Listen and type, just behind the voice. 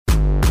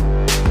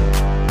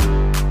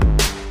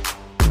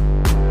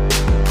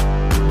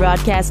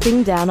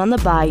Broadcasting down on the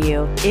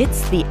bayou,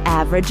 it's The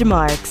Average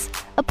Marks,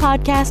 a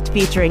podcast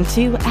featuring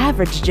two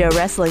average Joe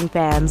wrestling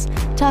fans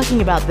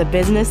talking about the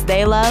business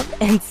they love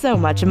and so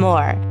much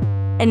more.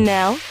 And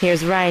now,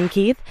 here's Ryan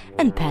Keith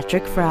and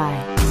Patrick Fry.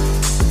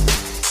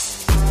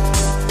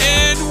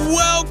 And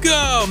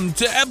welcome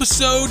to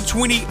episode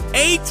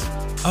 28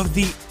 of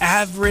The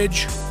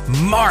Average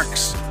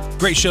Marks.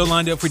 Great show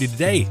lined up for you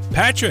today.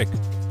 Patrick,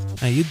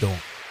 how you doing?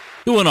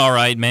 Doing all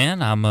right,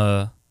 man.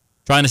 I'm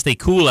trying to stay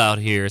cool out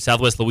here.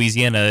 Southwest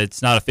Louisiana,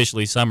 it's not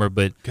officially summer,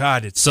 but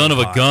God, it's son so of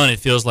a hot. gun, it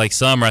feels like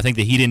summer. I think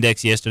the heat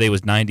index yesterday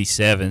was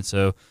 97,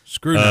 so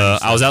Screw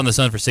 97. I was out in the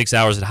sun for 6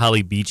 hours at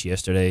Holly Beach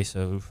yesterday,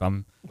 so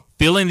I'm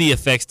feeling the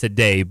effects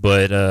today,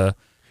 but You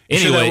anyway.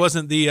 sure that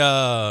wasn't the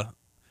the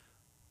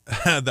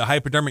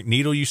hypodermic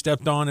needle you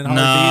stepped on in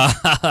Holly Beach?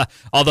 Nah,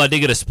 although I did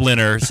get a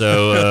splinter,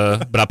 so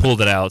but I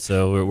pulled it out,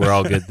 so we're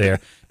all good there.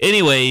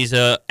 Anyways,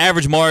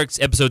 Average Marks,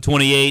 episode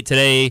 28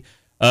 today.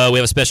 We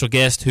have a special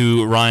guest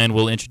who Ryan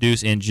will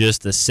introduce in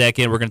just a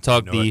second. We're going to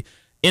talk the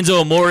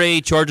Enzo Amore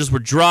charges were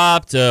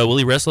dropped. Will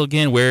he wrestle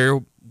again? Where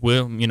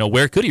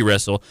could he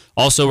wrestle?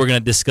 Also, we're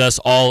going to discuss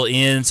All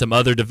In, some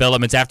other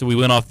developments after we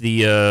went off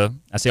the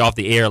off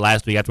the air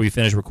last week after we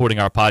finished recording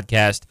our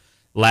podcast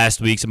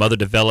last week, some other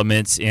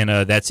developments in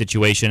that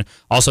situation.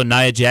 Also,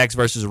 Nia Jax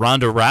versus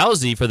Ronda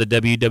Rousey for the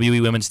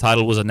WWE Women's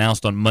title was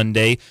announced on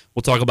Monday.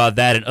 We'll talk about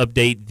that and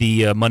update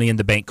the Money in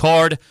the Bank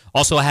card.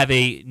 Also, I have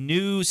a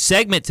new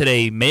segment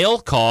today, Mail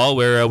Call,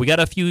 where we got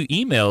a few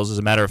emails, as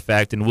a matter of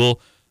fact, and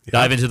we'll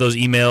dive into those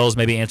emails,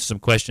 maybe answer some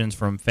questions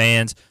from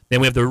fans.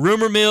 Then we have the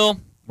Rumor Mill.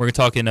 We're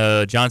talking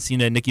John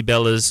Cena and Nikki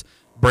Bella's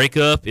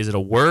breakup. Is it a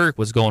work?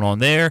 What's going on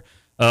there?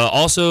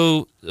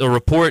 Also, a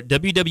report,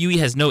 WWE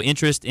has no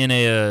interest in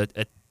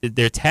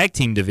their tag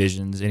team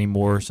divisions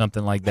anymore, or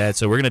something like that.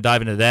 So we're going to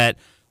dive into that.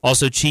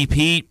 Also, Cheap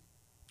Heat,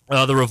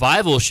 the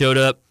Revival showed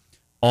up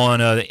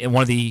on in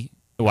one of the,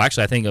 I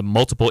think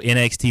multiple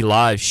NXT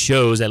Live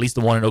shows, at least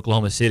the one in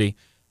Oklahoma City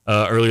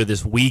earlier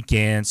this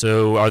weekend.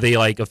 So are they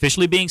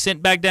officially being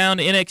sent back down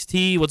to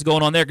NXT? What's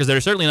going on there? Because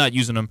they're certainly not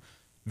using them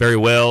very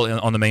well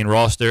on the main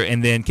roster.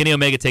 And then Kenny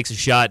Omega takes a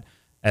shot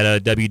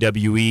at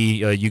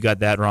WWE. You got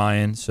that,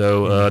 Ryan.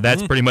 So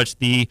that's pretty much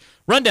the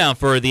rundown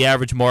for The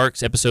Average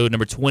Marks, episode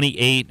number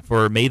 28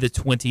 for May the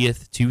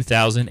 20th,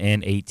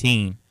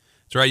 2018.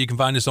 That's right. You can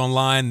find us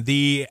online.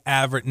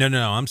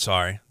 I'm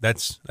sorry.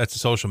 That's a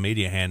social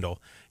media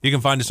handle. You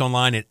can find us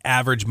online at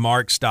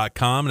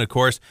averagemarks.com. And, of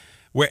course,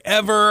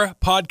 wherever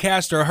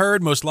podcasts are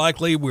heard, most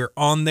likely we're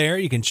on there.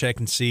 You can check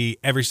and see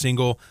every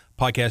single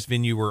podcast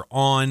venue we're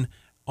on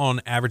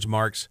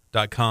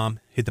averagemarks.com.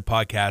 Hit the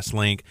podcast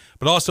link.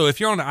 But also, if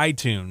you're on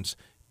iTunes,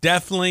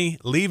 definitely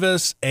leave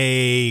us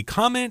a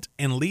comment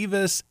and leave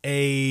us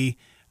I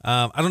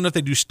don't know if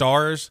they do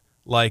stars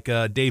like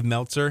Dave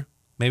Meltzer.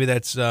 Maybe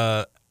that's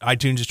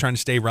iTunes is trying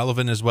to stay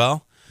relevant as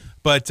well.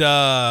 But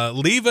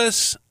leave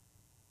us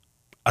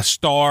a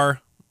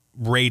star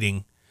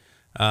rating,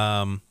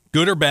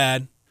 good or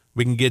bad.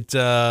 We can get,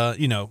 what's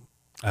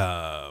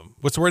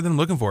the word that I'm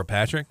looking for,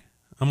 Patrick?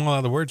 I'm all out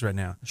of the words right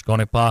now.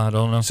 I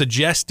don't know.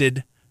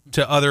 Suggested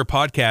to other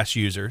podcast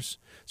users.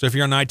 So if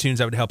you're on iTunes,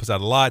 that would help us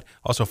out a lot.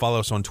 Also follow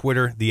us on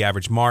Twitter, The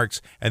Average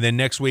Marks. And then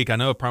next week, I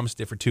know I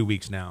promised it for 2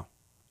 weeks now.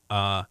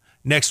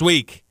 Next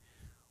week,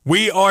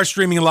 we are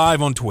streaming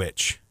live on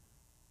Twitch.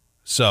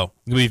 So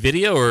Will it be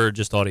video or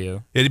just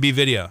audio? it'd be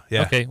video.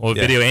 Yeah. Okay, well,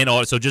 Yeah. video and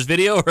audio. So just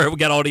video, or we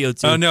got audio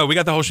too? Oh, no, we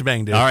got the whole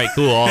shebang, dude. All right,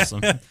 cool,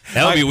 awesome. That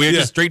would be weird, Yeah.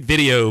 just straight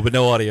video, but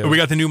no audio. We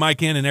got the new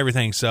mic in and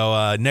everything.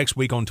 So next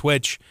week on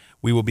Twitch,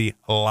 we will be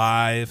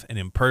live and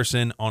in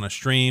person on a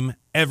stream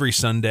every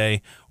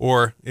Sunday.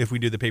 Or if we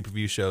do the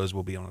pay-per-view shows,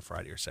 we'll be on a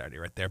Friday or Saturday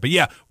right there. But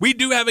yeah, we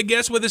do have a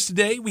guest with us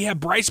today. We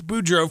have Bryce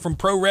Boudreaux from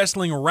Pro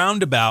Wrestling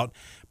Roundabout.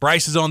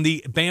 Bryce is on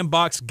the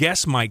Bandbox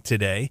guest mic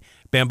today.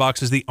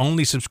 Bandbox is the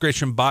only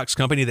subscription box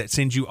company that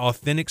sends you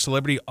authentic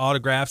celebrity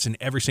autographs in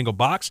every single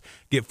box.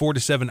 Get 4 to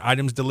 7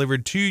 items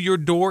delivered to your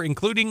door,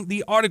 including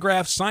the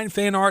autographs, signed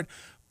fan art,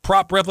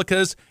 prop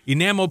replicas,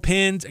 enamel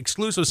pins,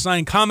 exclusive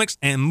signed comics,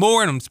 and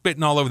more. And I'm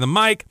spitting all over the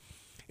mic.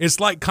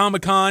 It's like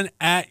Comic-Con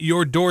at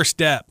your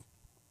doorstep.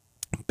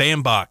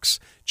 Bandbox.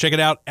 Check it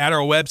out at our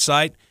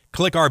website.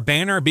 Click our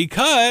banner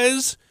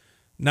because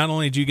not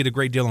only do you get a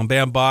great deal on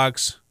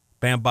Bandbox,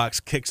 Bandbox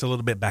kicks a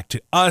little bit back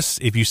to us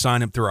if you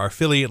sign up through our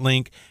affiliate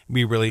link.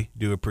 We really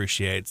do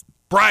appreciate it.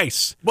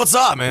 Bryce, What's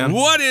up, man?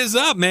 what is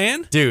up,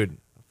 man? Dude,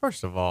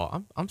 first of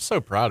all, I'm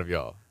so proud of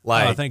y'all.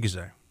 Oh, thank you,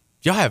 sir.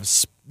 y'all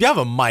have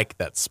a mic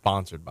that's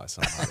sponsored by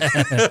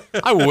somebody.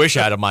 I wish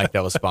I had a mic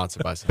that was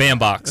sponsored by somebody.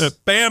 Bandbox.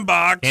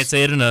 Bandbox. Can't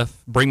say it enough.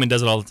 Brinkman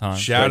does it all the time.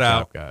 Shout Great out.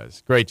 job,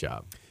 guys. Great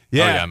job.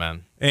 Yeah. Oh, yeah,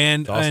 man.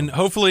 And awesome. and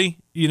hopefully,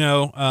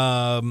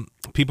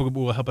 people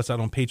will help us out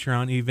on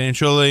Patreon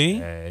eventually.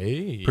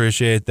 Hey.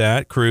 Appreciate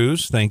that.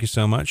 Cruz, thank you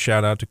so much.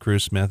 Shout out to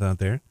Cruz Smith out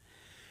there.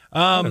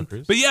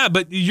 Cruz.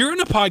 But you're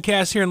in a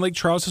podcast here in Lake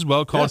Charles as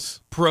well called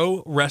Yes.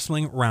 Pro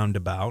Wrestling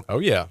Roundabout. Oh,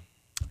 yeah.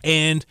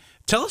 And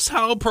tell us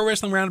how Pro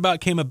Wrestling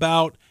Roundabout came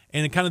about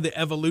and kind of the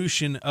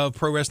evolution of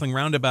Pro Wrestling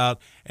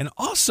Roundabout. And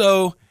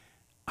also,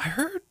 I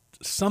heard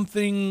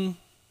something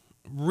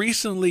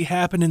recently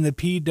happened in the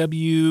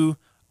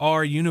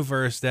PWR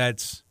universe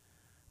that's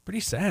pretty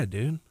sad,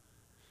 dude.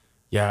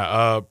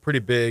 Yeah, pretty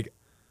big.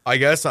 I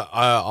guess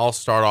I'll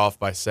start off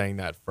by saying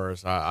that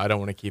first. I don't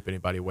want to keep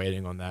anybody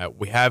waiting on that.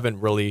 We haven't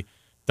really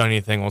done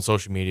anything on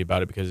social media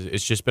about it because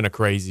it's just been a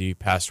crazy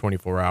past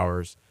 24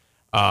 hours.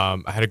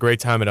 I had a great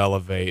time at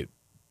Elevate,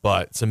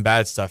 but some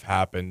bad stuff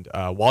happened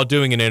while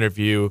doing an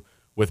interview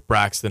with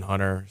Braxton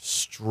Hunter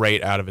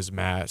straight out of his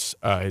match.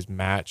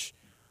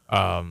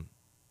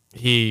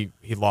 He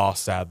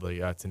lost sadly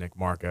to Nick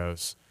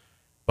Marcos,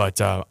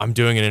 but I'm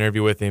doing an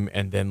interview with him,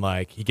 and then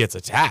like he gets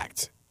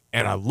attacked,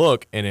 and I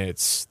look, and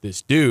it's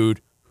this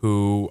dude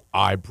who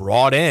I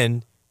brought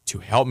in to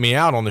help me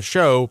out on the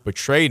show,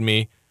 betrayed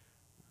me,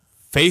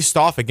 faced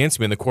off against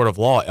me in the court of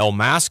law. El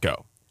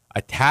Masco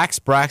attacks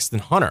Braxton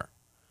Hunter,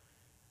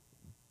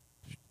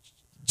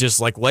 just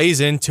like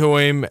lays into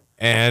him,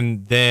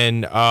 and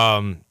then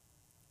all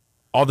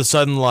of a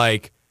sudden,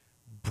 like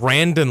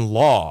Brandon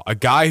Law, a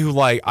guy who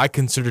like I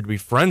consider to be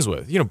friends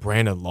with,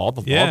 Brandon Law,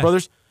 the Law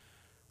brothers,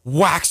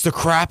 whacks the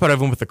crap out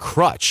of him with a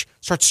crutch,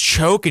 starts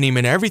choking him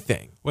and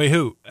everything. Wait,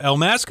 who? El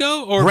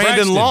Masco or Brandon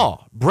Braxton?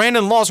 Law?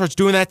 Brandon Law starts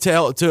doing that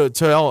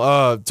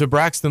to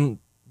Braxton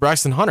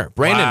Hunter.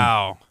 Brandon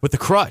Wow. with the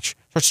crutch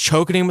starts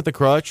choking him with the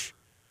crutch,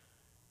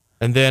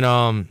 and then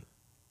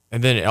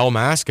El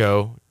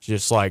Masco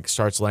just like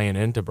starts laying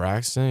into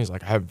Braxton. He's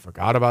like, I haven't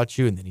forgot about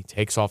you, and then he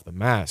takes off the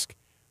mask,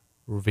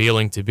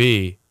 revealing to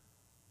be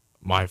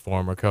my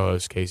former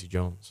co-host Casey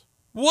Jones.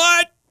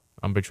 What?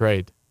 I'm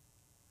betrayed.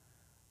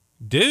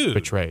 Dude.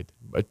 Betrayed.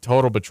 A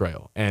total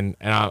betrayal. And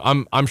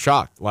I'm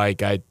shocked.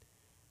 Like I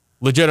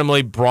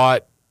legitimately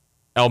brought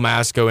El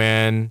Masco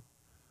in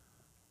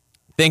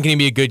thinking he'd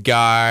be a good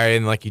guy,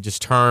 and like he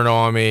just turned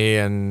on me,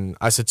 and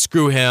I said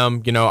screw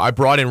him. I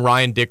brought in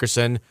Ryan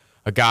Dickerson,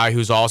 a guy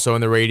who's also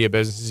in the radio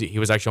business. He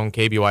was actually on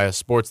KBYS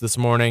Sports this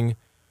morning.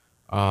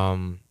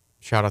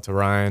 Shout out to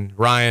Ryan.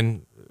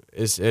 Ryan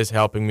is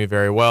helping me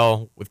very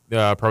well with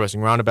Pro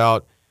Wrestling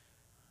Roundabout.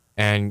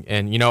 And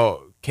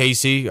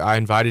Casey, I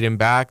invited him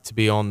back to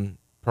be on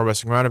Pro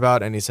Wrestling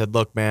Roundabout, and he said,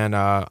 look, man,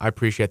 I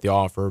appreciate the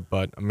offer,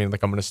 but I mean,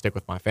 like, I'm going to stick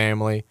with my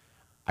family.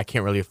 I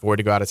can't really afford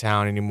to go out of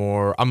town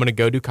anymore. I'm going to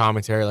go do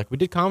commentary. Like, we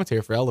did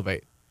commentary for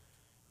Elevate.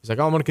 He's like,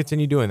 I'm going to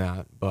continue doing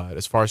that. But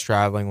as far as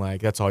traveling,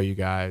 like, that's all you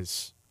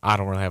guys. I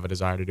don't really have a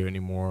desire to do it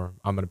anymore.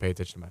 I'm going to pay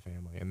attention to my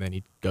family. And then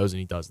he goes and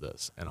he does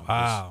this. And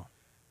I'm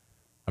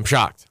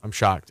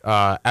shocked.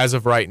 As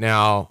of right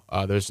now,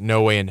 there's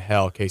no way in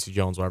hell Casey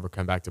Jones will ever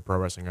come back to Pro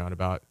Wrestling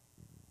Roundabout.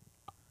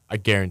 I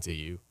guarantee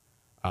you.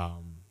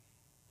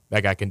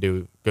 That guy can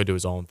go do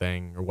his own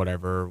thing or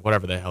whatever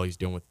the hell he's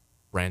doing with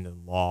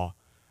Brandon Law.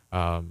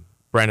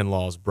 Brandon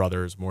Law's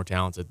brother is more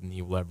talented than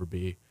he will ever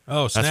be.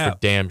 Oh, snap. That's for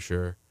damn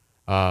sure.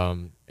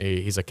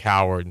 He's a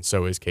coward, and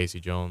so is Casey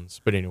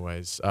Jones. But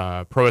anyways,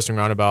 Pro Wrestling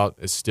Roundabout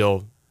is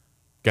still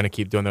gonna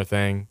keep doing their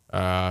thing.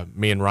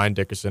 Me and Ryan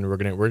Dickerson, we're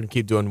gonna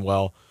keep doing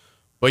well.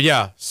 But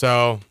yeah,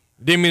 so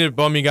didn't mean to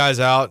bum you guys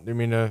out. Didn't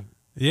mean to.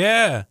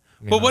 Yeah,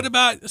 but what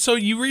about? So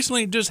you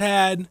recently just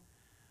had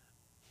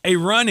a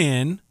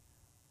run-in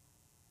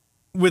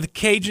with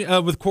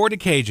Cajun, with Court of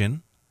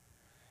Cajun,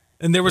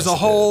 and there was a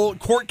whole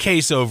court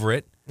case over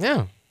it.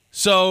 Yeah.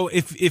 So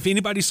if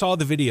anybody saw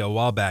the video a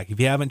while back, if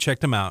you haven't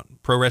checked them out,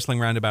 Pro Wrestling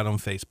Roundabout on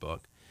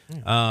Facebook,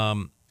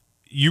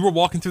 you were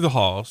walking through the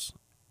halls,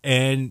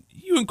 and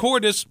you and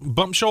Cordis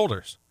bumped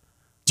shoulders.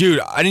 Dude,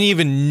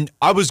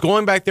 I was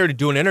going back there to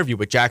do an interview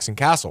with Jackson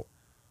Castle.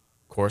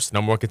 Of course,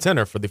 number one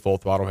contender for the Full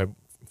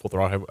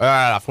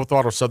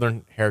Throttle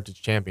Southern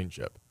Heritage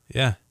Championship.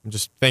 Yeah. I'm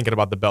just thinking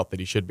about the belt that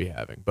he should be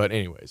having. But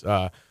anyways,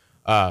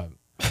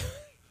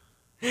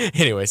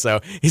 anyway,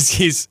 so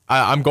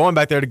I'm going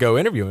back there to go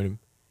interview him.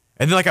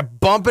 And then, like, I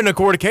bump into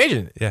Court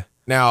Occasion. Yeah.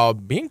 Now,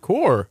 being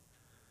Core, a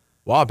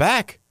while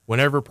back,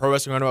 whenever Pro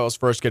Wrestling Roundabout was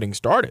first getting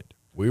started,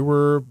 we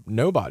were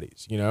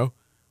nobodies,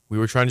 We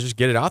were trying to just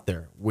get it out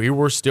there. We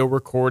were still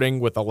recording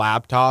with a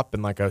laptop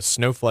and, like, a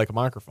snowflake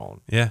microphone.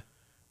 Yeah.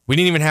 We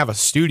didn't even have a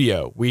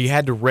studio. We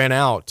had to rent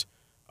out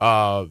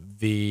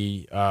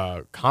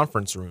the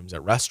conference rooms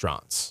at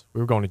restaurants.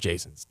 We were going to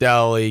Jason's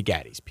Deli,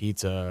 Gaddy's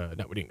Pizza.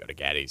 No, we didn't go to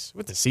Gaddy's. We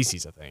went to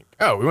Cece's, I think.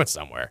 Oh, we went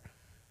somewhere.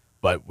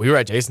 But we were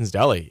at Jason's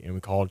Deli, and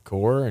we called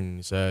Core, and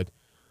he said,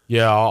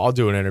 yeah, I'll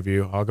do an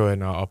interview. I'll go ahead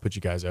and I'll put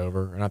you guys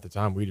over. And at the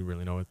time, we didn't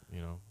really know it.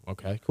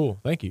 Okay, cool.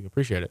 Thank you.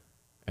 Appreciate it.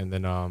 And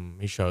then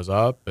he shows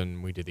up,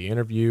 and we did the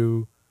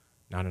interview.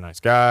 Not a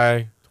nice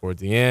guy.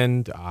 Towards the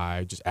end,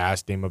 I just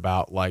asked him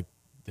about, like,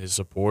 his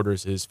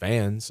supporters, his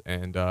fans,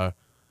 and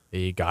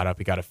he got up,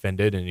 he got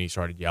offended, and he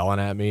started yelling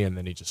at me, and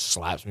then he just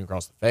slaps me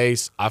across the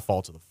face. I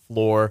fall to the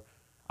floor.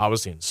 I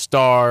was seeing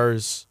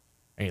stars,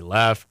 and he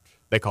left.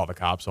 They called the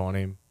cops on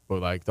him.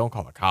 But, like, don't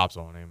call the cops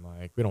on him.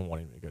 Like, we don't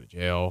want him to go to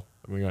jail.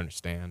 I mean, we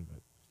understand, but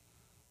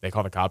they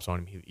called the cops on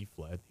him. He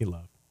fled. He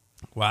left.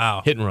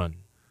 Wow. Hit and run.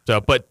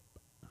 So, but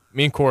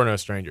me and Core are no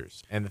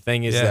strangers. And the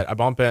thing is that I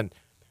bump in.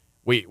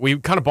 We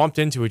kind of bumped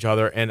into each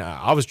other, and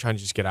I was trying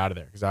to just get out of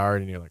there because I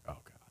already knew, like, oh,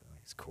 God,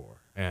 he's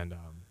Core. And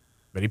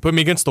but he put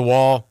me against the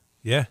wall.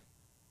 Yeah.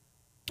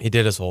 he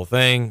did his whole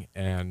thing,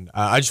 and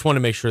I just wanted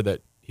to make sure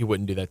that he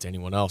wouldn't do that to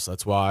anyone else.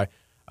 That's why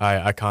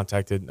I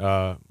contacted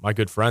my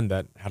good friend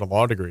that had a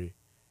law degree,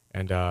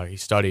 and he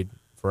studied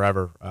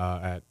forever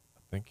at,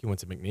 I think he went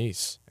to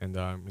McNeese, and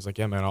he's like,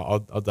 yeah, man, I'll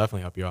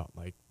definitely help you out.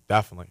 Like,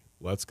 definitely.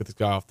 Let's get this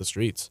guy off the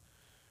streets.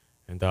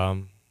 And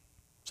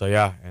so,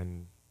 yeah,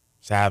 and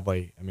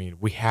sadly, I mean,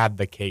 we had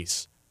the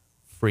case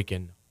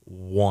freaking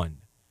won.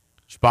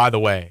 Which, by the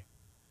way,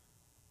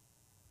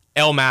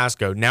 El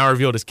Masco, now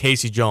revealed as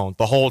Casey Jones,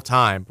 the whole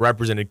time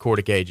represented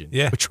Cordy Cajun.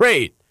 Yeah.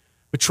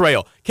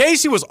 Betrayal.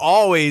 Casey was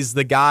always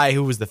the guy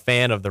who was the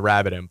fan of the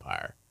Rabbit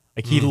Empire.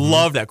 Like, he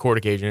loved that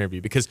Cordy Cajun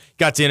interview because he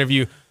got to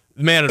interview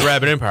the man of the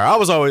Rabbit Empire. I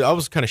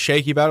was kind of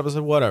shaky about it. I was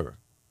like, whatever.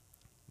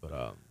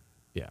 But,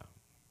 yeah.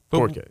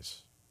 Court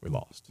case. We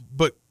lost.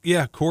 But,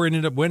 yeah, Corey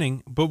ended up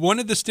winning. But one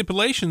of the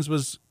stipulations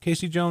was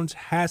Casey Jones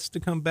has to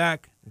come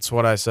back. That's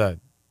what I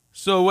said.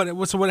 So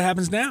what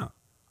happens now?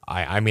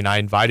 I mean, I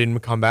invited him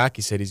to come back.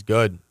 He said he's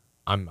good.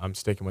 I'm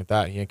sticking with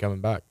that. He ain't coming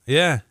back.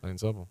 Yeah. Plain and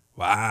simple.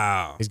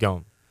 Wow. He's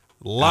gone.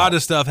 A lot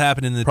of stuff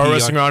happened in the Pro PR.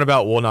 Wrestling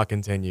Roundabout will not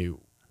continue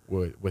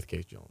with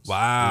Case Jones.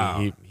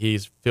 Wow.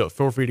 He's feel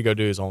free to go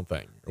do his own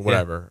thing or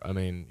whatever. I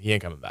mean, he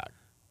ain't coming back.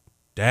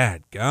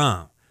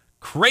 Dadgum.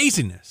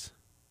 Craziness.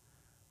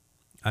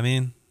 I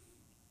mean,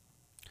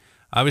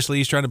 obviously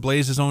he's trying to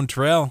blaze his own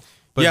trail.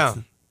 But yeah.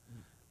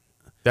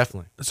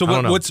 Definitely. So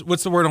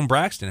what's the word on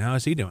Braxton? How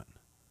is he doing?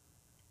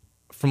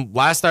 From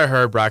last I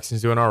heard,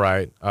 Braxton's doing all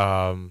right.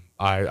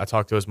 I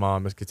talked to his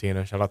mom, Miss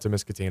Katina. Shout out to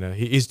Miss Katina.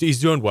 He's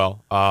doing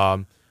well. I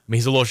mean,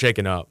 he's a little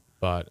shaken up,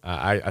 but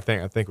I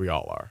think we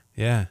all are.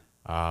 Yeah.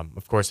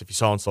 Of course, if you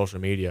saw on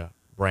social media,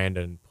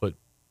 Brandon put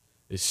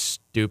this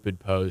stupid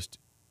post.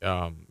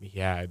 He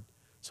had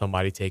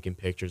somebody taking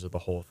pictures of the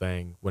whole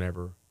thing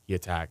whenever he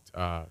attacked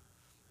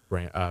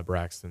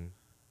Braxton.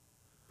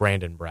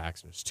 Brandon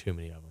Braxton. There's too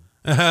many of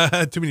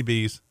them. Too many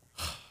bees.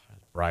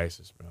 Bryce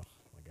is, oh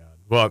my God.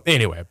 Well,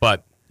 anyway,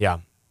 but yeah,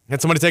 he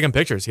had somebody taking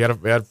pictures. He had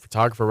a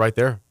photographer right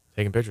there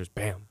taking pictures.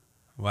 Bam.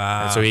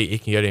 Wow. And so he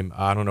can get him.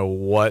 I don't know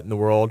what in the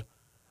world.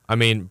 I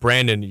mean,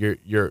 Brandon, you're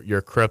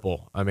a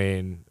cripple. I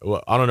mean,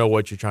 I don't know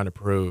what you're trying to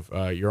prove.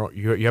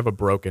 You have a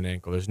broken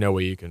ankle. There's no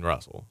way you can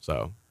wrestle.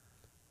 So,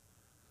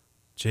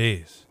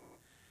 jeez.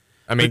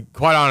 I mean,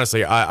 quite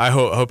honestly, I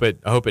hope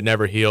it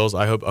never heals.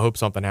 I hope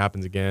something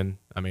happens again.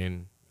 I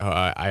mean,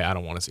 I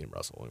don't want to see him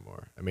wrestle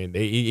anymore. I mean,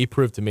 he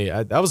proved to me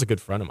that was a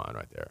good friend of mine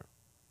right there.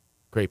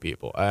 Great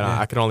people, and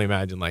I can only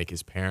imagine like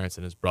his parents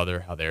and his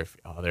brother how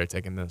they're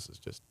taking this.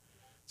 It's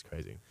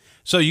crazy.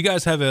 So you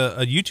guys have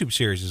a YouTube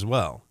series as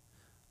well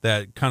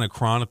that kind of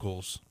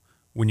chronicles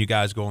when you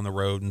guys go on the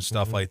road and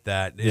stuff like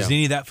that. Is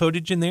any of that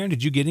footage in there?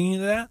 Did you get any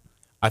of that?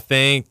 I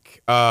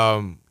think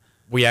the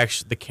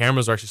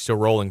cameras are actually still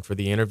rolling for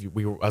the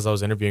interview. As I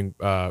was interviewing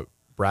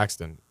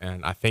Braxton,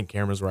 and I think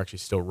cameras were actually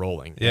still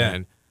rolling. Yeah.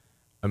 And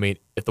I mean,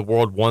 if the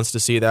world wants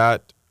to see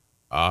that,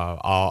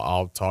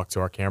 I'll talk to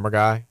our camera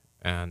guy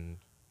and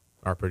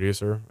our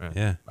producer,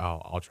 and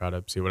I'll try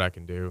to see what I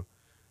can do.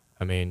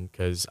 I mean,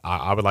 because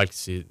I would like to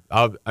see.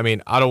 I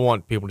don't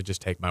want people to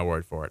just take my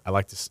word for it.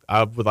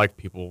 I would like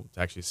people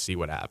to actually see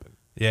what happened.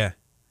 Yeah.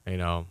 You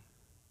know,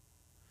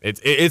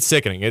 it's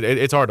sickening.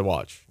 It's hard to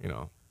watch. You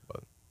know,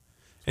 but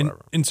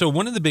and so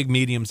one of the big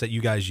mediums that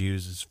you guys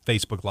use is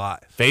Facebook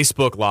Live.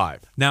 Facebook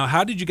Live. Now,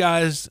 how did you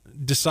guys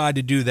decide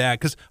to do that?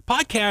 Because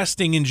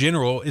podcasting in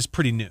general is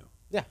pretty new.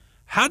 Yeah.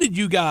 How did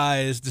you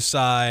guys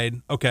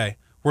decide? Okay,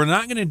 we're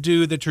not going to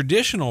do the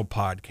traditional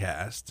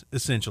podcast.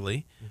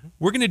 Essentially,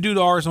 we're going to do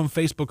ours on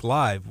Facebook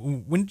Live.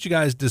 When did you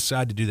guys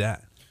decide to do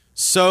that?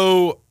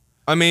 So,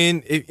 I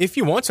mean, if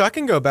you want to, I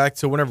can go back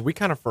to whenever we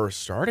kind of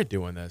first started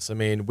doing this. I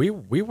mean, we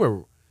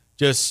were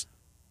just,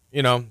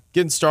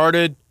 getting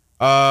started.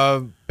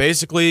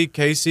 Basically,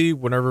 Casey,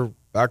 whenever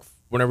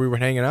we were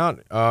hanging out,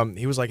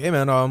 he was like, "Hey,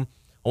 man, I want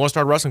to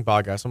start a wrestling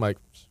podcast." I'm like,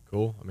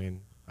 "Cool. I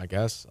mean, I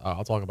guess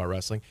I'll talk about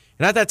wrestling."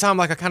 And at that time,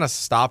 like, I kind of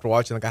stopped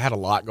watching. Like, I had a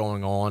lot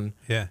going on.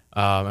 Yeah.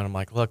 And I'm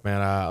like, "Look,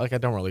 man, I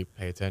don't really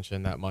pay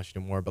attention that much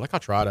anymore. But like, I'll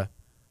try to,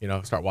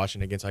 start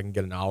watching again so I can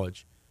get a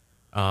knowledge."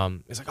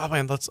 He's like, "Oh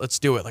man, let's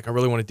do it. Like, I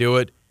really want to do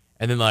it."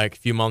 And then like a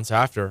few months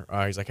after,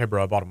 he's like, "Hey,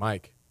 bro, I bought a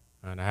mic,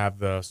 and I have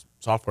the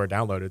software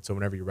downloaded. So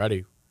whenever you're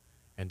ready."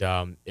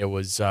 And it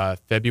was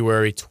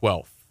February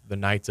 12th, the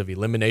night of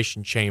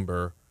Elimination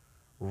Chamber,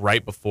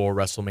 right before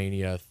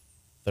WrestleMania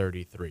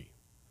 33.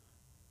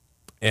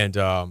 And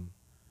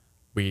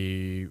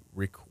we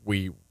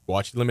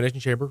watched Elimination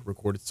Chamber,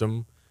 recorded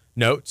some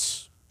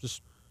notes,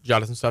 just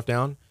jotted some stuff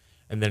down,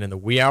 and then in the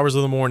wee hours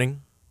of the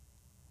morning,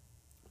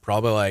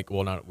 probably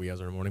not wee hours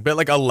of the morning, but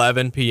like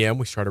 11 p.m.,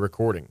 we started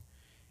recording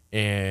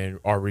and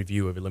our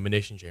review of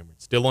Elimination Chamber.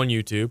 It's still on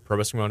YouTube, Pro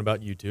Wrestling Roundabout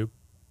YouTube.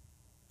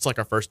 It's like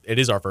it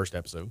is our first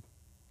episode.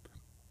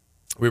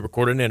 We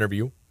recorded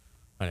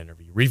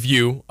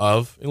review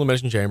of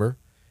Elimination Chamber.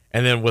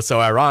 And then what's so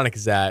ironic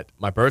is that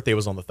my birthday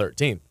was on the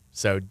 13th.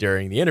 So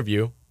during the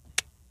interview,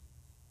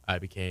 I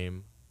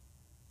became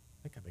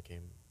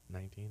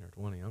 19 or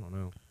 20. I don't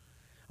know.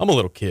 I'm a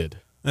little kid.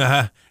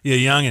 Yeah,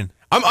 youngin'.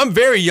 I'm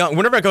very young.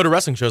 Whenever I go to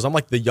wrestling shows, I'm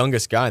like the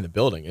youngest guy in the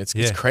building. It's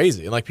Yeah.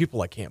 crazy, and like people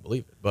like can't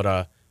believe it.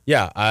 But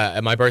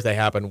my birthday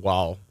happened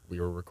while we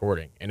were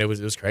recording, and it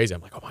was crazy.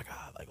 I'm like, oh my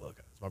god, like look,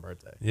 it's my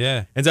birthday.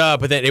 Yeah. And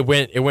but then it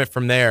went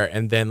from there,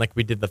 and then like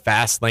we did the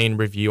Fast Lane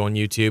review on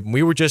YouTube, and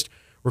we were just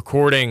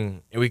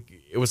recording. And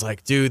it was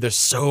like, dude, there's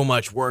so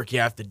much work you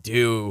have to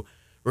do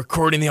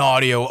recording the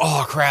audio.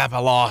 Oh crap, I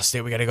lost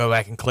it. We got to go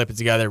back and clip it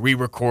together,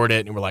 re-record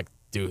it, and we're like,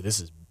 dude, this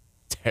is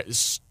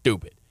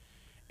stupid.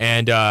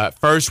 And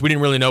first, we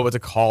didn't really know what to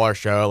call our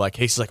show. Like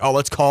Casey's like, oh,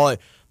 let's call it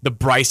the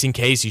Bryson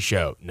Casey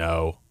Show.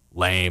 No,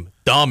 lame,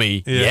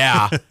 dummy.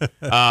 Yeah.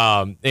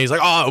 And he's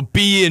like, oh,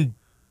 B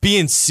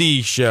and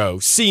C Show,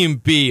 C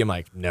and B. I'm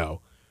like,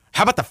 no.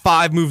 How about the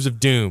 5 Moves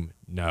of Doom?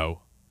 No.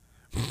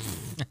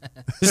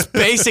 Just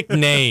basic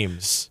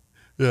names.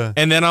 Yeah.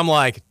 And then I'm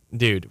like,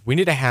 dude, we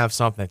need to have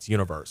something that's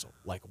universal.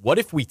 Like, what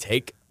if we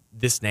take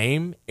this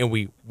name and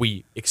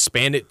we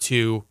expand it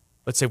to,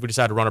 let's say if we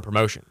decide to run a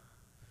promotion,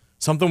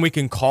 something we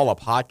can call a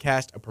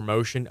podcast, a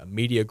promotion, a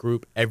media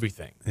group,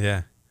 everything.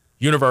 Yeah.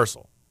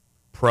 Universal.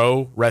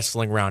 Pro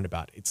Wrestling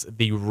Roundabout. It's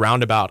the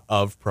roundabout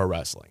of pro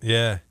wrestling.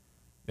 Yeah.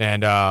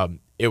 And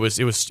it's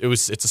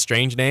a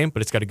strange name,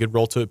 but it's got a good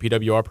roll to it.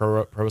 PWR,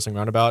 Pro Wrestling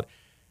Roundabout.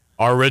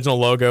 Our original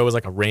logo was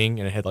like a ring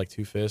and it had like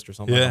 2 fists or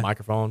something, like a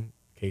microphone.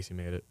 Casey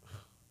made it.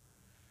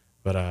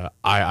 But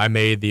I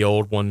made the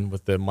old one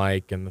with the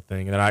mic and the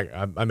thing, and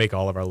then I make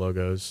all of our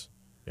logos.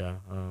 Yeah,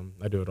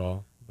 I do it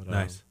all. But,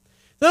 Nice.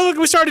 So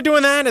we started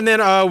doing that, and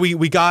then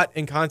we got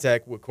in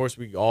contact. Of course,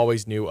 we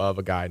always knew of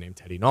a guy named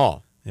Teddy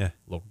Nall. Yeah.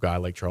 Local guy,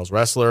 Lake Charles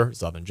wrestler,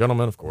 Southern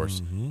gentleman, of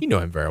course. You know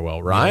him very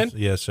well, Ryan.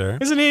 Yes, sir.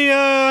 Isn't he?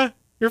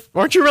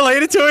 Aren't you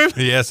related to him?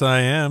 Yes, I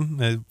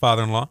am.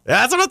 Father-in-law.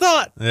 That's what I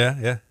thought.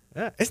 Yeah.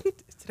 Is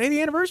today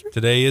the anniversary?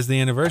 Today is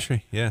the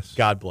anniversary. Yes.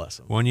 God bless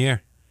him. 1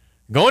 year.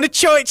 Going to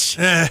church.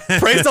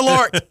 Praise the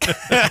Lord.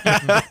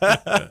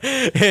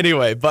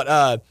 Anyway,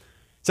 but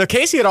so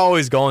Casey had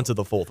always gone to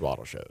the Full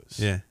Throttle shows.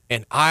 Yeah.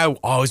 And I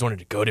always wanted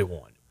to go to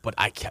one, but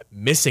I kept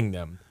missing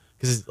them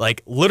because,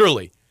 like,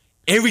 literally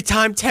every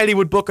time Teddy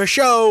would book a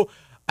show,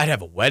 I'd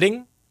have a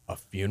wedding, a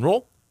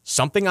funeral,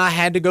 something I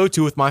had to go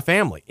to with my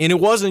family. And it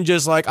wasn't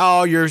just like,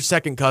 oh, your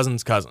second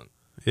cousin's cousin.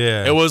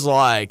 Yeah. It was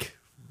like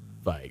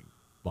my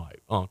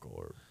uncle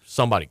or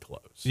somebody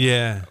close.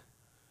 Yeah.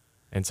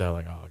 And so,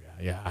 like, oh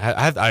god, yeah,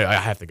 I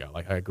have to go.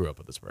 Like, I grew up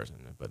with this person,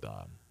 but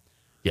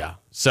yeah.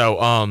 So,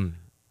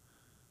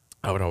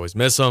 I would always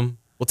miss him.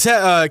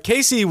 Well,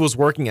 Casey was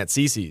working at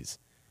CC's,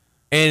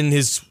 and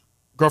his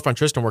girlfriend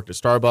Tristan worked at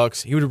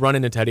Starbucks. He would run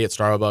into Teddy at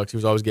Starbucks. He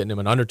was always getting him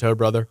an Undertow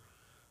brother.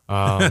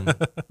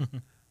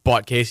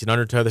 Bought Casey an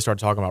Undertow. They started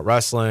talking about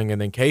wrestling,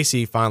 and then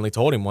Casey finally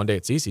told him one day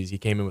at CC's. He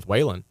came in with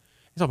Waylon.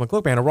 He's like,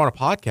 "Look, man, I run a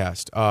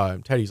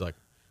podcast." Teddy's like,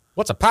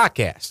 "What's a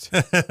podcast?"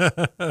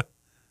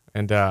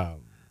 And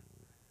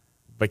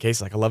but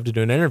Casey's like, "I'd love to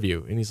do an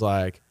interview," and he's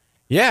like,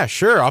 "Yeah,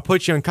 sure. I'll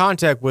put you in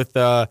contact with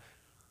the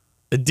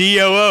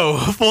DOO,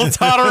 Full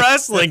Throttle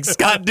Wrestling,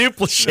 Scott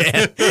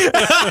Duplichet."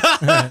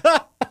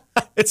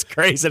 It's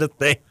crazy to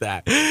think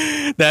that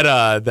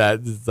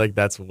it's like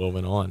that's what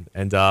went on.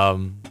 And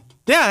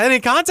and he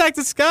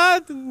contacted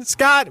Scott. And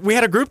Scott, we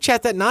had a group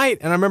chat that night,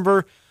 and I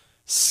remember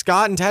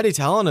Scott and Teddy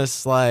telling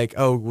us like,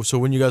 "Oh, so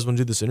when you guys want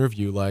to do this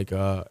interview?" Like,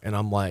 and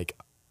I'm like,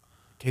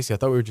 "Casey, I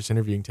thought we were just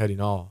interviewing Teddy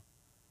Nall.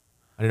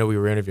 I didn't know we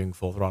were interviewing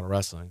Full Throttle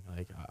Wrestling.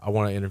 Like, I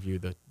want to interview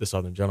the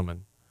Southern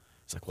Gentleman."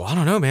 He's like, "Well, I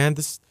don't know, man.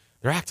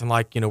 They're acting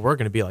like, we're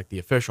going to be like the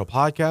official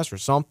podcast or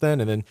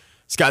something." And then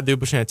Scott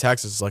Duplichet in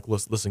Texas is like,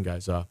 "Listen,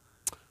 guys, I'm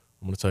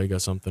going to tell you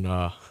guys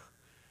something.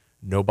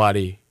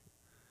 Nobody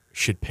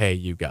should pay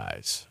you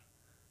guys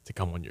to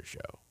come on your show."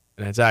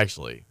 And it's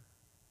actually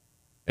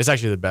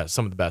the best,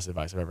 some of the best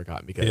advice I've ever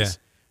gotten, because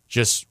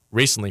just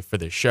recently for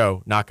this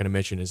show, not going to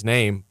mention his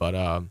name,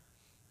 but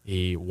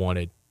he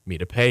wanted me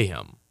to pay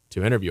him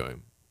to interview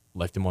him.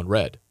 Left him on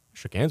red.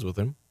 Shook hands with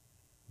him.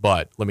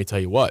 But let me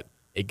tell you what,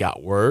 it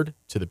got word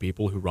to the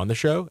people who run the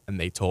show, and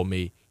they told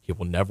me he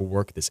will never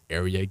work this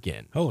area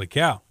again. Holy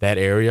cow. That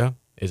area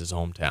is his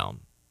hometown.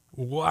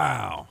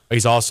 Wow.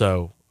 He's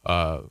also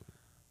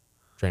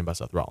trained by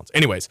Seth Rollins.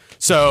 Anyways,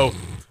 so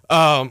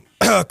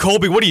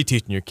Colby, what are you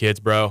teaching your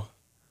kids, bro?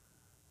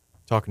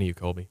 Talking to you,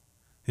 Colby.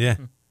 Yeah.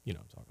 You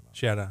know what I'm talking about.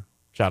 Shout out.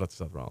 Shout out to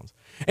Seth Rollins.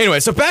 Anyway,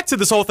 so back to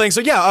this whole thing.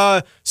 So yeah,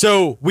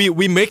 so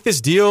we make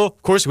this deal.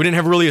 Of course, we didn't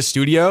have really a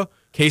studio.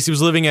 Casey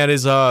was living at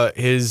his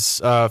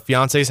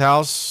fiance's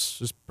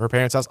house, her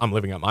parents' house. I'm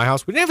living at my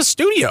house. We didn't have a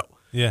studio.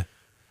 Yeah.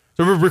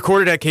 So we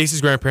recorded at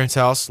Casey's grandparents'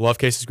 house. Love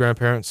Casey's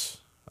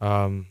grandparents.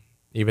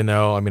 Even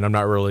though, I'm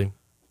not really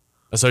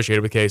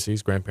associated with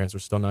Casey's grandparents, were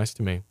still nice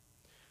to me.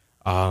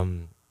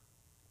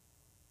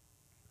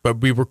 But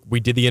we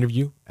did the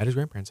interview at his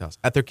grandparents' house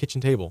at their kitchen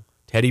table.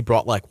 Teddy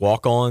brought like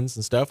walk-ons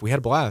and stuff. We had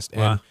a blast.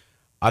 And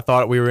I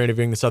thought we were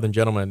interviewing the Southern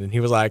Gentleman, and he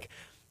was like,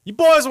 "You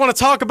boys want to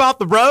talk about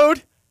the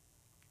road?"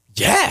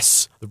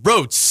 Yes, the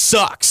road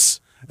sucks.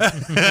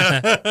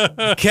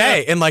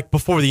 Okay. And like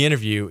before the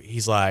interview,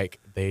 he's like,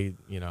 I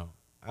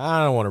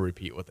don't want to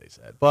repeat what they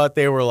said, but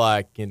they were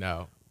like,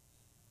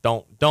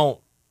 don't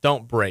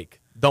break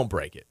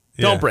it.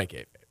 Don't break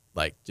kayfabe.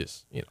 Like,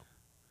 just,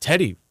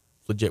 Teddy,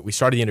 legit. We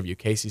started the interview.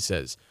 Casey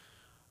says,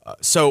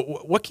 so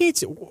what can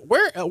you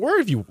where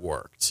have you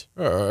worked?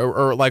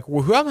 Or like,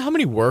 how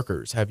many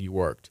workers have you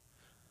worked?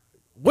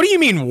 What do you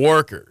mean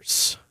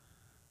workers?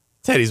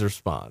 Teddy's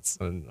response.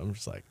 And I'm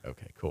just like,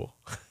 okay, cool.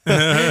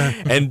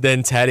 And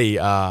then Teddy,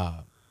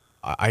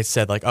 I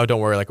said, like, oh, don't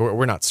worry. Like,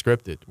 we're not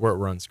scripted. We're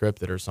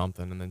unscripted or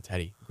something. And then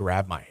Teddy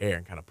grabbed my hair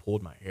and kind of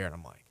pulled my hair. And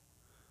I'm like,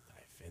 did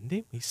I offend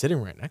him? He's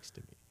sitting right next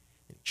to me.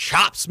 And he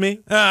chops me.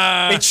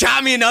 He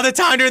chopped me another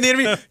time during the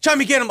interview. Chopped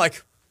me again. I'm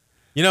like,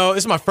 this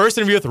is my first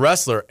interview with a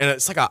wrestler. And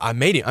it's like,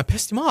 I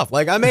pissed him off.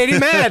 Like, I made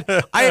him mad.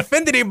 I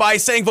offended him by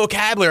saying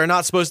vocabulary I'm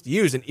not supposed to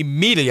use. And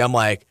immediately I'm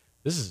like,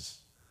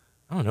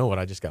 I don't know what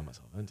I just got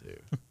myself into.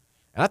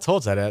 And I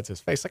told that to his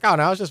face. Like, oh,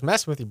 no, I was just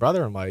messing with you,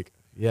 brother. I'm like,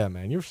 yeah,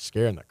 man, you're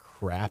scaring the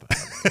crap out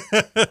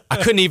of me. I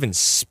couldn't even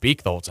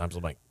speak the whole time. So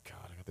I'm like,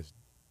 God, I got this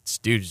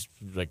dude's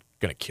like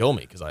going to kill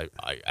me because I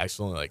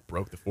accidentally like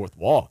broke the fourth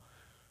wall.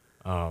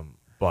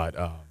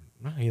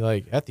 He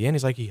like, at the end,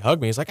 he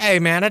hugged me. He's like, hey,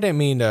 man, I didn't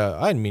mean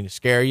to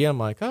scare you. I'm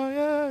like, oh,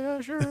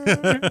 yeah, sure.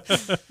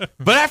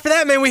 But after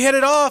that, man, we hit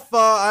it off.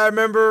 I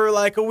remember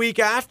like a week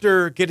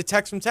after, get a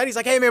text from Teddy. He's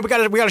like, hey, man, we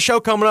got a show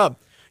coming up.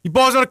 You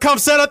boys want to come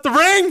set up the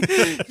ring?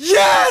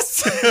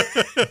 Yes!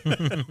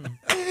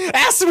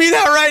 Ask me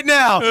that right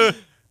now.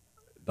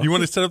 You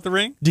want to set up the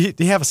ring? Do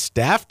you have a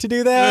staff to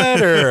do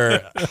that?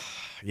 Or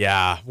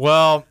yeah,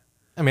 well,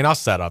 I mean, I'll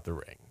set up the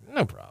ring.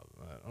 No problem.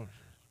 Come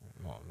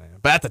on, man.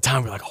 But at the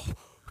time, we're like, oh,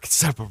 we can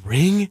set up a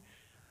ring?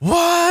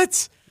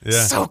 What? Yeah.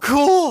 So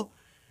cool.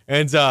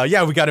 And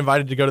we got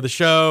invited to go to the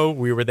show.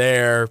 We were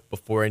there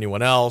before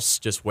anyone else,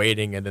 just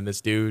waiting. And then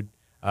this dude,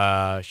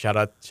 shout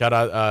out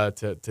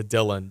to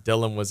Dylan.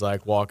 Dylan was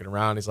like walking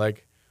around. He's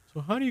like, so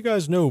how do you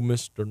guys know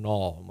Mr.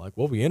 Nall? I'm like,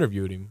 well, we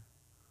interviewed him.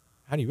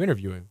 How do you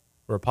interview him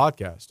for a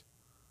podcast?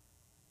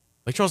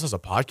 Lake Charles has a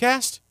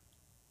podcast?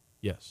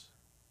 Yes.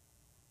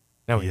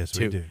 Now we have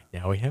two. We do.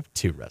 Now we have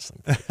two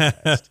wrestling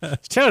podcasts.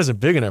 This town isn't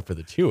big enough for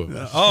the two of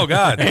us. Oh,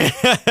 God.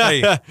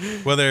 Hey,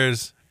 well,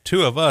 there's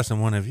two of us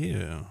and one of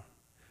you.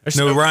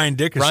 No, Ryan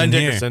Dickerson. Ryan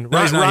Dickerson.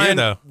 No, he's not here,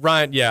 though.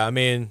 Ryan, yeah. I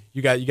mean,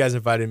 you guys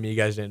invited me. You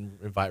guys didn't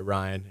invite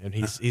Ryan, and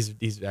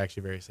he's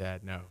actually very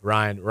sad. No,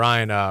 Ryan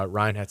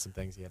had some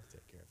things he had to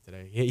take care of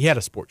today. He had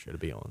a sports show to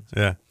be on. So.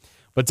 Yeah,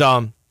 but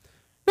no,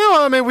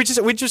 I mean, we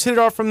just hit it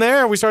off from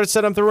there. We started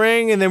setting up the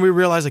ring, and then we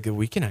realized like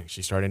we can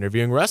actually start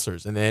interviewing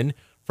wrestlers, and then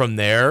from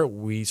there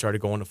we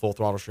started going to Full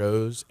Throttle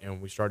shows,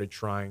 and we started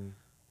trying.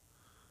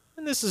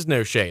 And this is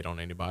no shade on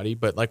anybody,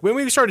 but like when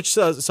we started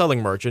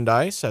selling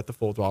merchandise at the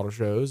Full Throttle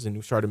shows, and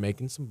we started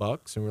making some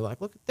bucks, and we're like,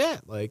 look at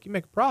that, like you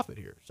make a profit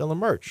here selling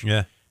merch.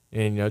 Yeah.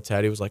 And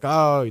Teddy was like,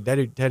 oh,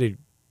 Teddy,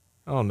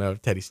 I don't know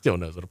if Teddy still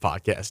knows what a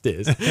podcast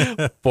is.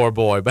 Poor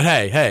boy, but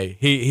hey,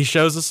 he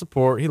shows us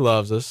support, he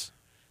loves us,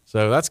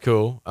 so that's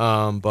cool.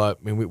 But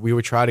I mean, we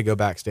would try to go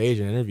backstage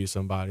and interview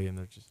somebody, and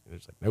they're just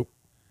like, nope,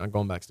 not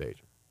going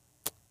backstage.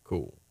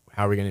 Cool.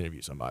 How are we gonna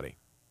interview somebody?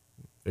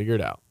 Figure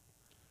it out.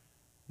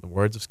 The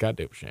words of Scott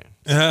Dupashan.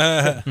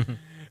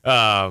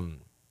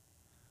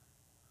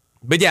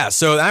 But yeah,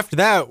 so after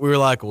that, we were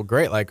like, well,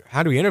 great. Like,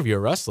 how do we interview a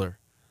wrestler?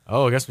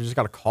 Oh, I guess we just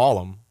got to call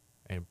them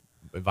and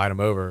invite them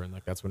over. And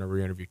like that's whenever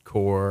we interviewed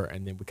Core,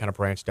 and then we kind of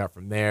branched out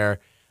from there.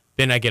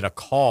 Then I get a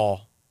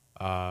call.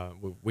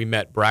 We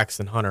met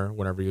Braxton Hunter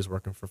whenever he was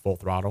working for Full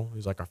Throttle. He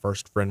was like our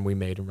first friend we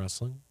made in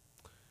wrestling.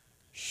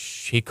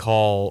 We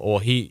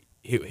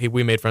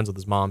made friends with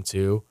his mom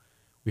too.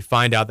 We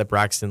find out that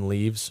Braxton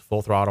leaves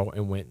Full Throttle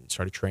and went and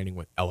started training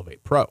with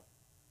Elevate Pro.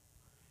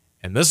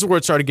 And this is where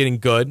it started getting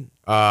good.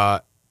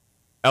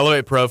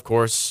 Elevate Pro, of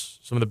course,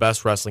 some of the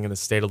best wrestling in the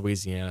state of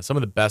Louisiana, some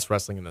of the best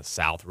wrestling in the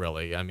South,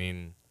 really. I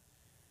mean,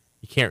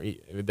 you can't.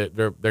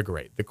 They're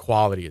great. The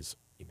quality is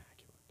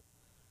immaculate.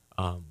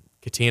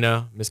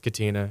 Miss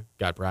Katina,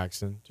 got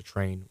Braxton to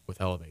train with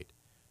Elevate.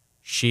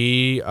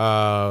 She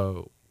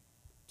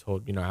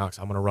told Alex,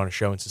 I'm going to run a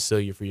show in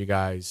Cecilia for you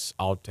guys.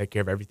 I'll take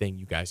care of everything.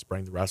 You guys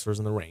bring the wrestlers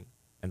in the ring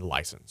and the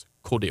license.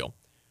 Cool deal.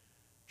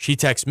 She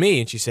texts me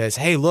and she says,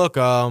 hey, look,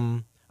 I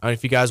don't know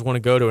if you guys want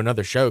to go to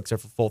another show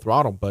except for Full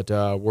Throttle, but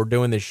we're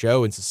doing this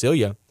show in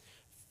Cecilia.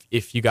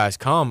 If you guys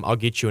come, I'll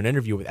get you an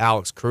interview with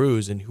Alex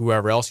Cruz and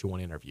whoever else you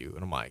want to interview.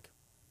 And I'm like,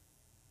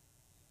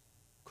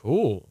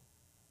 cool.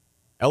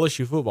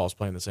 LSU football is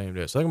playing the same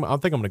day. So I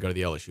think I'm going to go to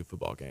the LSU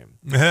football game.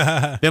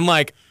 Then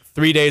like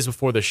 3 days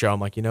before the show, I'm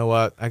like, you know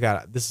what?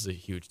 This is a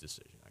huge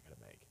decision I got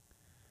to make.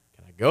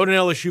 Can I go to an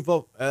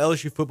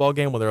LSU football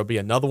game where there will be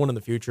another one in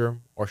the future,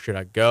 or should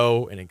I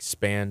go and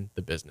expand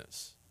the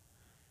business?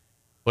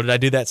 What did I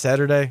do that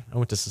Saturday? I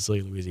went to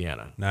Cecilia,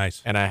 Louisiana.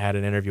 Nice. And I had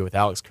an interview with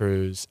Alex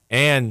Cruz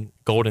and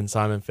Golden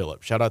Simon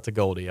Phillips. Shout out to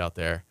Goldie out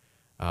there.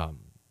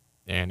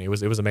 And it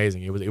was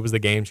amazing. It was the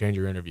game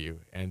changer interview,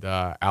 and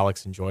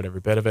Alex enjoyed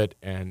every bit of it.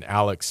 And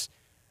Alex,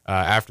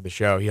 after the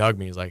show, he hugged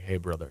me. He's like, "Hey,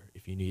 brother,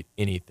 if you need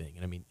anything,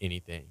 and I mean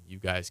anything, you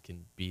guys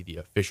can be the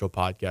official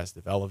podcast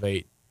of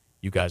Elevate.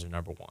 You guys are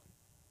number one."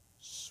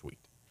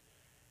 Sweet.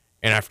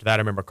 And after that,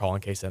 I remember calling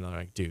Casey and I'm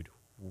like, "Dude,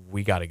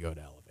 we got to go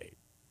to Elevate.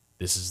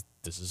 This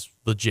this is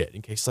legit.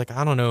 And Casey's like,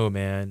 I don't know,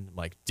 man. I'm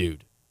like,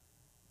 dude,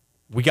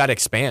 we got to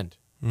expand.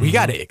 We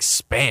got to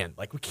expand.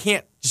 Like, we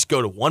can't just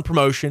go to one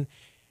promotion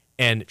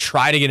and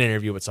try to get an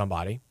interview with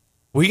somebody.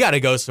 We got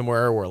to go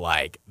somewhere where,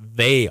 like,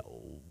 they,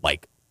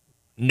 like,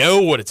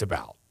 know what it's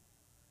about.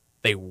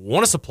 They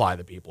want to supply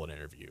the people an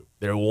interview.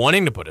 They're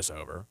wanting to put us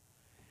over.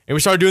 And we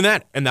started doing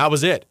that, and that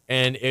was it.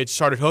 And it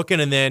started hooking,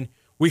 and then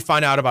we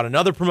find out about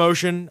another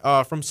promotion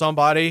from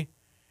somebody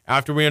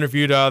after we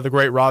interviewed the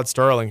great Rod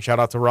Sterling. Shout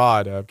out to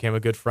Rod. Became a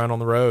good friend on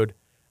the road.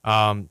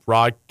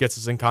 Rod gets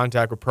us in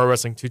contact with Pro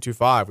Wrestling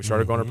 225. We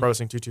started going to Pro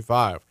Wrestling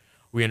 225.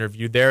 We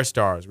interviewed their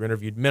stars. We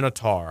interviewed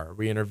Minotaur.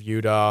 We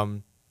interviewed,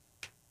 I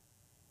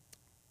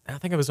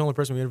think I was the only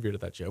person we interviewed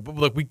at that show. But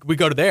look, we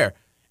go to there,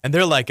 and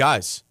they're like,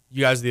 guys,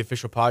 you guys are the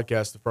official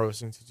podcast of Pro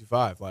Wrestling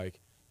 225.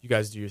 Like, you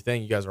guys do your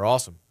thing. You guys are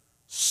awesome.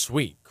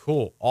 Sweet,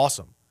 cool,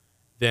 awesome.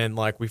 Then,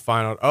 like, we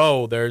find out,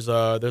 oh, there's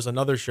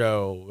another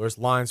show. There's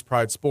Lions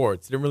Pride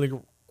Sports. Didn't really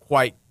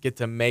quite get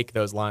to make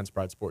those Lions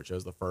Pride Sports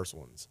shows, the first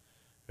ones,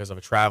 because of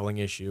a traveling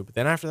issue. But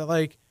then after that,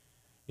 like,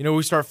 you know,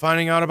 we start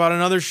finding out about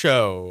another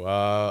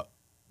show,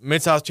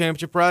 Mid-South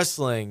Championship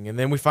Wrestling, and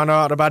then we found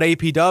out about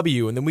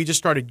APW, and then we just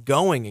started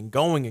going and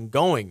going and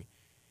going.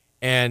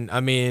 And, I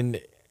mean,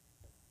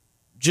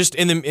 just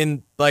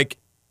like,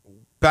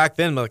 back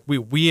then, like,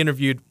 we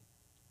interviewed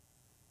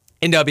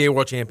NWA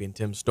World Champion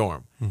Tim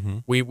Storm.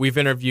 We've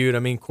interviewed, I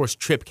mean, of course,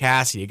 Trip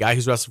Cassidy, a guy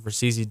who's wrestled for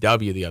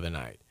CZW the other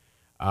night.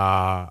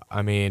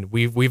 I mean,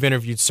 we've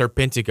interviewed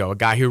Serpentico, a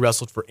guy who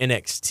wrestled for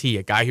NXT,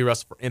 a guy who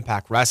wrestled for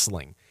Impact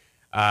Wrestling.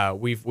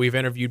 We've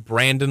interviewed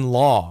Brandon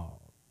Law.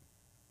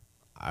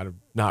 I'm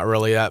not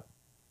really that.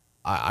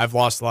 I've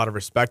lost a lot of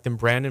respect in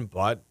Brandon,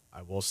 but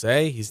I will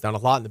say he's done a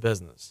lot in the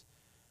business.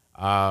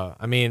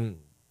 I mean,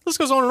 this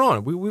goes on and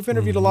on. We've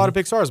interviewed a lot of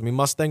big stars. I mean,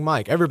 Mustang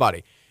Mike,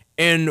 everybody,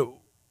 and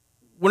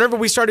whenever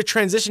we started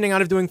transitioning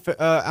out of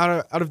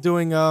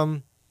doing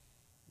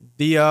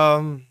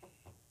the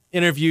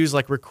interviews,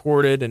 like,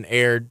 recorded and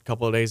aired a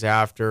couple of days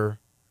after,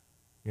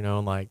 you know,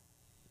 like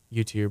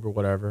YouTube or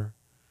whatever,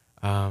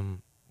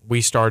 we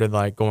started,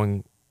 like,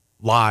 going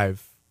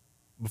live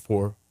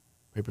before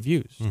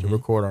pay-per-views to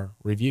record our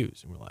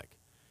reviews. And we're like,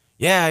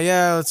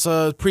 yeah, it's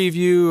a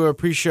preview or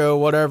pre-show,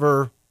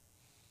 whatever.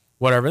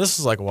 This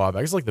is like a while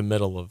back. It's like the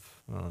middle of,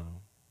 I don't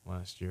know,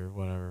 last year,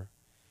 whatever.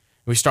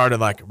 We started,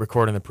 like,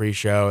 recording the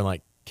pre-show in,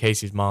 like,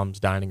 Casey's mom's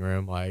dining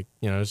room. Like,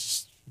 you know, it's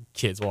just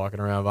kids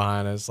walking around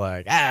behind us,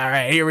 like, all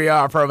right, here we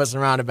are, Pro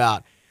Wrestling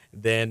Roundabout.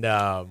 Then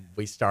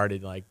we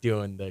started, like,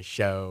 doing the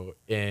show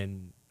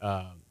in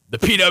the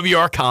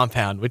PWR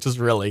compound, which was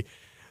really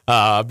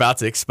about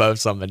to expose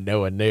something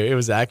no one knew. It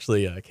was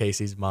actually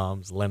Casey's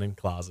mom's linen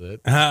closet.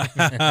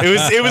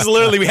 It was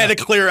literally, we had to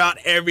clear out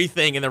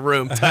everything in the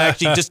room to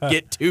actually just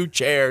get 2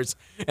 chairs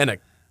and a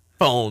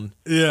phone.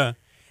 Yeah.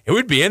 And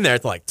we'd be in there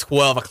at like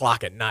 12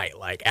 o'clock at night,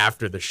 like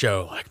after the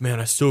show. Like, man,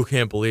 I still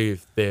can't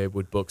believe they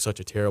would book such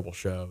a terrible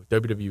show.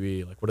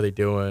 WWE, like, what are they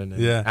doing?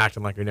 And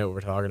acting like we know what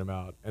we're talking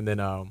about. And then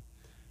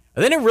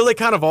it really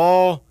kind of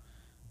all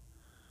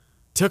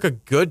took a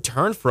good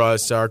turn for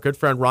us. Our good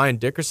friend Ryan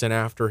Dickerson,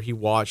 after he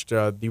watched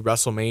the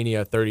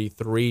WrestleMania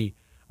 33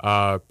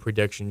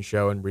 prediction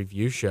show and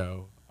review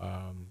show,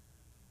 a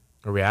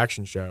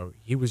reaction show,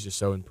 he was just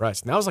so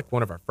impressed. And that was like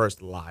one of our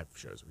first live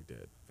shows we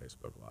did,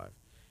 Facebook Live.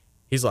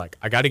 He's like,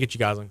 I got to get you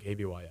guys on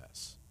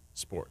KBYS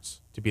Sports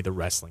to be the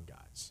wrestling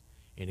guys.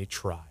 And he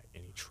tried,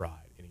 and he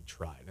tried, and he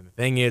tried. And the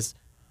thing is,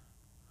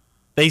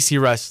 they see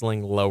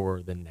wrestling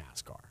lower than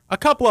NASCAR. A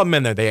couple of them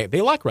in there,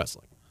 they like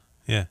wrestling.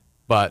 Yeah.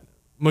 But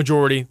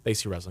majority, they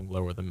see wrestling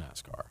lower than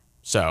NASCAR.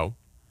 So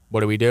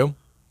what do?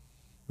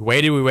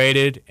 We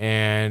waited,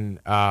 and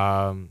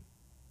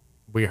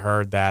we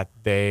heard that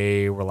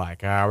they were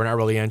like, we're not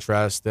really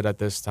interested at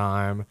this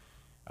time.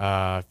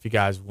 If you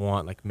guys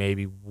want, like,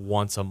 maybe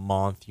once a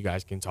month, you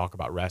guys can talk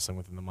about wrestling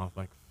within the month.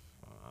 Like,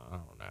 I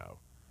don't know.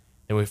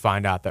 Then we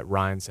find out that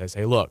Ryan says,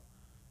 hey, look,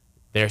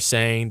 they're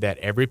saying that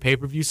every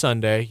pay-per-view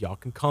Sunday, y'all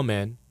can come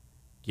in,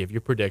 give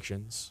your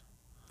predictions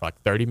for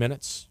like 30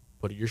 minutes,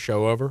 put your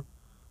show over, and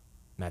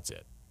that's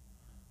it.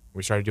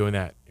 We started doing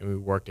that, and we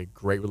worked a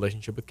great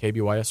relationship with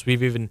KBYS.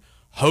 We've even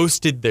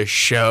hosted the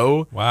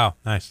show. Wow,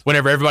 nice.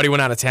 Whenever everybody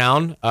went out of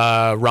town,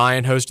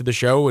 Ryan hosted the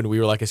show, and we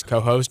were like his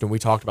co-host, and we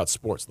talked about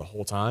sports the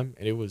whole time,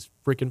 and it was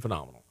freaking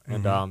phenomenal.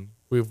 And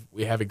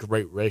we have a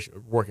great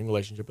working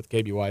relationship with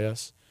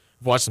KBYS.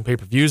 We've watched some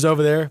pay-per-views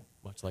over there,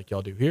 much like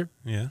y'all do here.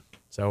 Yeah.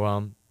 So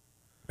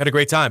had a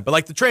great time. But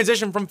like the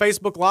transition from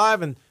Facebook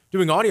Live and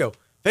doing audio,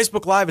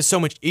 Facebook Live is so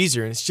much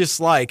easier, and it's just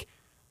like,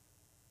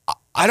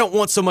 I don't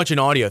want so much an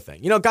audio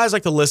thing. You know, guys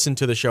like to listen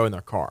to the show in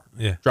their car,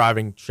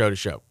 driving show to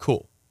show.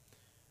 Cool.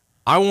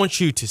 I want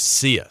you to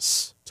see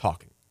us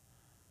talking.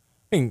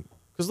 I mean,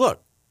 because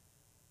look,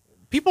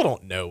 people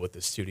don't know what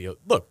the studio.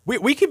 Look,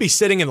 we could be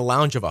sitting in the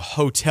lounge of a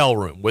hotel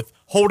room with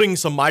holding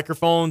some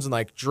microphones and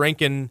like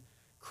drinking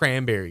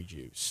cranberry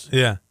juice.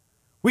 Yeah.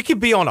 We could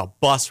be on a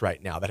bus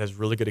right now that has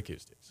really good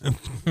acoustics.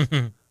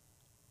 It's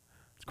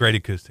great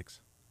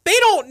acoustics. They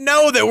don't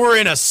know that we're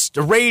in a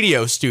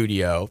radio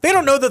studio. They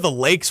don't know that the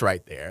lake's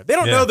right there. They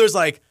don't know there's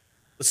like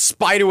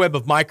spider web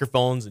of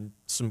microphones and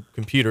some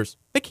computers.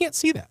 They can't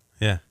see that.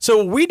 Yeah. So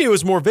what we do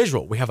is more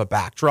visual. We have a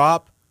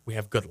backdrop. We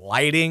have good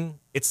lighting.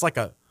 It's like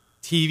a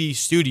TV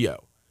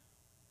studio,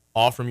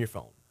 all from your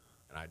phone.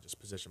 And I just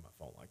position my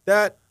phone like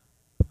that.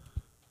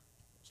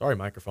 Sorry,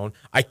 microphone.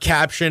 I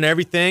caption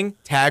everything,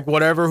 tag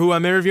who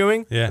I'm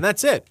interviewing, and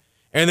that's it.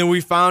 And then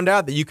we found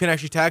out that you can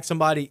actually tag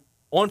somebody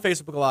on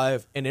Facebook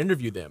Live and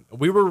interview them.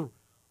 We were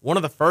one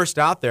of the first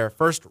out there,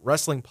 first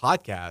wrestling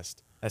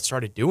podcast that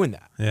started doing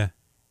that. Yeah.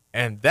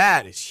 And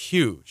that is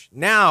huge.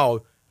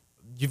 Now,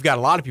 you've got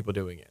a lot of people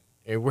doing it.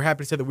 And we're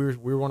happy to say that we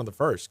were one of the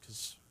first,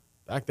 because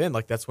back then,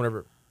 like, that's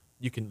whenever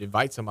you can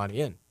invite somebody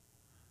in.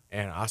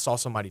 And I saw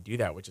somebody do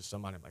that, which is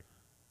somebody like,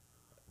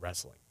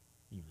 wrestling.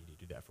 You need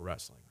to do that for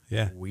wrestling.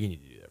 Yeah. We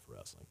need to do that for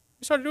wrestling.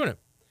 We started doing it.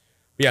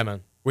 But yeah,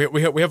 man.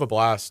 We have a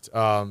blast.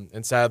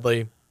 And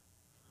sadly,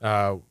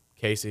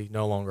 Casey,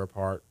 no longer a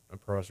part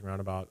of Pro Wrestling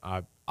Roundabout.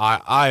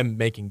 I am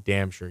making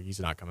damn sure he's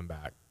not coming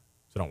back.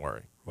 So don't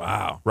worry.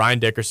 Wow. Ryan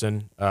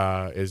Dickerson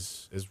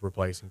is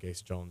replacing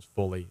Casey Jones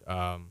fully.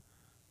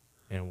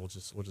 And we'll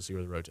just see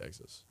where the road takes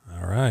us.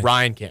 All right.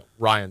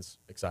 Ryan's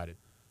excited.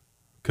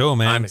 Cool,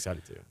 man. I'm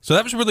excited too. So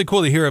that was really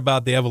cool to hear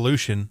about the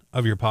evolution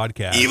of your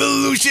podcast.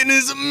 Evolution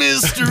is a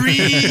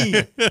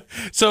mystery.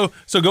 So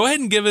go ahead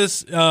and give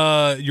us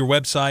your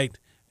website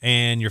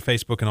and your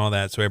Facebook and all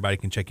that, so everybody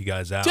can check you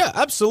guys out. Yeah,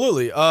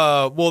 absolutely.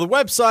 Well, the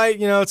website,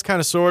 it's kind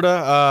of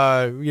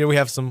sorta. We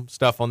have some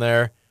stuff on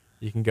there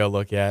you can go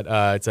look at.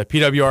 It's at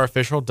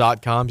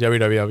pwrofficial.com,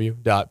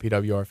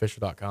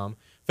 www.pwrofficial.com.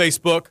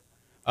 Facebook.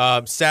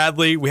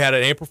 Sadly, we had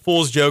an April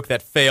Fool's joke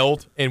that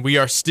failed, and we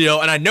are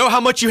still. And I know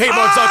how much you hate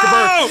Mark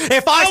Zuckerberg.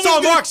 If I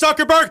saw Mark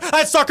Zuckerberg,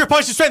 I'd sucker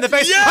punch him straight in the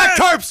face. Yes! I'd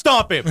curb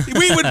stomp him.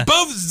 We would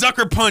both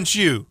Zucker punch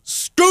you.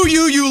 Screw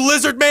you, you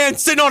lizard man,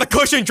 sitting on a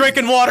cushion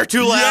drinking water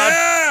too loud.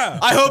 Yeah.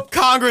 I hope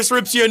Congress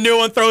rips you a new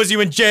one, throws you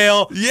in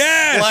jail.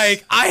 Yes.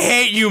 Like, I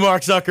hate you,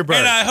 Mark Zuckerberg.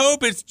 And I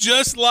hope it's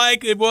just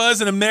like it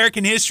was in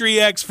American History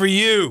X for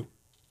you.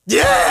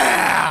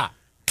 Yeah.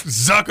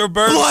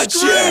 Zuckerberg, Bloodshed.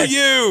 screw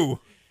you.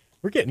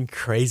 We're getting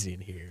crazy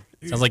in here.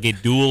 Sounds like a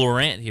dual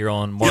rant here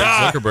on Mark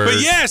Yeah, Zuckerberg.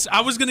 But yes, I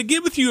was going to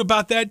get with you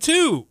about that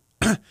too.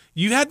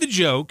 You had the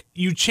joke.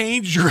 You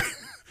changed your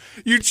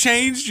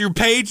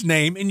page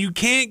name, and you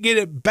can't get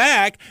it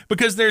back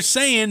because they're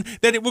saying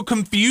that it will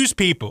confuse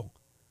people.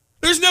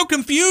 There's no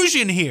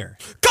confusion here.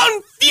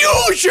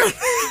 Confusion!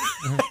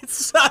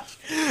 It's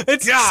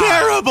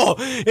terrible.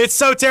 It's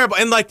so terrible.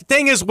 And like the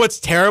thing is, what's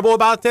terrible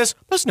about this?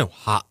 There's no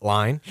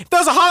hotline. If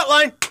there's a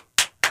hotline,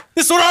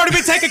 this would already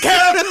be taken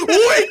care of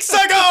weeks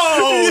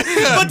ago.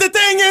 Yeah. But the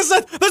thing is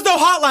that there's no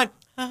hotline.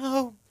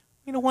 Oh,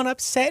 we don't want to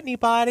upset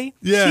anybody.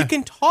 Yeah. You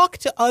can talk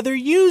to other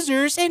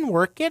users and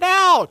work it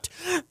out.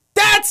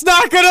 That's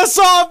not going to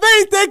solve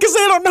anything because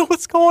they don't know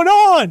what's going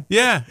on.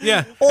 Yeah,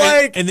 yeah.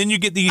 Like, and then you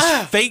get these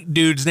fake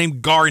dudes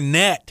named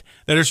Garnett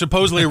that are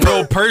supposedly a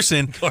real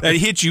person that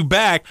hit you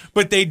back,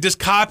 but they just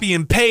copy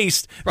and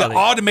paste the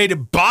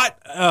automated bot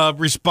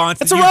response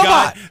It's that a you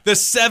robot. got the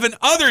 7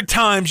 other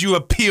times you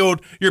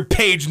appealed your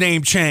page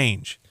name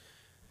change.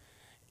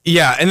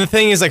 Yeah, and the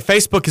thing is, like,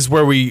 Facebook is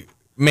where we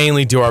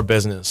mainly do our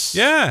business.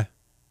 Yeah.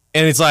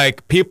 And it's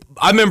like, people.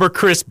 I remember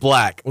Chris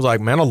Black was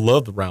like, man, I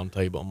love the round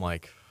table. I'm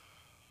like,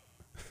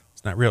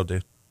 It's not real,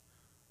 dude.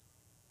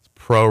 it's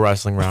Pro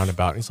Wrestling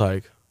Roundabout. And he's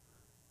like,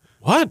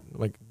 what?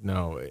 Like,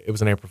 no, it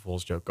was an April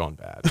Fool's joke gone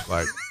bad.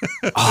 Like,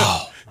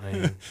 oh,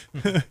 man.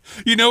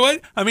 You know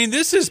what? I mean,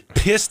 this has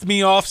pissed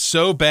me off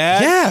so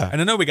bad. Yeah. And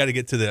I know we got to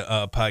get to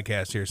the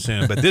podcast here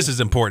soon, but this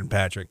is important,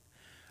 Patrick.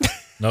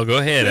 No, go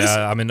ahead.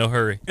 I'm in no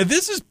hurry. And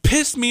this has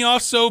pissed me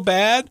off so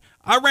bad.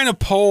 I ran a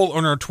poll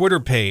on our Twitter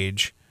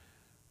page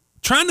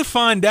trying to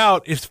find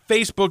out if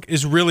Facebook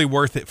is really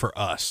worth it for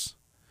us.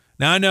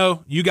 Now, I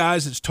know you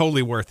guys, it's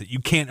totally worth it. You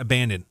can't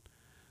abandon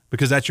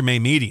because that's your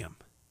main medium.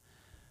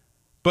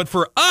 But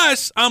for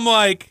us, I'm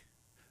like,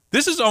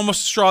 this is almost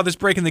a straw that's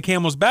breaking the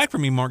camel's back for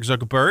me, Mark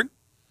Zuckerberg.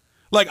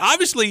 Like,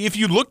 obviously, if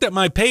you looked at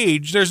my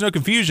page, there's no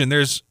confusion.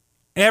 There's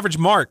average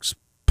marks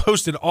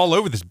posted all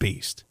over this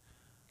beast.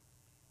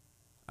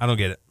 I don't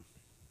get it.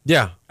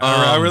 Yeah.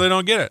 I really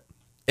don't get it.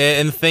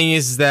 And the thing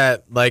is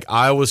that, like,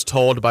 I was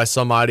told by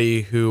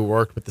somebody who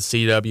worked with the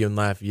CW in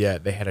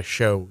Lafayette, they had a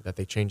show that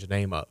they changed the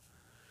name of.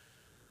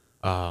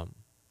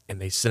 And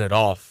they sent it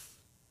off.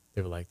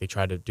 They were like, they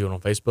tried to do it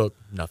on Facebook,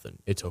 nothing.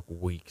 It took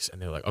weeks,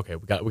 and they were like, okay,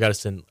 we got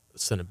to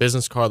send a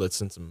business card. Let's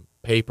send some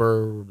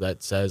paper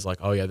that says like,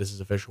 oh yeah, this is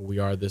official. We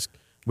are this.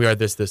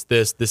 This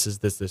is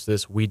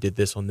this. We did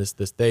this on this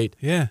date.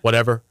 Yeah.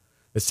 Whatever.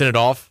 They sent it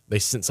off. They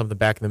sent something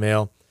back in the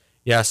mail.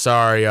 Yeah,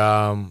 sorry.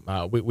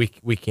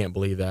 We can't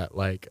believe that.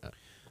 Like,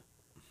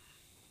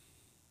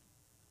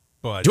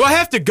 But do I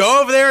have to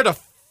go over there to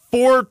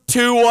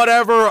 42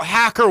 whatever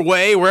Hacker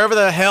Way, wherever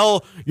the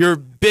hell your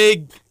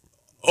big,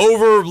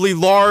 overly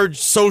large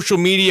social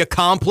media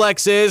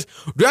complex is?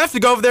 Do I have to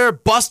go over there,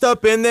 bust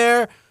up in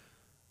there?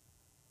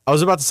 I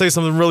was about to say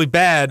something really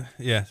bad.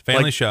 Yeah,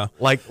 family like, show.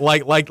 Like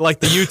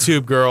the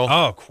YouTube girl.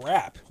 Oh,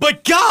 crap.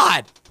 But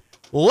God,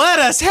 let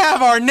us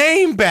have our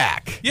name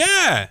back.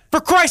 Yeah. For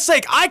Christ's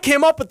sake, I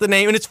came up with the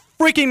name, and it's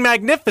freaking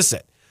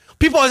magnificent.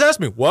 People always ask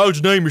me, why would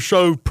you name your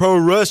show Pro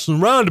Wrestling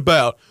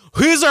Roundabout?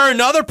 Is there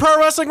another Pro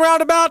Wrestling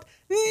Roundabout?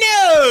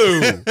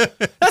 No.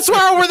 That's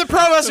why we're the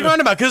Pro Wrestling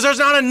Roundabout, because there's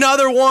not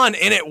another one,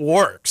 and it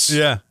works.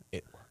 Yeah.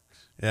 It works.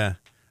 Yeah.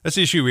 That's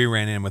the issue we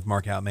ran in with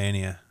Mark Out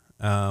Mania.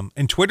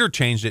 And Twitter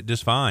changed it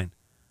just fine.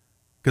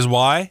 Because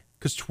why?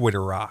 Because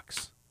Twitter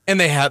rocks. And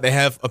they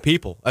have a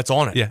people that's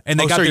on it. Yeah. And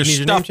they got sorry, their you need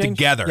your name stuff changed?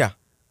 together. Yeah.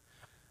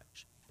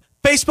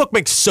 Facebook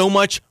makes so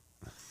much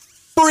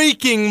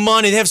freaking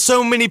money. They have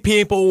so many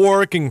people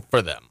working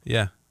for them.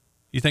 Yeah.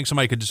 You think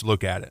somebody could just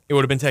look at it? It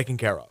would have been taken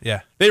care of.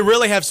 Yeah. They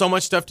really have so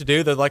much stuff to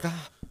do. They're like,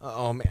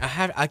 oh man,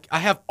 I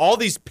have all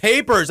these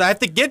papers I have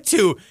to get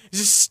to. It's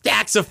just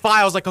stacks of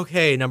files. Like,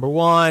 okay, number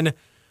one,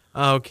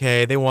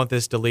 okay, they want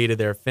this deleted.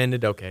 They're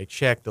offended. Okay,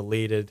 check,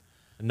 deleted.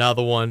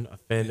 Another one,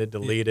 offended,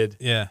 deleted.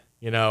 Yeah.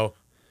 You know,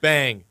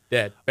 bang,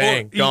 dead,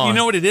 bang, Well, gone. You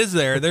know what it is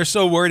there? They're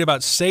so worried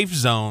about safe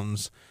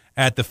zones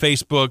at the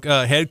Facebook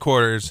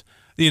headquarters,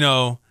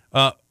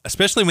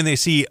 especially when they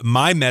see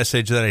my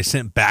message that I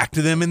sent back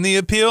to them in the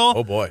appeal.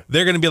 Oh, boy.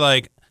 They're going to be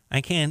like,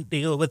 I can't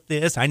deal with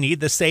this. I need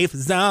the safe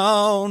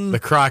zone. The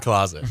cry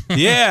closet.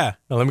 Yeah.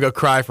 Now, let me go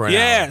cry for an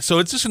Yeah. hour. So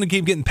it's just going to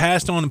keep getting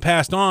passed on,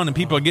 and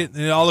people are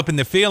getting all up in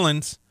their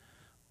feelings,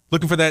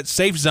 looking for that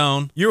safe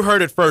zone. You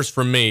heard it first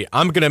from me.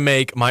 I'm going to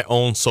make my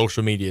own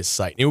social media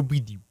site. It would be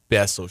the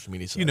best social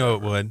media site. You know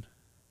it would.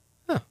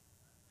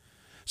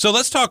 So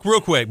let's talk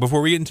real quick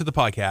before we get into the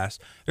podcast.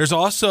 There's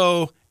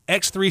also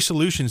X3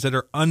 Solutions that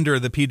are under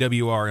the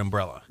PWR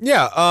umbrella.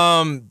 Yeah,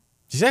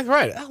 exactly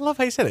right. I love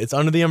how you said it. It's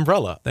under the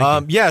umbrella.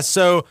 Thank you. Yeah,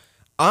 so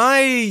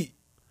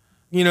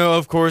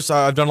of course,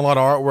 I've done a lot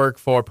of artwork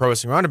for Pro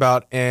Wrestling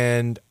Roundabout,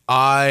 and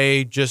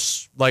I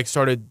just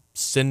started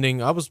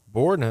sending. I was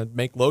bored and I'd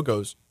make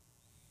logos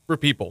for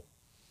people.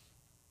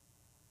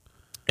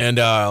 And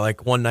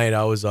one night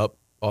I was up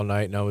all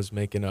night and I was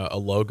making a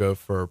logo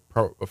for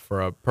Pro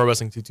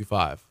Wrestling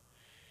 225.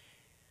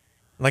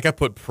 Like, I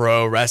put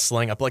Pro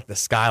Wrestling, I put the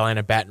skyline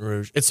of Baton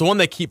Rouge. It's the one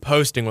they keep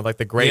posting with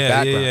the great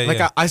background.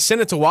 Yeah. I sent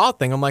it to Wild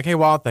Thing. I'm like, hey,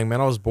 Wild Thing,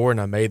 man, I was bored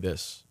and I made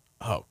this.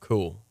 Oh,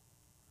 cool.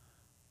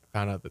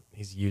 Found out that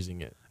he's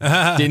using it.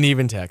 Didn't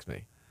even text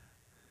me.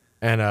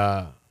 And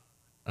I'm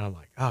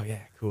like, oh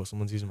yeah, cool.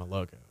 Someone's using my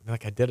logo. And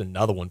I did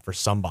another one for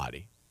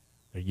somebody.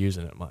 They're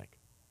using it. I'm like,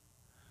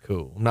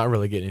 cool. I'm not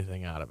really getting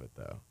anything out of it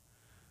though.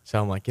 So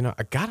I'm like,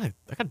 I gotta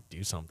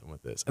do something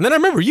with this. And then I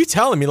remember you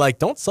telling me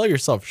don't sell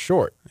yourself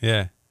short.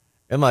 Yeah.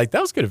 And that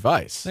was good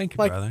advice. Thank you,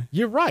 brother.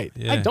 You're right.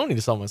 Yeah. I don't need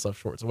to sell myself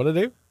short. So what did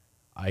I do?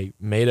 I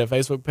made a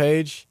Facebook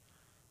page.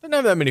 Didn't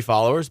have that many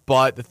followers,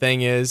 but the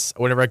thing is,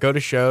 whenever I go to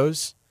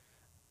shows,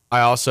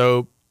 I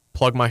also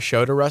plug my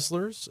show to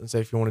wrestlers and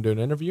say, if you want to do an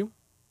interview,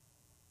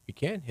 you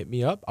can hit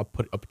me up. I'll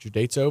put your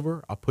dates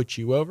over. I'll put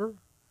you over,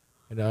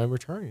 and in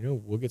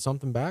return, we'll get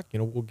something back.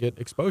 We'll get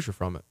exposure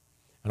from it.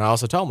 And I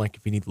also tell them,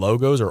 if you need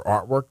logos or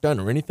artwork done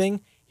or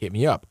anything, hit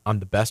me up. I'm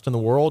the best in the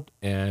world,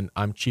 and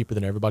I'm cheaper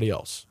than everybody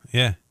else.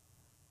 Yeah.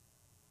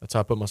 That's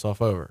how I put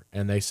myself over.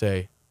 And they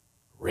say,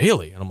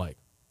 really? And I'm like,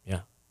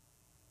 yeah.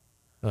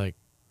 They're like,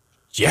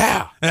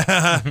 yeah.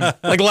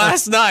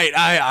 Last night,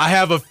 I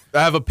have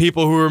a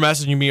people who were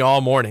messaging me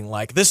all morning.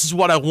 This is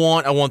what I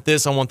want. I want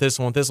this. I want this.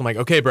 I want this. I'm like,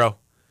 okay, bro,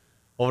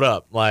 hold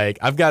up.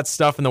 I've got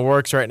stuff in the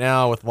works right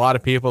now with a lot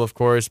of people, of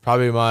course.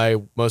 Probably my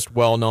most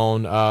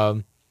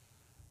well-known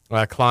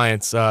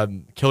clients,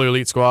 Killer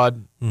Elite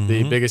Squad,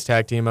 the biggest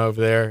tag team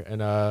over there in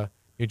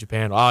New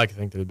Japan. I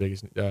think they're the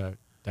biggest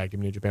tag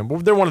team in New Japan.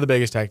 But they're one of the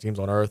biggest tag teams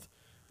on earth.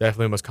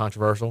 Definitely the most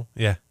controversial.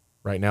 Yeah.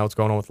 Right now, what's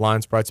going on with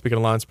Lions Pride. Speaking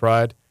of Lions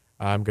Pride,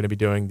 I'm going to be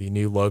doing the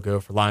new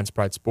logo for Lions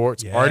Pride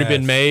Sports. Yes. Already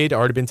been made,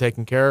 already been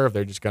taken care of.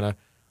 They're just going to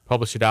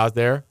publish it out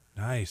there.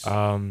 Nice.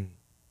 And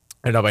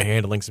I'll be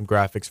handling some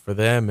graphics for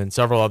them and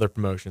several other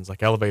promotions.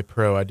 Like Elevate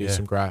Pro, I do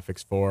some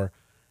graphics for.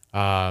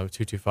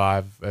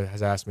 225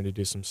 has asked me to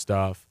do some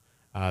stuff.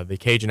 The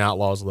Cajun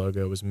Outlaws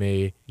logo was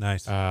me.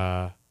 Nice.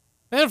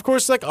 And of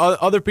course,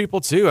 other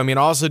people too. I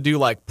also do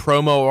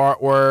promo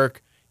artwork.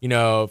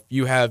 If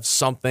you have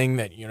something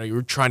that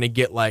you're trying to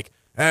get,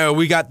 oh,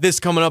 we got this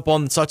coming up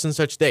on such and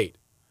such date.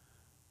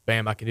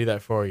 Bam, I can do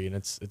that for you, and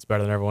it's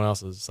better than everyone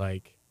else's.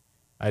 I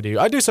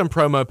do some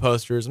promo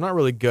posters. I'm not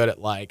really good at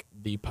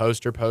the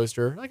poster.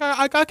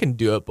 I can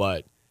do it,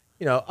 but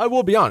I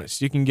will be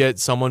honest. You can get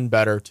someone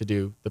better to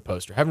do the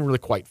poster. I haven't really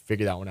quite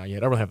figured that one out yet. I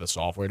don't really have the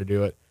software to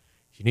do it.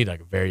 You need a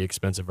very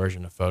expensive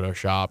version of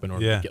Photoshop in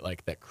order to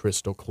get that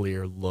crystal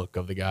clear look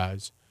of the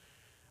guys.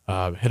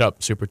 Hit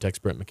up Super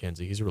Text Brent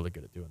McKenzie. He's really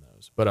good at doing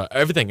those. But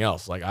everything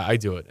else, I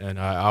do it, and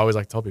I always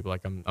tell people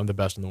I'm the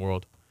best in the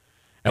world.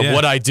 And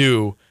what I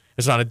do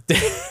is not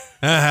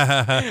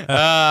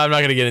I'm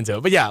not gonna get into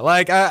it. But yeah,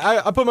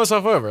 I put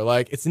myself over.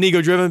 It's an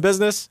ego-driven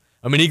business.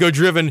 I'm an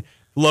ego-driven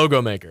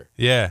logo maker.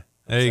 Yeah.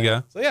 There you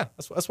go. So yeah,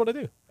 that's what I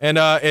do. And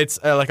it's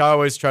I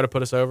always try to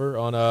put us over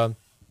on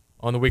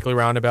the Weekly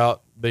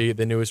Roundabout, the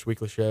newest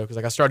weekly show, because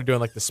I started doing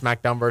the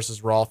SmackDown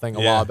versus Raw thing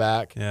a while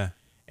back. Yeah.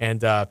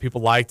 And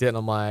people liked it, and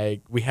I'm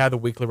like, we had the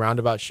Weekly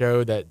Roundabout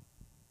show that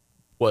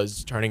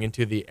was turning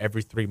into the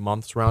every 3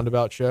 months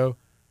Roundabout show.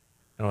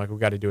 And I'm like, we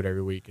got to do it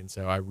every week. And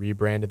so I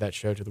rebranded that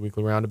show to the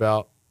Weekly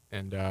Roundabout.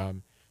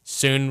 And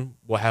soon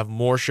we'll have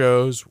more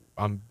shows.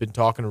 I've been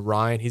talking to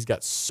Ryan. He's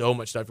got so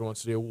much stuff he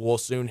wants to do. We'll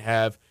soon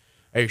have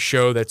a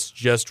show that's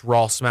just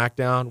Raw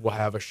SmackDown. We'll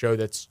have a show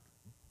that's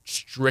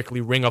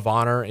strictly Ring of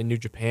Honor in New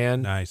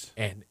Japan. Nice.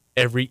 And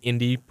every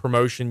indie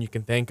promotion you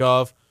can think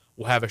of.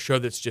 We'll have a show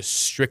that's just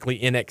strictly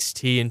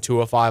NXT and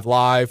 205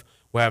 Live.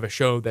 We'll have a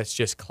show that's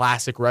just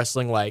classic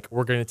wrestling, like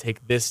we're going to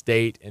take this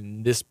date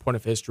and this point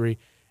of history,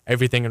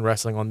 everything in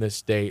wrestling on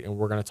this date, and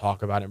we're going to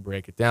talk about it and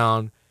break it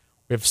down.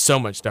 We have so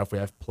much stuff we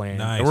have planned,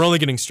 Nice. and we're only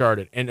getting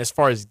started. And as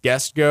far as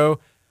guests go,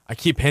 I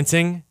keep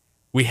hinting,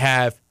 we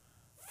have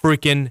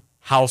freaking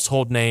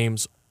household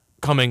names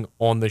coming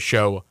on the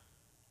show.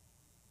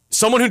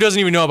 Someone who doesn't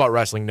even know about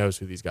wrestling knows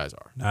who these guys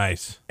are.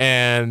 Nice.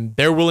 And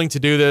they're willing to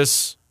do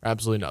this,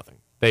 absolutely nothing.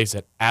 They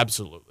said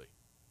absolutely.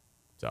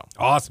 So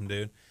Awesome,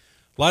 dude.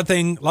 A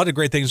lot of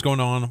great things going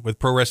on with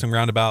Pro Wrestling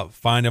Roundabout.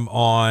 Find them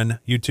on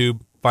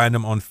YouTube. Find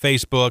them on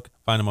Facebook.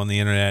 Find them on the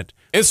internet.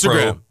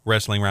 Instagram. Pro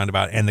Wrestling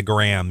Roundabout and the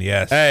Gram.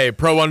 Yes. hey,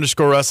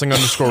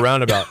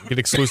 pro_wrestling_roundabout. Get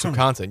exclusive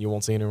content you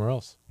won't see anywhere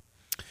else.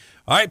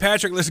 All right,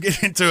 Patrick. Let's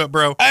get into it,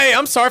 bro. Hey,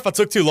 I'm sorry if I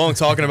took too long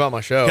talking about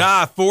my show.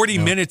 God, 40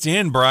 minutes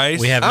in, Bryce.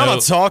 We have I'm no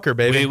a talker,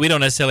 baby. we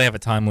don't necessarily have a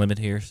time limit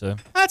here, so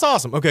That's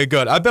awesome. Okay,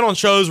 good. I've been on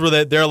shows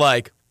where they're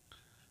like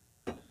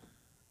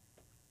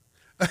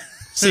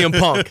CM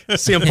Punk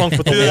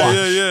with the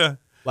watch. yeah.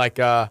 Like,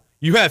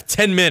 you have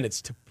 10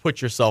 minutes to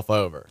put yourself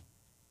over.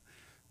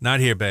 Not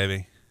here,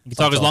 baby. you can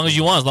talk as long as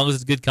you want, as long as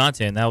it's good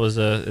content. That was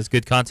it's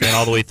good content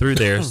all the way through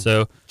there.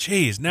 So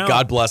Jeez, now.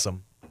 God bless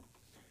him.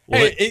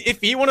 Hey,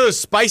 if you eat one of those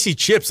spicy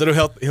chips,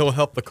 he'll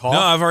help the cough. No,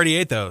 I've already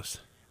ate those.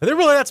 Are they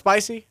really that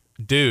spicy?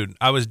 Dude,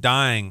 I was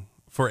dying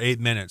for 8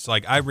 minutes.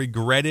 Like, I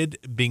regretted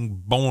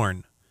being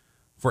born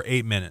for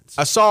 8 minutes.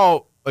 I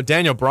saw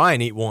Daniel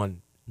Bryan eat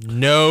one.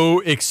 No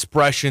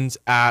expressions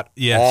at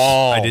Yes,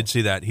 all. I did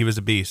see that. He was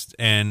a beast.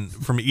 And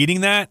from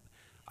eating that,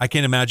 I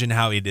can't imagine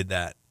how he did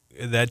that.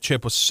 That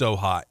chip was so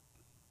hot.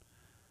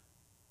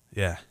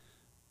 Yeah.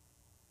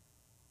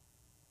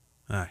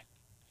 All right.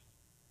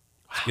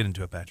 Let's get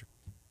into it, Patrick.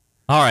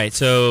 all right,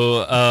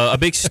 so a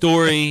big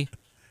story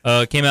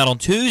came out on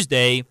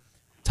Tuesday.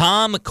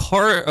 Tom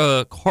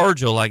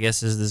Cargill, I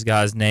guess is this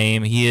guy's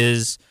name. He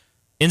is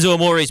Enzo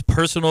Amore's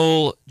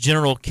personal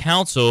general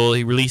counsel.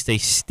 He released a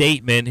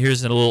statement.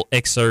 Here's a little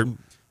excerpt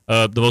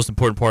of the most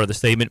important part of the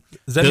statement.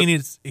 Does that mean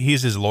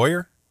he's his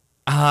lawyer?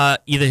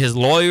 Either his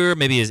lawyer,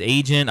 maybe his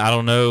agent. I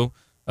don't know.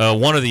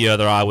 One or the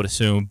other, I would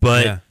assume.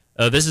 But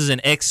Yeah. this is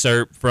an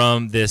excerpt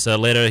from this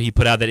letter he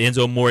put out that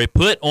Enzo Amore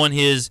put on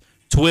his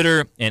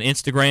Twitter and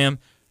Instagram.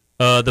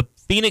 The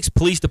Phoenix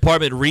Police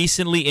Department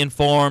recently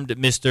informed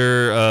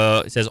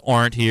Mr. It says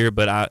Arndt here,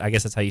 but I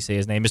guess that's how you say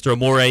his name. Mr.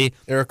 Amore.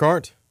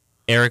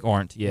 Eric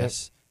Arndt,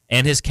 yes.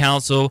 And his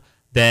counsel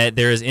that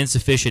there is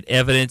insufficient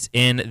evidence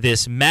in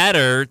this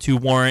matter to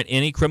warrant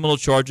any criminal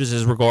charges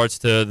as regards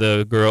to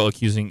the girl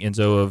accusing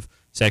Enzo of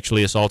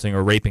sexually assaulting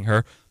or raping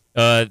her.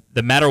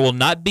 The matter will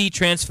not be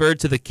transferred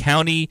to the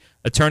county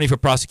attorney for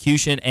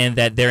prosecution, and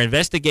that their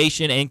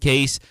investigation and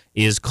case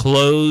is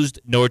closed.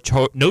 No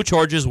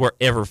charges were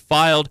ever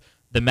filed.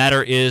 The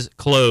matter is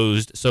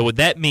closed. So what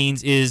that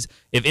means is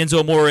if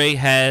Enzo Amore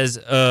has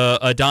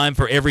a dime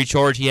for every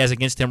charge he has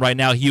against him right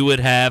now, he would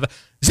have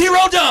 0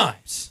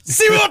 dimes.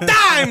 0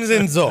 times,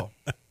 Enzo.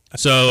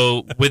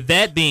 So with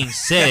that being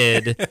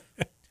said,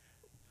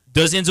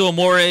 does Enzo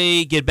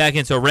Amore get back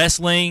into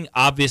wrestling?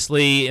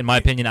 Obviously, in my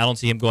opinion, I don't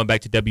see him going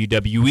back to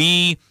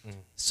WWE.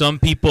 Some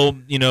people,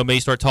 may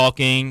start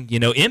talking.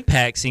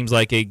 Impact seems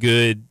like a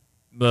good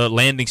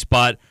landing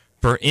spot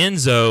for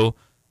Enzo.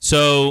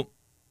 So,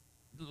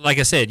 like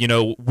I said,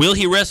 will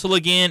he wrestle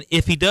again?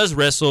 If he does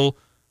wrestle,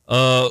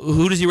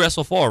 who does he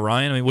wrestle for,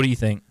 Ryan? I mean, what do you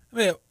think? I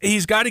mean,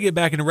 he's got to get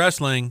back into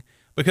wrestling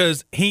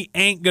because he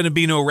ain't going to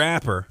be no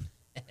rapper.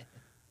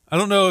 I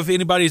don't know if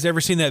anybody's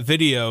ever seen that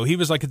video. He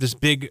was like at this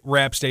big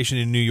rap station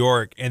in New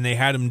York, and they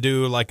had him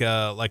do like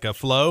a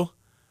flow.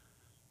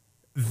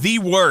 The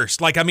worst.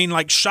 Like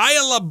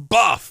Shia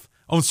LaBeouf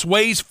on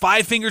Sway's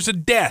 5 Fingers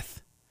of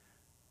Death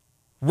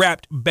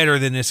rapped better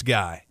than this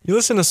guy. You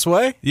listen to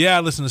Sway? Yeah, I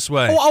listen to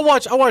Sway. Oh,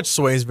 I watch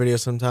Sway's videos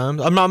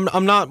sometimes. I'm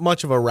not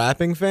much of a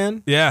rapping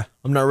fan. Yeah,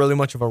 I'm not really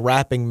much of a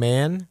rapping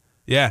man.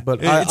 yeah. But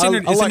It's an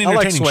entertaining I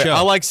like Sway. show.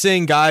 I like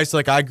seeing guys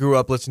like I grew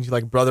up listening to,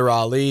 like Brother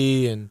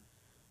Ali and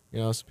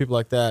some people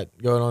like that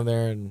going on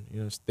there, and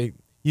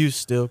you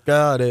still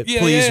got it. Yeah,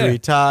 Please yeah.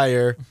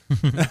 retire.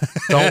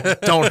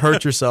 don't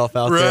hurt yourself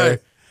out there.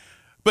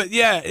 But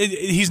yeah,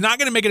 he's not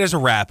going to make it as a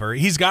rapper.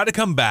 He's got to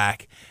come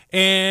back.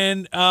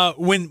 And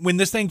when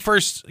this thing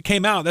first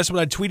came out, that's what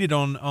I tweeted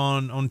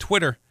on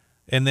Twitter,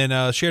 and then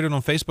shared it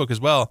on Facebook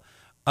as well.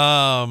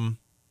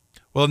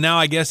 Well, now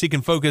I guess he can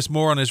focus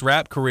more on his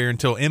rap career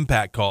until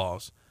Impact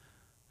calls,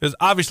 because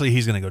obviously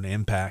he's going to go to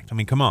Impact. I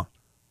mean, come on.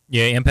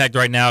 Yeah, Impact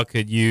right now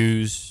could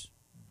use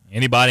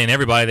anybody and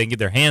everybody they can get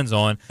their hands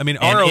on. I mean,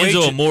 and ROH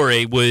Enzo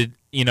Amore would,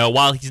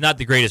 while he's not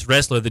the greatest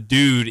wrestler, the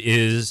dude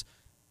is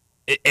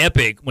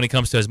epic when it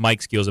comes to his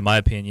mic skills, in my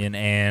opinion.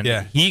 And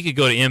he could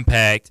go to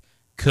Impact,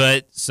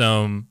 cut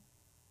some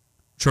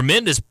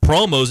tremendous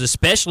promos,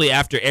 especially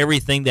after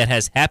everything that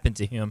has happened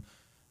to him.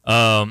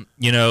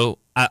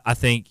 I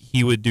think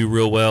he would do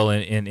real well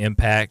in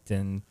Impact,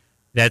 and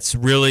that's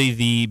really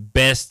the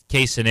best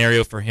case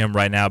scenario for him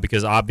right now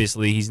because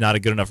obviously he's not a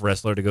good enough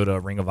wrestler to go to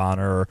Ring of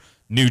Honor or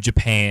New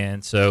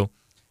Japan. So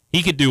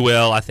he could do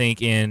well, I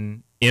think,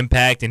 in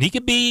Impact, and he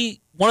could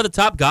be one of the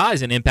top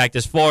guys in Impact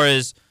as far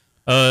as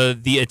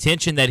the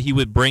attention that he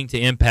would bring to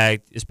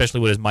Impact, especially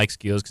with his mic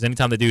skills, because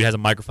anytime the dude has a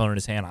microphone in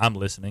his hand, I'm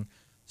listening.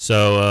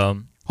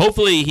 So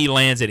hopefully he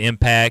lands at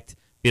Impact. If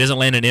he doesn't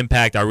land at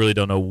Impact, I really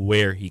don't know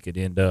where he could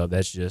end up.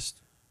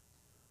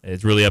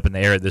 It's really up in the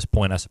air at this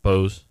point, I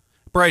suppose.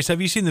 Bryce,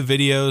 have you seen the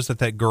videos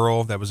that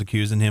girl that was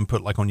accusing him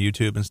put like on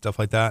YouTube and stuff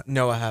like that?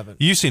 No, I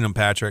haven't. You've seen them,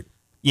 Patrick.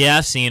 Yeah,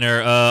 I've seen her.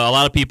 A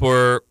lot of people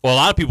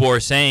are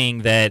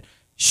saying that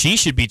she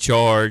should be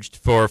charged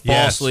for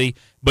falsely,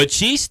 but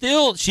she's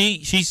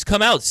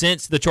come out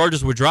since the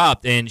charges were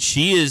dropped, and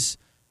she is,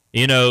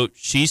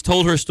 she's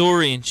told her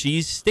story and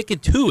she's sticking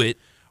to it.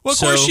 Well, of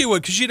course she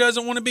would, because she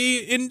doesn't want to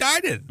be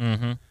indicted.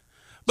 Mm-hmm.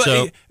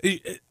 But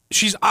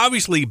she's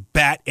obviously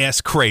bat-ass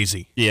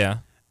crazy. Yeah.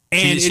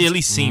 And she at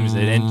least seems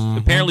it. And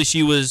apparently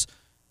she's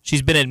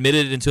been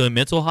admitted into a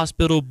mental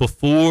hospital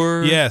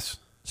before. Yes.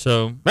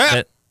 So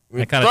that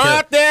kind of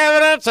got the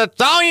evidence.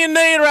 That's all you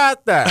need right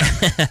there.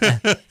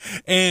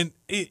 And,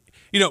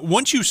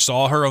 once you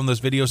saw her on those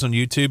videos on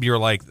YouTube, you're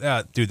like,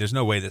 dude, there's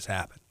no way this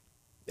happened.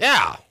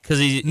 Yeah.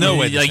 Because you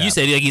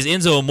said, he's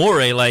Enzo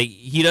Amore. Like,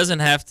 he doesn't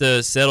have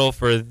to settle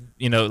for,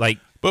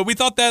 But we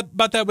thought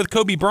about that with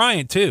Kobe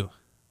Bryant, too.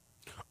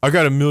 I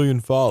got 1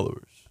 million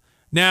followers.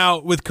 Now,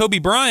 with Kobe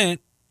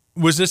Bryant,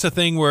 was this a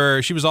thing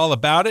where she was all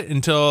about it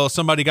until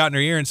somebody got in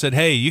her ear and said,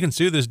 hey, you can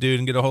sue this dude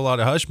and get a whole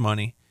lot of hush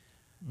money?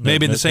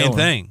 Maybe the same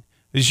thing.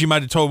 She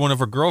might have told one of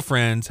her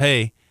girlfriends,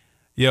 hey,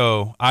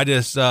 I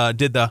just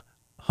did the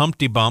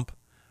Humpty Bump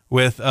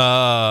with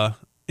Enzo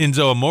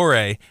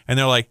Amore. And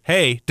they're like,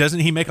 hey,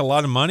 doesn't he make a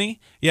lot of money?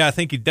 Yeah, I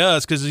think he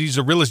does because he's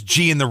the realest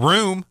G in the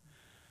room.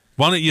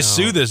 Why don't you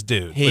sue this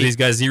dude? But he's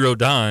got 0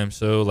 dimes,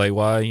 so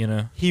why,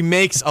 He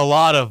makes a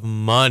lot of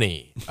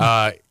money.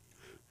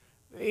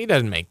 He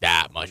doesn't make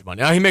that much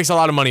money. He makes a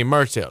lot of money in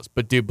merch sales,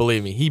 but dude,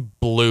 believe me, he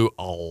blew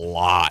a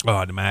lot. Oh,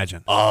 I'd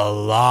imagine. A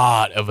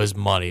lot of his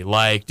money.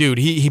 Like, dude,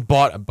 he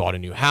bought a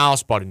new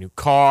house, bought a new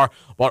car,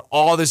 bought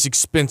all this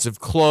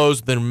expensive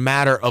clothes within a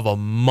matter of a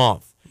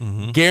month.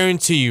 Mm-hmm.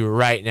 Guarantee you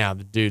right now,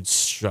 the dude's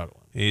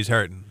struggling. He's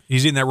hurting.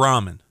 He's eating that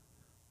ramen.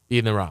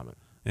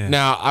 Yeah.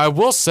 Now, I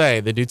will say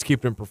the dude's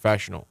keeping it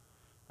professional.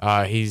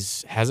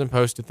 Hasn't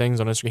posted things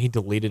on Instagram. He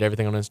deleted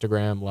everything on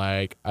Instagram.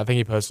 Like, I think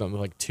he posted something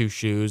like 2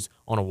 shoes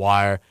on a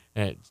wire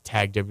and it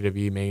tagged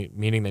WWE,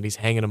 meaning that he's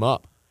hanging them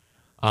up.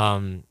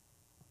 Well,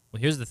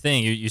 here's the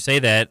thing. You say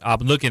that.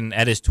 I'm looking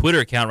at his Twitter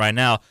account right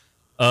now.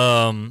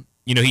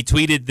 He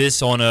tweeted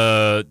this on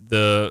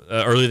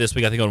earlier this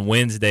week, I think on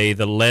Wednesday,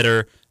 the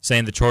letter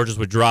saying the charges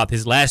were dropped.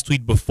 His last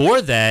tweet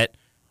before that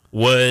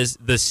was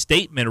the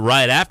statement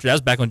right after. That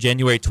was back on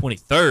January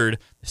 23rd.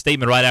 The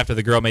statement right after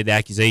the girl made the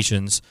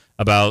accusations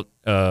about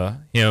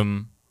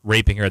him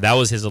raping her. That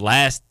was his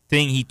last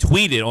thing he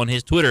tweeted on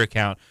his Twitter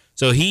account.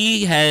 So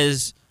he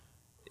has,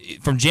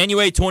 from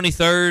January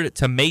 23rd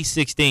to May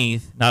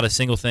 16th, not a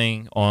single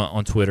thing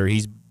on Twitter.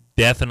 He's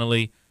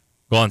definitely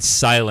gone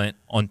silent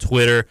on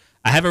Twitter.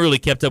 I haven't really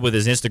kept up with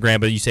his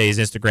Instagram, but you say his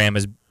Instagram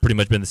has pretty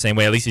much been the same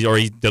way. At least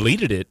he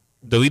deleted it.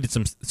 Deleted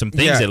some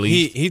things at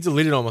least. He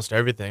deleted almost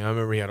everything. I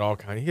remember he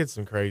had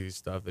some crazy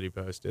stuff that he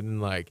posted,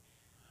 and like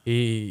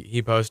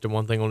he posted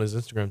one thing on his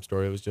Instagram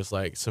story. It was just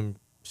like some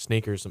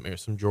sneakers, some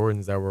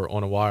Jordans that were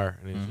on a wire,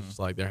 and it's just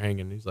like they're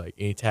hanging. He's like,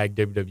 and he tagged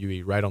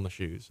WWE right on the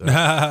shoes. So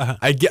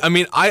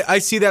I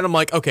see that. I'm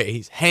like, okay,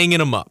 he's hanging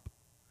them up.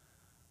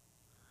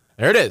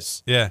 There it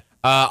is. Yeah.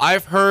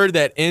 I've heard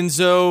that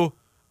Enzo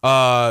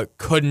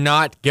could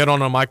not get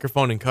on a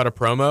microphone and cut a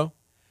promo.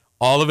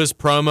 All of his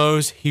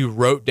promos he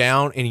wrote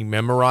down and he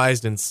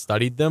memorized and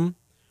studied them.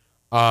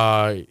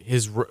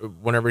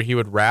 Whenever he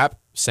would rap,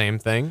 same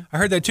thing. I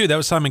heard that too. That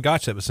was Simon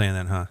Gotch that was saying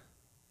that, huh?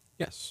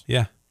 Yes.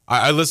 Yeah.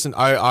 I listen.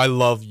 I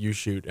love You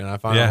Shoot, and I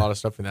find a lot of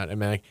stuff in that. And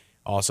man,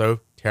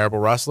 also terrible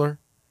wrestler.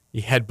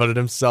 He headbutted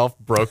himself,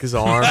 broke his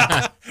arm,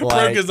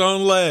 broke his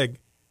own leg.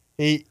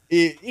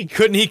 He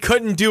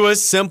couldn't do a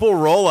simple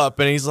roll up,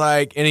 and he's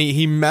like, and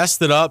he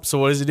messed it up. So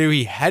what does he do?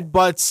 He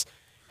headbutts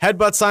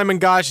Simon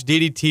Gotch,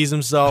 DDTs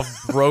himself,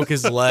 broke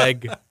his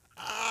leg,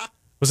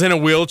 was in a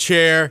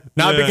wheelchair,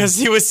 not because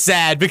he was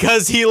sad,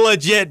 because he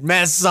legit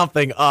messed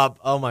something up.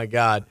 Oh my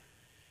God.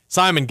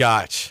 Simon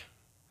Gotch,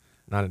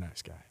 not a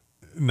nice guy.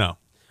 No.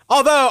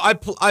 Although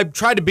I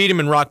tried to beat him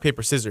in rock,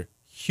 paper, scissors.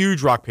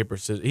 Huge rock, paper,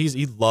 scissors.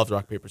 He loves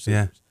rock, paper,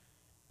 scissors. Yeah.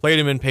 Played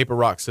him in paper,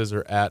 rock,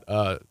 scissors at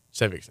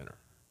Civic Center.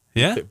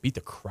 Yeah? He beat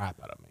the crap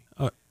out of me.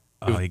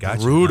 He got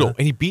brutal. You, huh?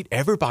 And he beat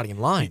everybody in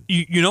line.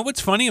 You know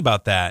what's funny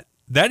about that?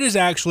 That is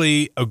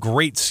actually a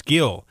great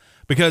skill,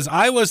 because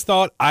I always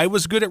thought I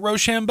was good at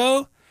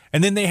Rochambeau,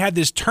 And then they had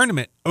this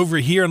tournament over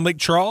here in Lake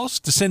Charles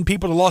to send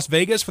people to Las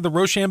Vegas for the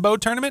Rochambeau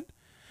tournament.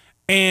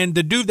 And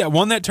the dude that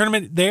won that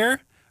tournament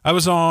there, I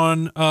was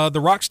on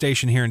the rock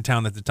station here in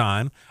town at the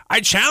time.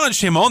 I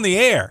challenged him on the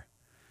air,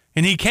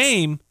 and he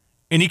came,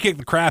 and he kicked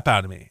the crap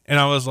out of me. And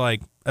I was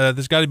like,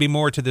 there's got to be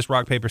more to this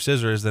rock, paper,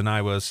 scissors than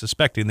I was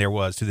suspecting there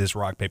was to this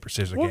rock, paper,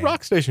 scissors game. What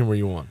rock station were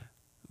you on?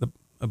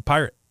 The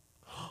Pirate.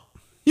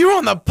 You were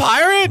on the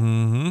Pirate?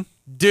 Mm-hmm.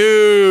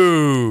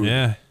 Dude.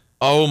 Yeah.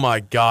 Oh, my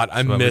God.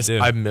 I what we miss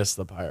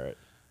do. the Pirate.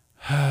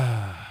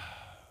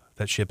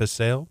 That ship has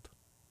sailed.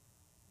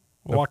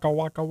 Waka,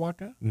 waka,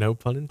 waka. No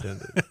pun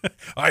intended.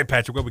 All right,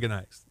 Patrick, what we got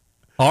next?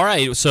 All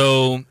right,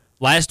 so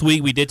last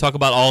week we did talk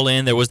about All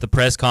In. There was the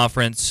press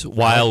conference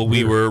while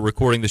we were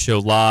recording the show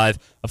live.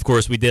 Of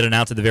course, we did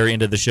announce at the very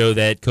end of the show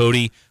that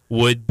Cody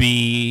would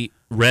be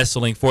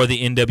wrestling for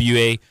the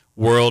NWA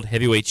World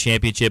Heavyweight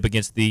Championship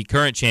against the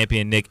current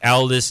champion, Nick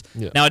Aldis.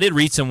 Yeah. Now, I did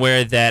read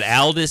somewhere that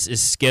Aldis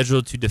is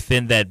scheduled to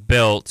defend that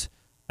belt,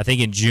 I think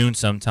in June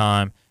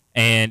sometime.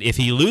 And if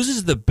he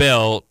loses the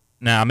belt,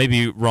 now I may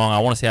be wrong. I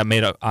want to say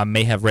I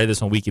may have read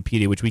this on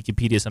Wikipedia, which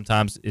Wikipedia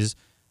sometimes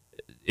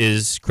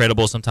is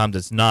credible, sometimes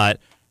it's not.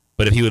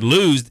 But if he would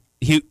lose,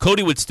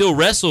 Cody would still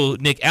wrestle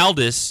Nick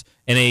Aldis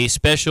in a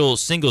special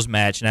singles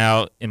match.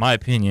 Now, in my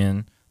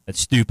opinion, that's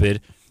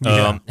stupid.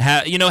 Yeah.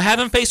 Have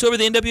him face over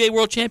the NWA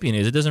World Champion.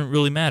 It doesn't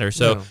really matter.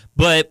 So, No.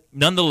 But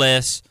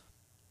nonetheless,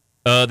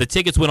 the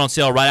tickets went on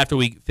sale right after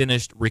we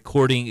finished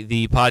recording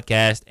the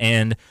podcast,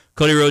 and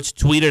Cody Rhodes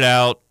tweeted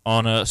out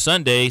on a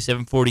Sunday,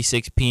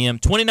 7:46 p.m.,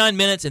 29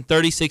 minutes and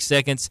 36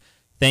 seconds.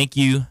 Thank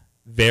you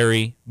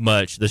very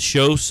much. The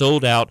show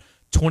sold out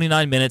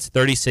 29 minutes,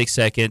 36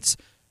 seconds,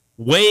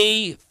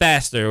 way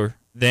faster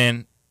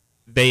than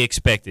they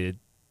expected.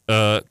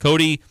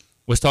 Cody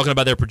was talking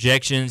about their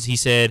projections. He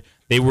said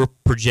they were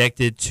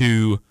projected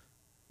to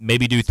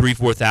maybe do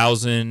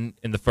 3,000-4,000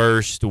 in the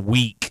first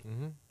week,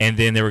 and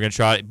then they were going to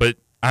try. But,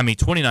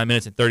 29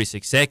 minutes and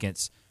 36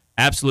 seconds,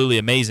 absolutely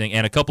amazing.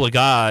 And a couple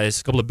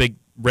of big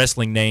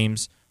wrestling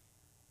names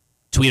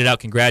tweeted out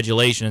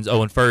congratulations.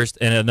 Oh, and first,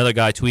 and another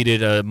guy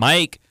tweeted,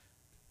 Mike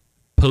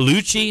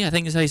Palucci, I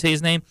think is how you say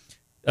his name,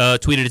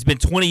 tweeted, it's been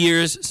 20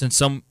 years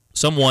since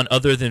someone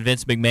other than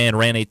Vince McMahon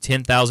ran a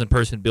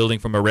 10,000-person building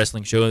from a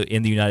wrestling show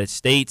in the United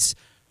States.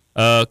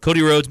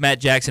 Cody Rhodes, Matt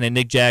Jackson, and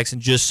Nick Jackson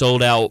just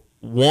sold out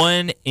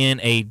 1 in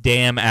a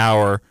damn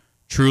hour.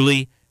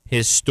 Truly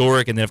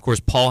historic. And then, of course,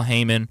 Paul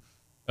Heyman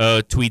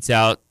tweets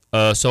out,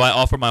 so I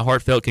offer my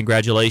heartfelt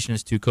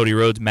congratulations to Cody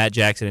Rhodes, Matt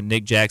Jackson, and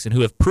Nick Jackson,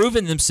 who have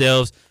proven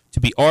themselves to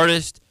be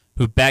artists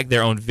who backed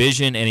their own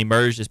vision and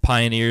emerged as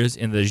pioneers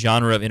in the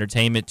genre of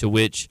entertainment to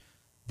which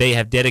they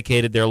have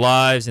dedicated their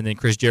lives. And then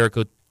Chris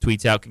Jericho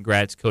tweets out,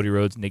 congrats, Cody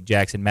Rhodes, Nick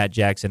Jackson, Matt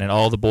Jackson, and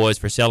all the boys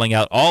for selling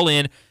out All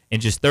In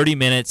just 30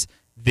 minutes.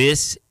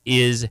 This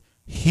is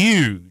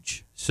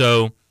huge.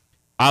 So,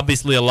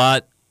 obviously, a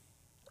lot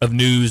of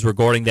news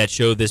regarding that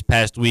show this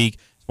past week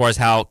as far as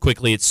how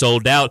quickly it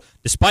sold out,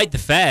 despite the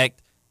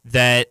fact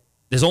that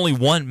there's only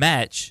one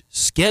match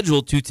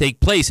scheduled to take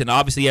place. And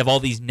obviously, you have all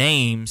these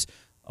names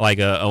like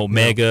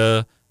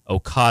Omega,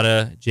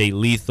 Okada, Jay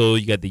Lethal.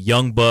 You got the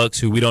Young Bucks,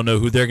 who we don't know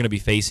who they're going to be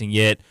facing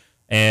yet.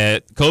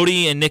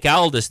 Cody and Nick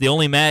Aldis, the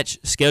only match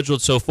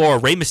scheduled so far.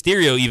 Rey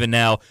Mysterio even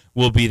now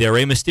will be there.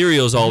 Rey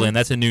Mysterio's All In.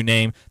 That's a new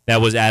name that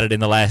was added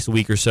in the last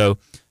week or so.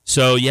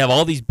 So you have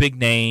all these big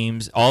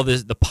names,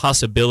 the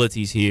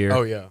possibilities here.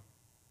 Oh, yeah.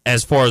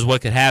 As far as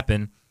what could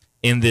happen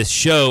in this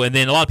show. And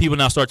then a lot of people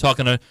now start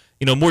talking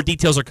more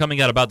details are coming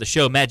out about the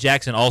show. Matt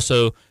Jackson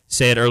also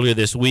said earlier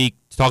this week,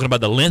 talking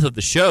about the length of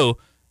the show,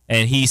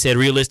 and he said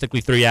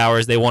realistically 3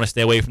 hours. They want to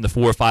stay away from the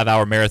 4 or 5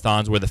 hour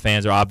marathons where the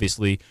fans are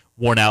obviously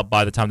worn out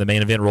by the time the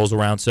main event rolls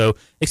around. So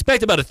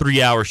expect about a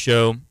 3 hour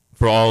show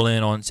for All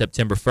In on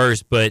September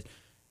 1st. But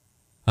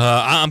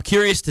I'm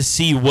curious to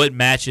see what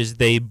matches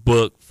they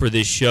book for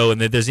this show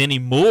and if there's any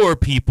more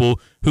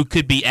people who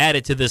could be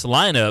added to this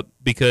lineup,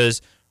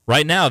 because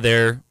right now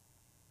they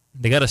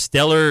got a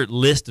stellar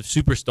list of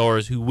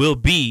superstars who will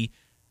be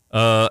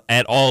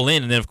at All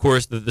In. And then, of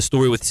course, the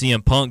story with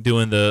CM Punk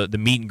doing the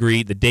meet and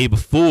greet the day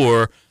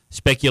before,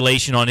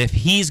 speculation on if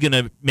he's going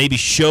to maybe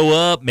show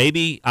up.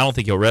 Maybe, I don't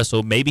think he'll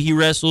wrestle. Maybe he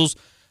wrestles.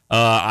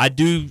 I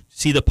do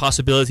see the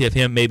possibility of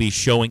him maybe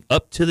showing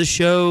up to the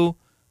show,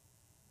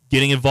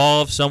 getting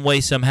involved some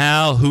way,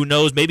 somehow. Who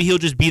knows? Maybe he'll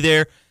just be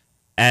there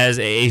as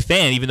a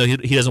fan, even though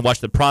he doesn't watch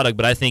the product.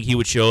 But I think he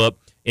would show up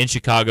in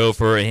Chicago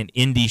for an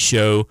indie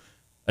show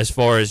as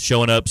far as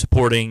showing up,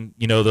 supporting,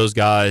 those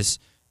guys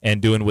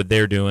and doing what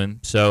they're doing.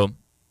 So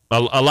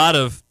a lot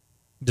of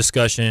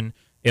discussion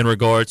in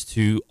regards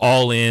to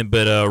All In.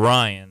 But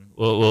Ryan,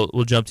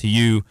 we'll jump to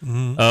you.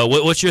 Mm-hmm.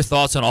 What's your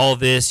thoughts on all of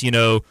this,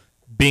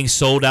 being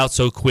sold out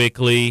so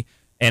quickly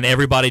and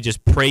everybody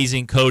just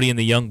praising Cody and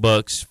the Young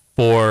Bucks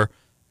for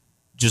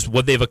just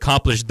what they've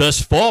accomplished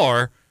thus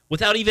far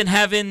without even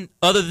having,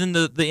 other than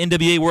the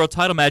NWA World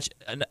title match,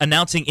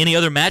 announcing any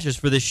other matches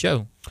for this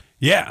show?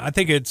 Yeah, I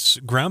think it's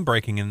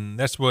groundbreaking, and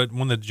that's what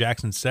one of the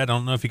Jacksons said. I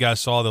don't know if you guys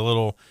saw the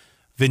little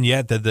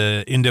vignette that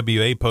the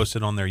NWA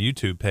posted on their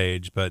YouTube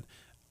page, but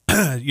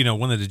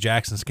one of the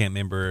Jacksons, can't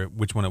remember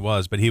which one it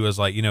was, but he was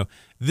like,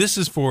 this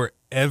is for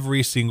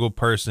every single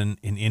person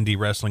in indie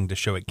wrestling to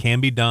show it can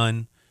be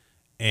done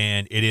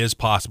and it is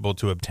possible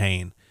to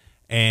obtain.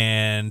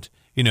 And,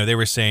 they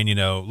were saying,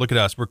 look at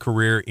us, we're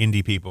career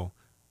indie people.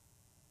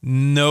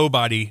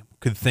 Nobody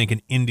could think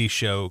an indie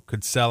show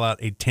could sell out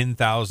a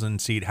 10,000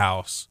 seat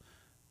house,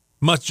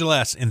 much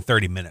less in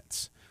 30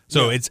 minutes.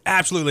 So it's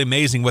absolutely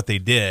amazing what they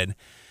did.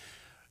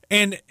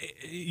 And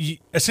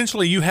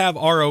essentially you have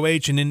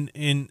ROH and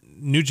in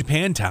New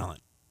Japan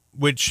talent,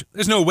 which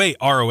there's no way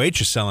ROH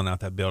is selling out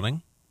that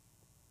building,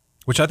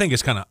 which I think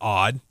is kind of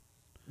odd.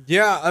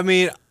 Yeah, I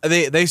mean,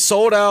 they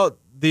sold out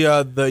the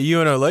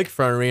UNO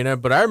Lakefront Arena,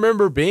 but I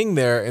remember being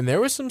there, and there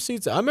were some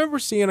seats. I remember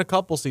seeing a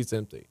couple seats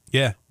empty.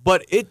 Yeah.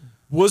 But it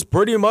was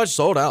pretty much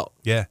sold out.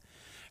 Yeah.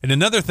 And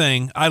another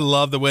thing, I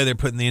love the way they're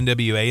putting the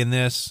NWA in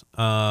this.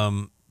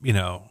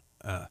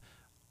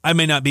 I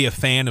may not be a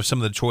fan of some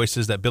of the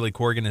choices that Billy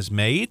Corgan has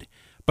made,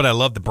 but I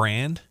love the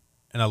brand,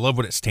 and I love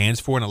what it stands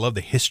for, and I love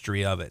the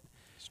history of it.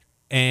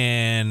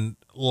 And,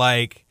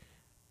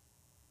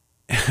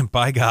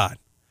 by God,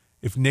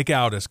 if Nick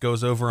Aldis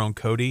goes over on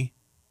Cody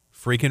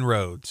freaking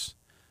Rhodes,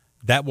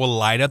 that will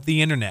light up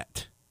the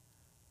internet.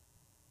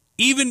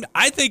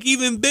 I think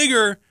even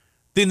bigger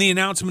than the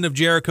announcement of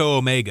Jericho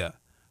Omega,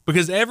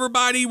 because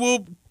everybody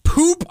will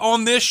poop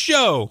on this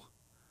show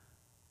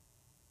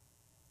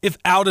if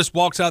Aldis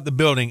walks out the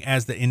building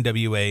as the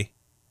NWA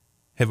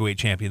heavyweight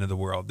champion of the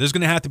world. There's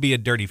going to have to be a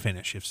dirty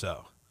finish if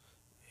so.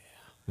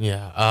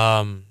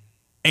 Yeah.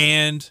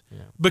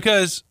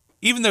 Because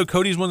even though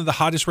Cody's one of the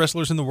hottest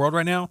wrestlers in the world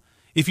right now,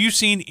 if you've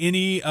seen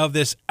any of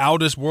this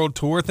Aldis World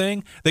Tour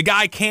thing, the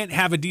guy can't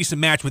have a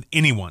decent match with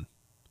anyone.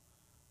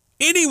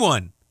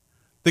 Anyone.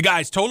 The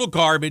guy's total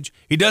garbage.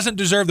 He doesn't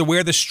deserve to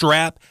wear the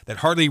strap that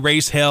Harley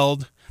Race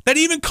held, that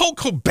even Colt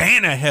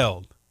Cabana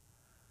held.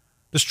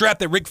 The strap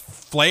that Ric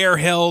Flair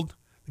held.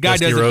 The guy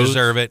doesn't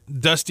deserve it.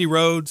 Dusty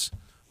Rhodes.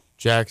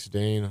 Jax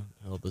Dane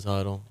held the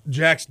title.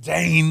 Jax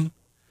Dane.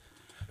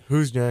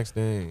 Who's Jax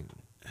Dane?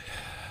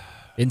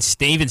 And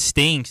Steven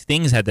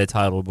Sting's had that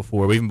title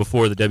before, even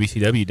before the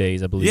WCW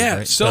days, I believe. Yeah,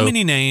 right? so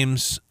many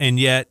names, and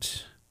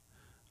yet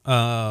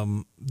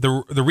the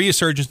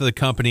resurgence of the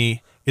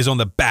company is on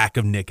the back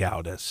of Nick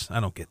Aldis. I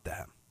don't get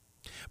that.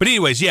 But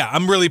anyways, yeah,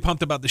 I'm really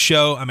pumped about the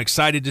show. I'm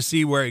excited to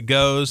see where it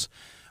goes.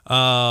 They're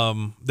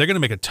going to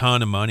make a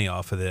ton of money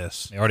off of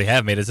this. They already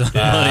have made a ton of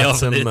money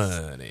off of this.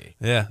 Money.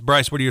 Yeah.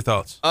 Bryce, what are your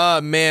thoughts?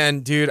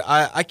 Man, dude,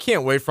 I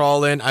can't wait for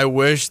All In. I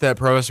wish that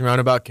Pro Wrestling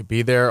Roundabout could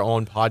be there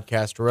on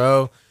Podcast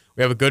Row.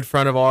 We have a good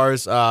friend of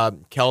ours,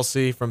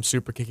 Kelsey from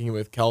Super Kicking It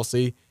with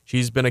Kelsey.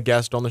 She's been a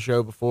guest on the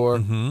show before.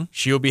 Mm-hmm.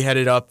 She'll be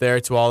headed up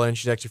there to All In.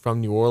 She's actually from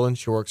New Orleans.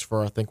 She works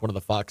for, I think, one of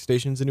the Fox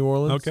stations in New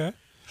Orleans. Okay.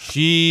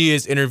 She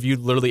has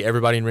interviewed literally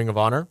everybody in Ring of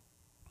Honor.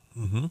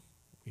 Mm-hmm.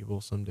 We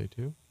will someday,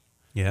 too.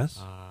 Yes.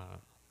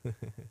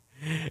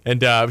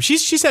 And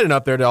she's heading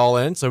up there to All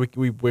In, so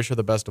we wish her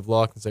the best of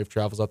luck and safe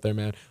travels up there,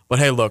 man. But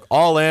hey, look,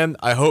 All In,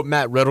 I hope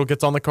Matt Riddle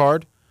gets on the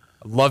card.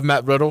 I love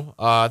Matt Riddle.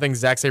 I think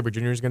Zack Sabre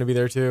Jr. is going to be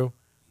there, too.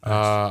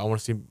 I want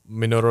to see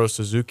Minoru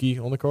Suzuki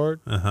on the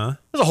card. Uh-huh.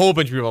 There's a whole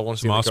bunch of people I want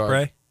to see Some on the card.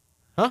 Ospreay?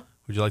 Huh?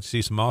 Would you like to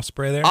see some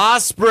Ospreay there?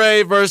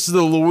 Ospreay versus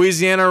the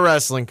Louisiana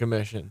Wrestling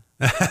Commission.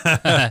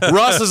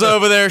 Russ is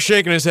over there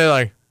shaking his head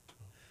like,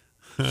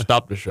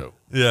 stop the show.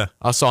 Yeah.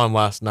 I saw him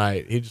last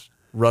night.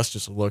 Russ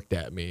just looked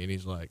at me and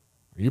he's like,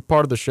 are you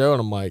part of the show? And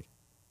I'm like,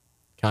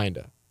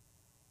 kinda.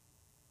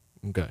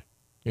 Okay.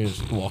 He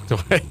just walked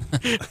away.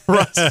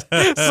 Russ,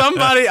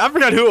 somebody, I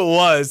forgot who it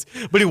was,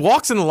 but he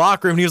walks in the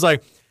locker room and he was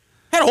like,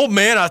 had an old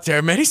man out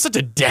there, man. He's such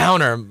a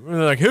downer. And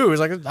they're like, who? He's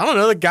like, I don't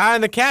know, the guy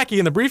in the khaki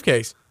in the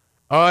briefcase.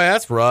 Oh, yeah,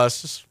 that's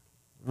Russ.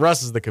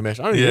 Russ is the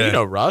commissioner. I don't even, you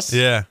know Russ.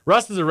 Yeah.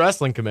 Russ is a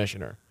wrestling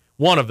commissioner.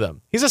 One of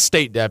them. He's a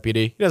state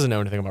deputy. He doesn't know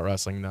anything about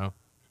wrestling, though.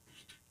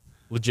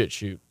 Legit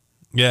shoot.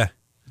 Yeah.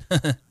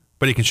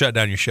 But he can shut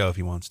down your show if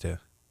he wants to.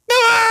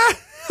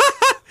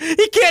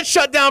 He can't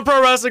shut down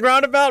Pro Wrestling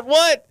Roundabout.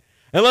 What?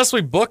 Unless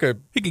we book her.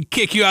 He can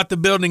kick you out the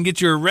building and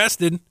get you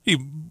arrested. He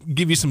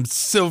give you some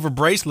silver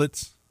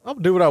bracelets. I'll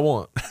do what I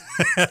want.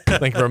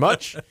 Thank you very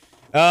much.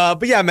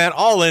 But yeah, man,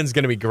 All In's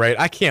going to be great.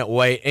 I can't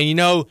wait.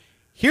 And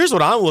here's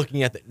what I'm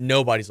looking at that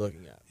nobody's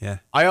looking at. Yeah.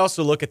 I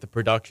also look at the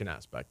production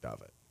aspect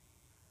of it.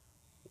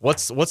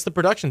 What's the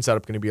production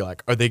setup going to be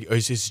like?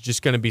 Is this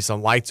just going to be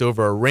some lights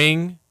over a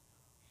ring,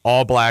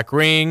 all black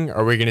ring?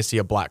 Are we going to see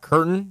a black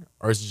curtain,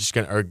 or is it just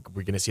are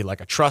we going to see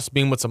like a truss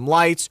beam with some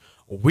lights?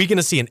 Are we going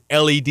to see an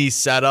LED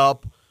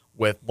setup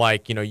with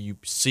you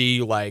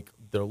see like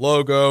their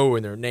logo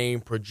and their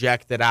name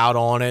projected out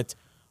on it?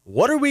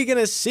 What are we going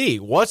to see?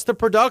 What's the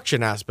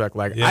production aspect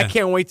like? Yeah. I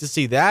can't wait to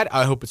see that.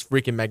 I hope it's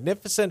freaking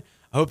magnificent.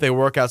 I hope they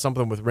work out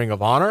something with Ring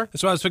of Honor.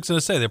 That's what I was fixing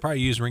to say. They'll probably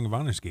use Ring of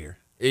Honor's gear.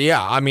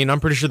 Yeah, I mean, I'm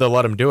pretty sure they'll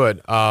let them do it.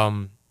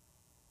 I'm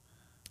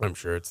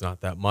sure it's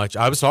not that much.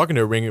 I was talking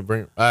to a Ring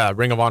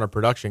of Honor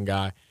production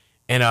guy,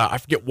 and I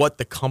forget what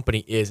the company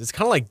is. It's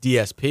kind of like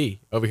DSP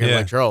over here in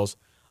Lake Charles.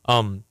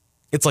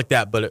 It's like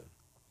that, but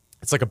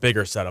it's like a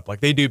bigger setup. Like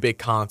they do big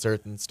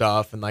concerts and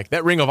stuff, and like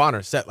that Ring of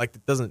Honor set, like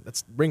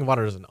Ring of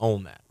Honor doesn't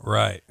own that.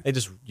 Right. They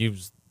just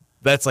use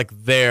that's like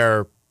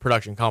their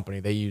production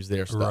company. They use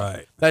their stuff.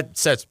 Right. That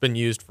set's been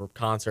used for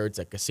concerts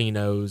at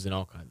casinos and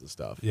all kinds of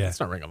stuff. Yeah. It's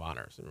not Ring of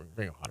Honor.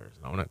 Ring of Honor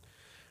doesn't own it.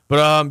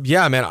 But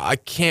yeah, man, I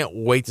can't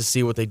wait to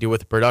see what they do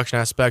with the production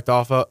aspect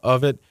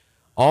of it.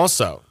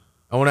 Also,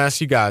 I want to ask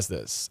you guys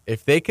this: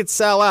 if they could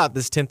sell out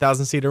this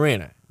 10,000 seat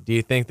arena, do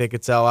you think they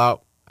could sell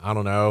out? I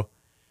don't know.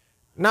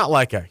 Not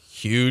like a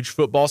huge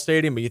football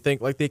stadium, but you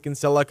think like they can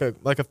sell like a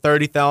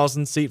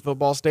 30,000 seat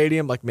football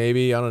stadium, like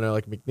maybe, I don't know,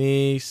 like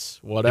McNeese,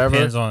 whatever.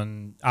 Depends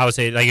on. I would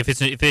say like if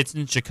it's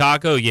in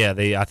Chicago, yeah,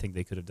 I think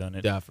they could have done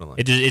it. Definitely.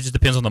 It just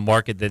depends on the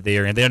market that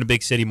they're in. They're in a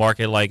big city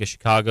market like a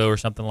Chicago or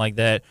something like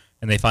that,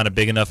 and they find a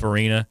big enough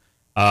arena.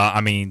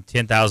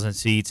 10,000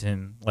 seats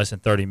in less than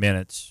 30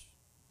 minutes.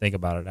 Think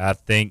about it. I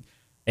think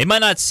they might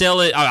not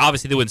sell it.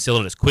 Obviously, they wouldn't sell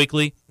out as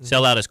quickly,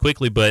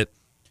 but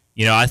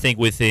I think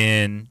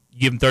within.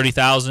 Give them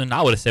 30,000.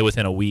 I would have said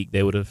within a week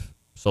they would have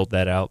sold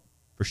that out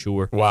for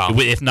sure. Wow.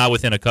 If not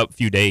within a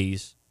few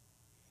days,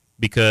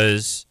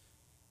 because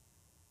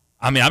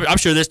I'm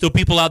sure there's still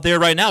people out there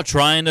right now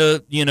trying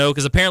to,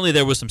 because apparently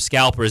there was some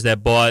scalpers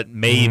that bought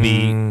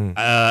maybe.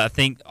 I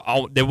think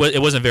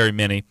it wasn't very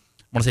many.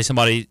 I want to say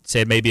somebody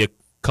said maybe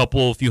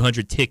a few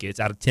hundred tickets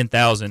out of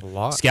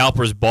 10,000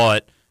 scalpers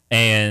bought,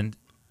 and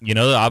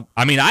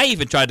I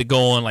even tried to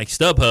go on like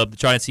StubHub to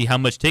try and see how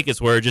much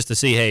tickets were just to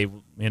see, hey,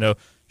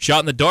 shot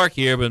in the dark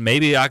here, but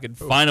maybe I could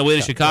find a way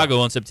to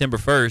Chicago on September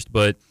 1st.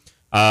 But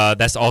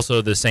that's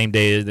also the same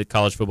day that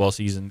college football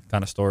season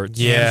kind of starts.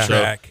 Yeah.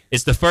 So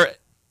it's the first.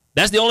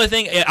 That's the only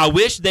thing. I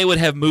wish they would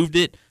have moved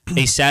it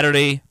the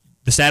Saturday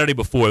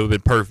before. It would have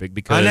been perfect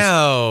because I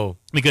know.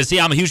 Because see,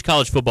 I'm a huge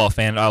college football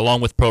fan along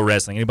with pro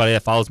wrestling. Anybody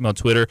that follows me on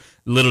Twitter,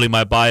 literally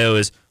my bio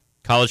is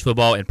college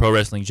football and pro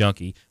wrestling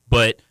junkie.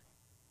 But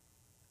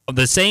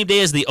the same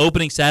day as the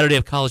opening Saturday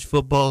of college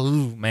football,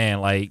 ooh,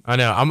 man, like I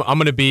know. I'm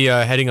going to be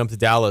heading up to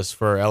Dallas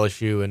for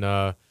LSU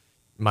and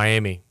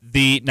Miami.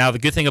 The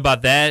good thing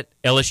about that,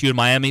 LSU and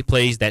Miami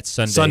plays that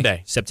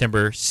Sunday.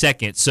 September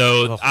 2nd.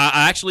 So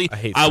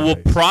I will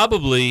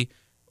probably,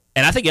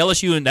 and I think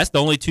LSU and that's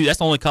the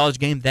only college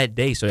game that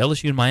day. So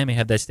LSU and Miami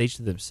have that stage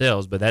to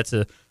themselves. But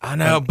I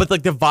know, but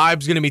like the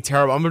vibe's going to be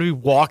terrible. I'm going to be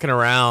walking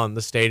around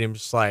the stadium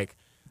just like.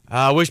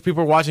 I wish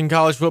people were watching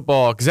college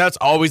football because that's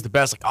always the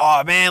best. Like,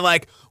 oh, man,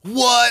 like,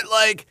 what?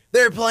 Like,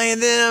 they're playing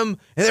them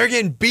and they're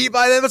getting beat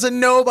by them. It's a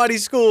nobody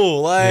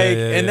school. Like,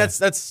 and that's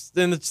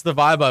the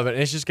vibe of it.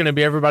 And it's just going to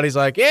be everybody's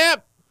like,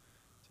 yep,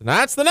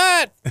 tonight's the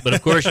night. But,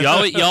 of course, you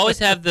always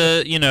have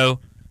the,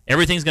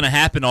 everything's going to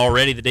happen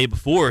already the day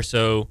before.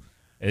 So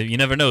you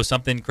never know.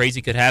 Something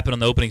crazy could happen on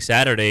the opening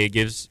Saturday. It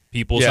gives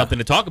people something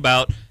to talk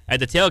about at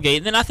the tailgate.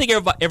 And then I think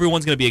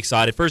everyone's going to be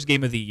excited. First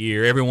game of the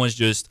year. Everyone's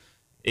just –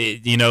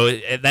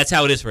 that's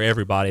how it is for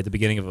everybody at the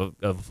beginning of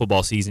a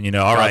football season.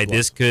 All right,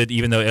 this could,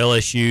 even though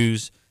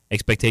LSU's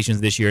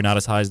expectations this year are not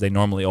as high as they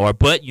normally are,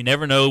 but you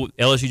never know.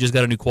 LSU just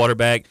got a new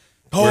quarterback.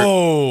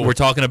 We're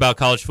talking about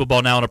college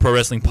football now on a pro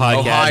wrestling podcast.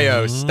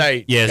 Ohio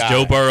State. Yes,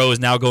 Joe Burrow is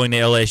now going to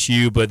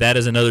LSU, but that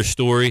is another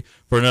story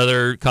for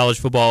another college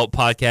football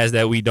podcast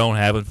that we don't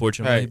have,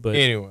 unfortunately. But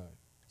anyway.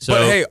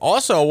 But hey,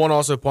 also, I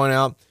want to point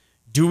out,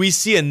 do we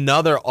see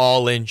another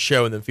all-in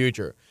show in the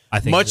future? I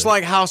think much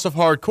like House of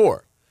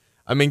Hardcore.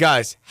 I mean,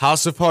 guys,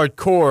 House of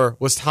Hardcore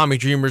was Tommy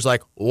Dreamer's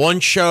like one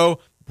show,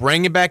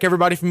 bringing back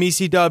everybody from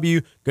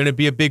ECW, going to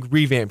be a big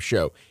revamp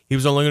show. He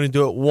was only going to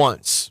do it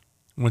once.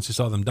 Once he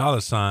saw them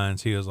dollar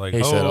signs, he was like,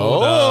 he said,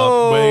 hold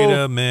up, wait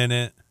a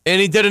minute.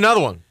 And he did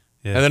another one.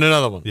 Yeah. And then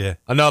another one. Yeah.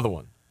 Another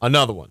one.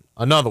 Another one.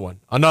 Another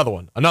one. Another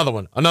one. Another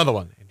one. Another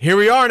one. And here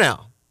we are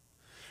now.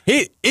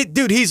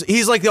 Dude,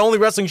 he's like the only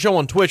wrestling show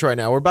on Twitch right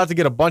now. We're about to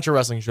get a bunch of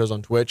wrestling shows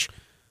on Twitch.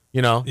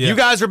 You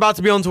guys are about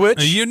to be on Twitch.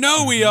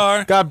 We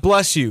are. God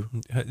bless you.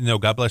 No,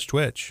 God bless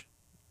Twitch.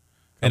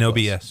 And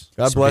OBS.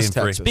 God bless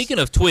Texas. Speaking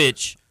of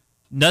Twitch,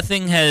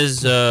 nothing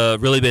has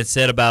really been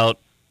said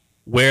about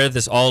where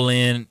this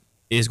All-In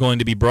is going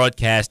to be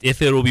broadcast,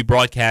 if it will be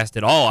broadcast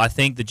at all. I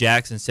think the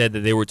Jacksons said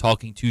that they were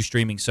talking to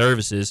streaming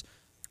services.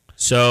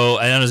 So,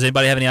 I don't know, does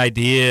anybody have any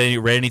idea?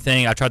 You read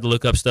anything? I tried to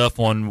look up stuff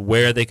on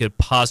where they could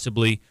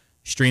possibly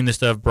stream this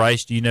stuff.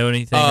 Bryce, do you know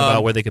anything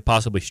about where they could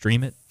possibly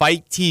stream it?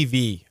 Fight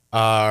TV.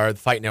 Or the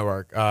Fight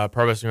Network.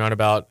 Pro Wrestling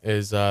Roundabout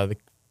is the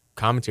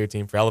commentary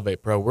team for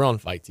Elevate Pro. We're on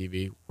Fight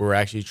TV. We're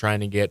actually trying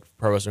to get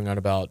Pro Wrestling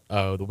Roundabout,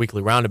 the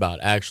weekly Roundabout,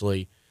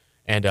 actually,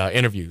 and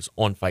interviews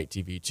on Fight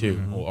TV,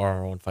 too,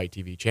 or on Fight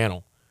TV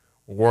channel.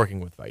 We're working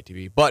with Fight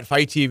TV. But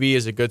Fight TV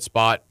is a good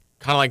spot,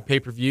 kind of like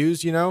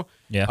pay-per-views,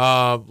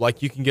 Yeah.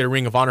 Like, you can get a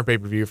Ring of Honor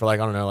pay-per-view for,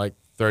 like, I don't know, like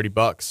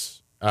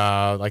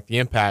 $30. Like, the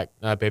Impact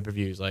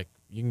pay-per-views. Like,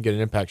 you can get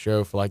an Impact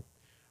show for, like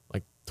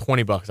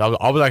 $20.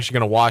 I was actually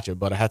going to watch it,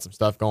 but I had some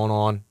stuff going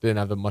on. Didn't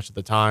have that much at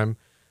the time.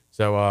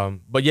 So,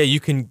 but yeah, you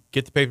can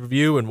get the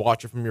pay-per-view and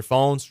watch it from your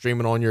phone, stream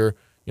it on your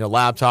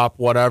laptop,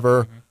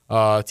 whatever,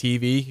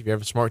 TV, if you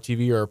have a smart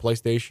TV or a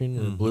PlayStation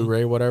or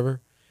Blu-ray,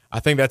 whatever. I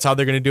think that's how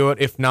they're going to do it.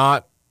 If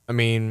not, I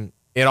mean,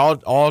 it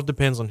all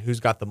depends on who's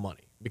got the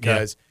money.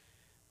 because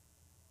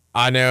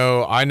I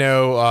know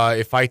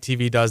if Fight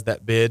TV does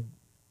that bid,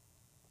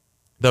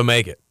 they'll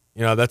make it.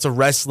 That's a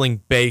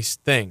wrestling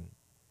based thing.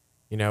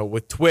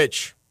 With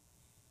Twitch,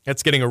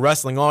 that's getting a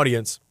wrestling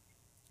audience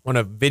on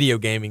a video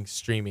gaming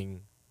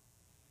streaming.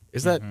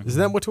 Isn't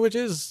that what Twitch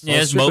is?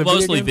 Yeah, it's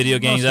mostly video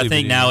games. Mostly I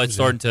think video now games, it's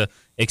starting to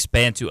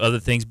expand to other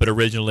things, but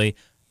originally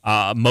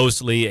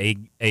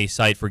mostly a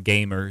site for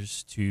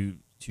gamers to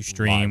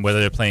stream, Live. whether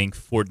they're playing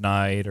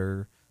Fortnite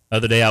or the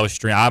other day I was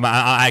streaming.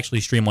 I actually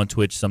stream on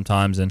Twitch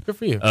sometimes, and Good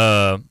for you.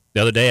 The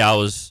other day I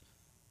was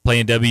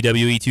playing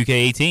WWE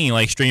 2K18,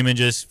 like streaming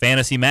just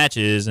fantasy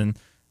matches, and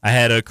I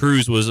had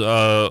Cruz was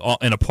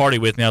in a party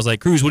with me. I was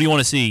like, Cruz, what do you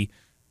want to see?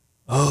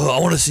 I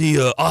want to see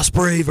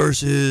Ospreay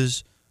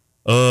versus.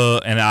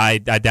 And I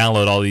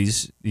download all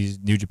these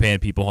New Japan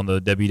people on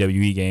the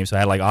WWE game. So I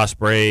had like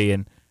Ospreay,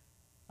 and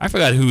I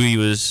forgot who he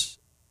was.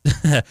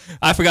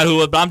 I forgot who it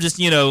was, but I'm just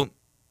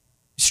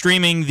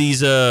streaming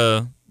these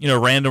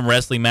random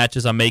wrestling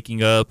matches I'm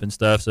making up and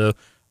stuff. So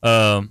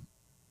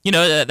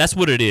that's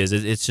what it is.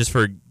 It's just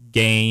for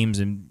games,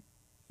 and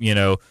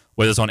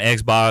whether it's on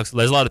Xbox.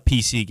 There's a lot of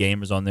PC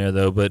gamers on there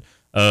though, but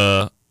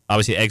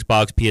obviously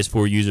Xbox,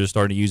 PS4 users are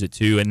starting to use it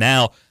too, and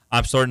now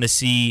I'm starting to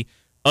see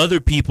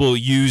other people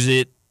use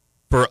it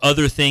for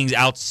other things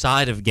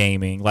outside of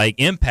gaming. Like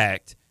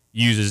Impact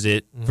uses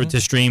it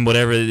to stream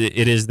whatever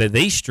it is that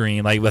they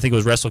stream. Like I think it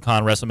was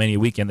WrestleCon, WrestleMania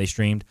weekend they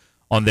streamed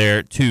on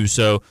there too.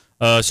 So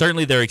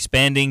certainly they're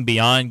expanding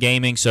beyond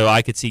gaming. So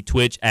I could see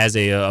Twitch as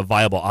a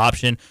viable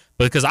option,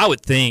 because I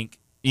would think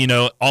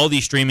all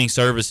these streaming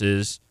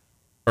services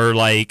are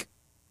like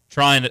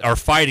are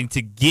fighting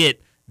to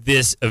get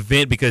this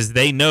event, because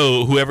they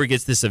know whoever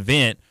gets this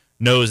event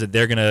knows that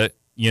they're gonna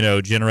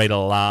generate a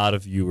lot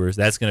of viewers.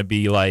 That's going to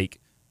be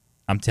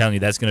I'm telling you,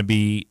 that's going to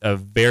be a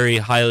very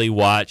highly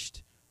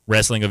watched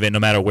wrestling event, no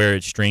matter where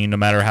it's streamed, no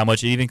matter how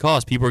much it even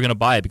costs. People are going to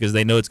buy it because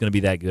they know it's going to be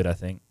that good, I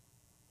think.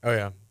 Oh,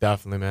 yeah,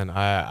 definitely, man.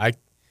 I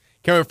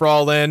can't wait for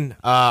All In.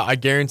 I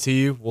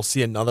guarantee you we'll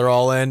see another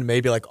All In,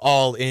 maybe like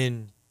All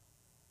In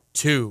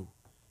 2.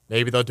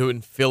 Maybe they'll do it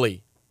in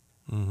Philly.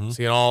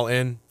 See an All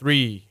In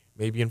 3,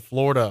 maybe in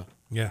Florida.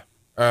 Yeah.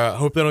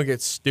 Hope they don't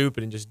get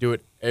stupid and just do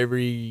it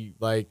every,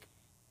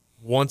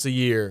 once a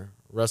year,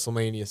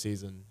 WrestleMania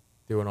season,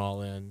 do an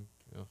All In.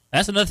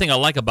 That's another thing I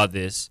like about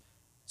this.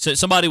 So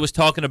somebody was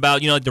talking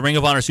about, like the Ring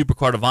of Honor,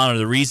 Supercard of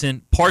Honor.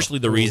 Partially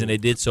the reason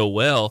it did so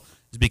well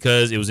is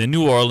because it was in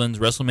New Orleans,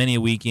 WrestleMania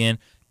weekend.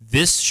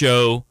 This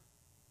show,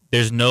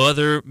 there's no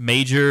other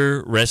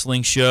major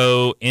wrestling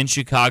show in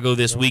Chicago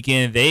this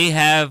weekend. They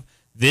have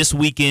this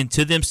weekend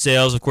to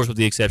themselves, of course, with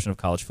the exception of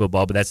college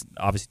football, but that's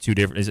obviously two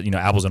different,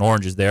 apples and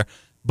oranges there.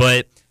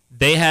 But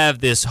they have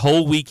this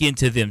whole weekend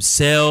to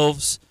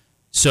themselves.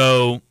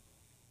 So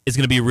it's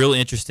going to be real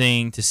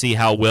interesting to see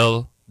how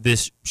well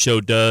this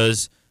show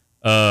does.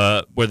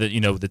 Whether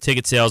the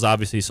ticket sales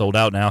obviously sold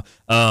out now,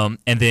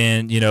 and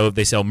then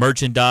they sell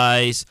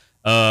merchandise.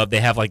 They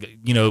have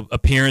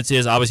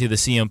appearances. Obviously, the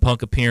CM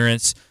Punk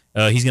appearance.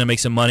 He's going to make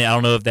some money. I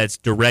don't know if that's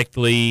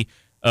directly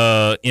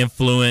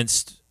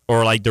influenced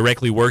or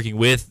directly working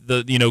with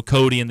the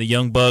Cody and the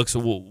Young Bucks.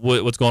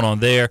 What's going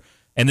on there?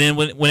 And then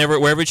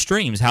wherever it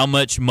streams, how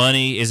much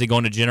money is it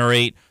going to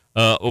generate?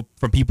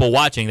 From people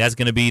watching? That's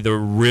going to be the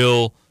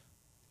real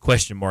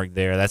question mark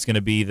there. That's going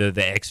to be the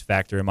X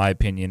factor, in my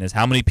opinion, is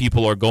how many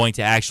people are going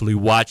to actually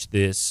watch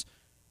this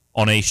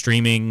on a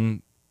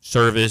streaming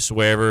service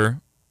wherever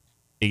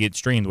it gets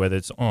streamed, whether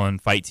it's on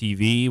Fight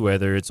TV,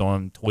 whether it's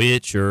on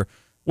Twitch, or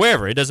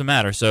wherever. It doesn't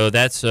matter. So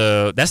that's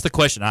the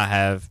question I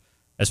have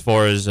as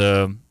far as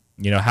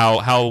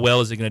how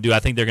well is it going to do. I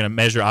think they're going to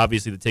measure.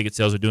 Obviously, the ticket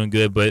sales are doing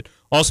good, but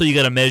also you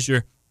got to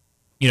measure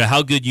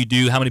how good you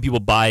do, how many people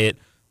buy it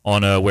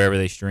on wherever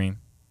they stream.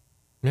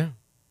 Yeah.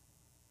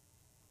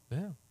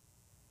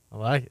 I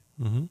like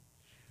it.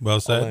 Well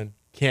said. All In.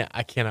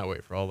 I cannot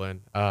wait for All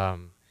In.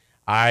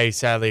 I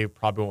sadly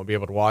probably won't be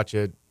able to watch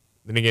it.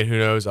 Then again, who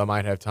knows? I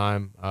might have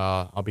time.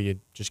 I'll be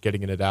just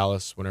getting into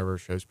Dallas whenever a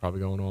show's probably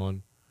going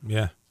on.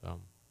 Yeah. So,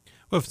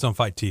 Well, if it's on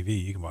Fight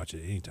TV, you can watch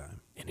it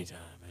anytime. anytime,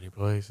 any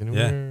place, anywhere.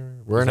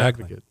 Yeah, We're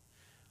exactly. an advocate.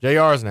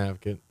 JR is an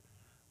advocate.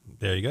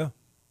 There you go.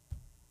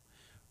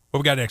 What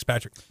we got next,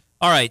 Patrick?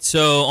 All right,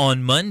 so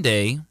on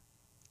Monday,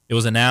 it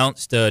was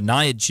announced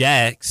Nia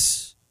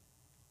Jax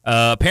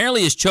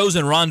apparently has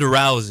chosen Ronda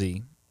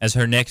Rousey as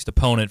her next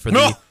opponent for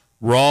the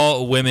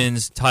Raw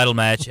Women's title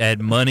match at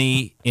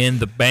Money in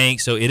the Bank.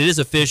 So it is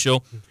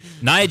official.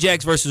 Nia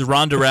Jax versus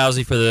Ronda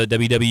Rousey for the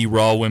WWE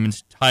Raw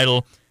Women's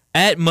title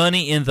at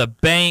Money in the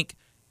Bank.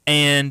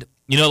 And,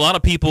 a lot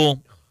of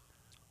people,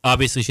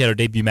 obviously she had her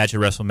debut match at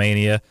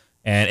WrestleMania,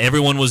 and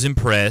everyone was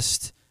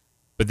impressed.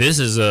 But this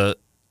is a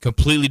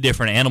completely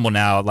different animal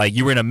now. Like,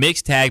 you were in a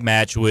mixed tag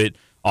match with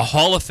a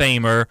Hall of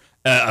Famer,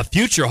 a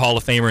future Hall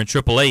of Famer in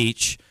Triple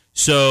H.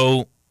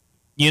 So,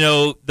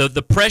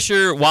 the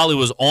pressure, while it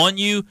was on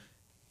you,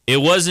 it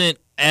wasn't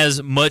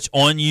as much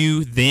on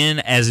you then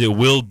as it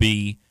will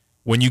be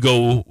when you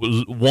go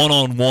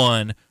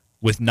one-on-one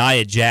with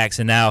Nia Jax.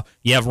 And now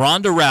you have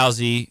Ronda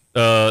Rousey.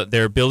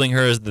 They're building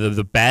her as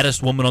the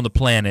baddest woman on the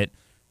planet.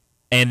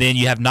 And then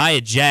you have Nia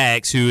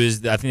Jax, who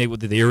is, I think,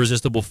 the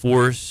irresistible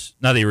force.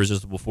 Not the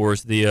irresistible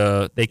force. They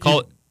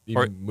call it the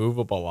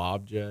immovable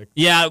object.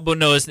 Yeah, but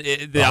no, I was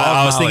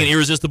thinking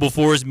irresistible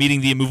force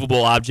meeting the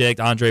immovable object.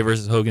 Andre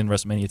versus Hogan,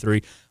 WrestleMania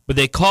 3. But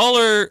they call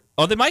her.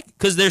 Oh, they might,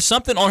 because there's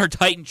something on her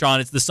Titantron.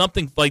 It's the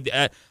something like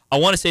I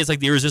want to say it's like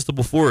the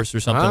irresistible force or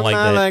something like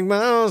that. Like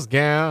most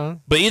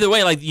gal. But either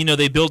way, like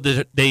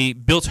they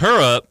built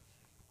her up,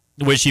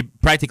 where she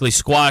practically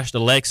squashed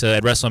Alexa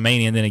at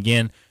WrestleMania, and then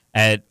again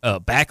at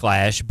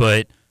Backlash.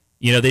 But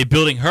they're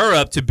building her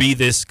up to be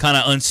this kind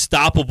of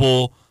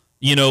unstoppable,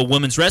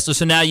 women's wrestler.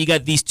 So now you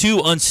got these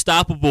two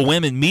unstoppable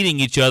women meeting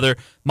each other.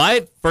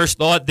 My first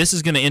thought, this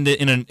is going to end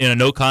in a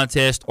no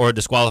contest or a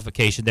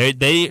disqualification.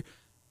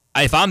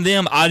 If I'm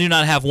them, I do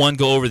not have one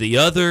go over the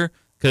other,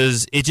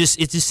 because it just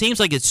seems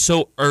like it's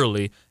so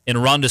early in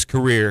Ronda's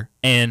career,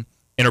 and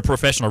in her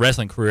professional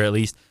wrestling career at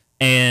least.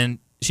 And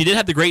she did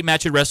have the great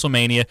match at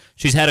WrestleMania.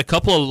 She's had a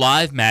couple of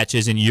live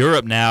matches in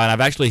Europe now, and I've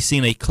actually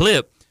seen a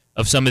clip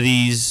of some of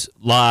these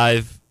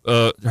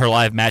her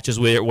live matches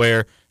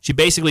where she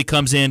basically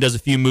comes in, does a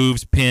few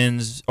moves,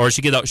 pins, or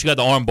she got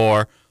the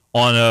armbar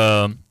on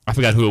I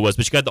forgot who it was,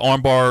 but she got the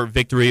armbar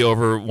victory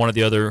over one of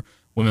the other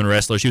women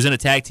wrestlers. She was in a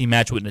tag team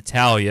match with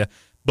Natalya,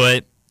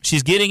 but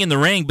she's getting in the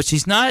ring, but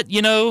she's not,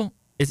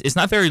 it's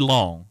not very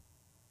long.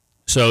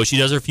 So she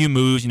does her few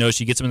moves,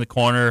 she gets them in the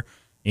corner,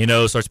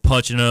 starts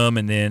punching them,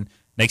 and then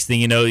next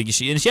thing you know,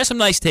 she has some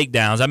nice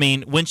takedowns. I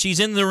mean, when she's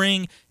in the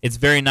ring, it's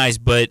very nice,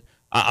 but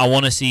I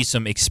want to see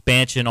some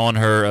expansion on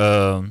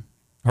her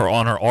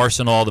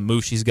arsenal, the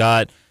moves she's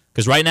got,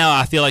 because right now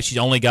I feel like she's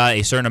only got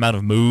a certain amount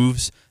of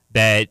moves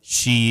that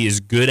she is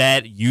good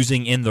at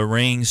using in the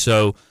ring.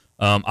 So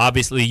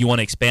obviously you want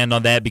to expand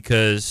on that,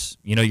 because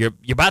you're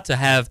about to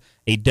have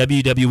a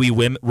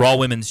WWE Raw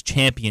Women's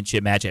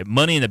Championship match at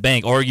Money in the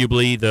Bank,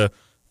 arguably the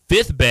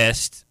fifth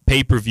best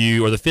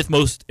pay-per-view, or the fifth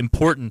most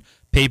important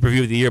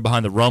pay-per-view of the year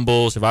behind the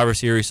Rumble, Survivor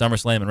Series,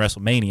 SummerSlam, and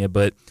WrestleMania.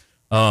 But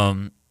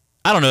I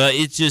don't know.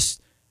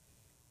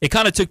 It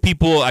kind of took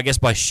people, I guess,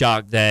 by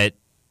shock that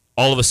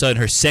all of a sudden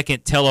her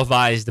second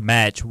televised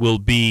match will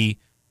be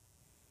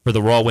for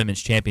the Raw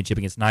Women's Championship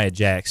against Nia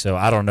Jax. So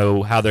I don't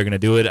know how they're going to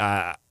do it.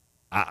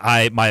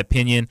 My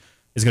opinion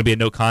is going to be a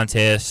no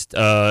contest.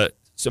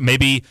 So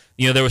maybe,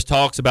 there was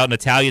talks about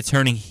Natalya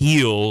turning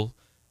heel,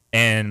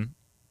 and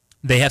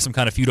they have some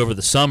kind of feud over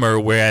the summer,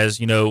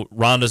 whereas,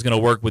 Ronda's going to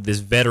work with this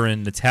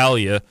veteran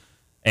Natalya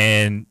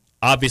and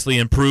obviously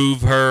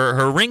improve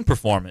her ring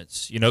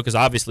performance, because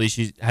obviously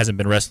she hasn't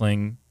been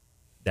wrestling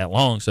that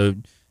long. So,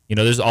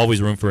 there's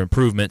always room for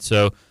improvement.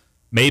 So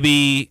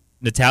maybe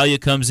Natalya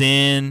comes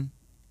in,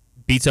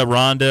 beats up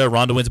Ronda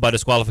wins by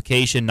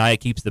disqualification, Nia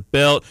keeps the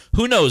belt.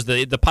 Who knows?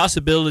 The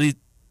possibilities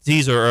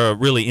are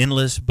really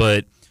endless,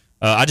 but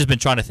I just been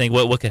trying to think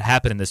what could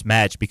happen in this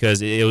match,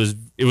 because it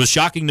was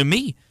shocking to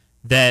me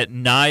that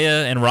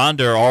Nia and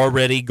Ronda are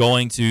already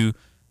going to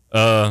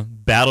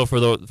battle for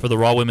the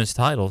Raw Women's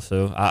title.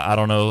 So I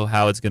don't know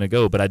how it's going to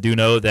go, but I do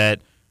know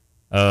that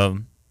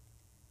I'm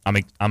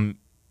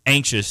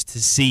anxious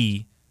to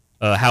see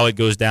how it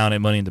goes down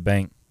at Money in the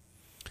Bank.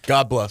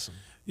 God bless him.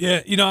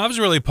 Yeah, I was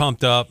really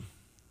pumped up.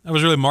 I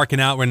was really marking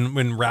out when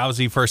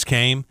Rousey first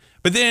came,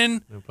 but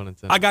then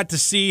I got to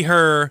see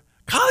her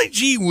Golly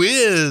Gee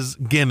Whiz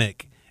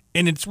gimmick,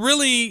 and it's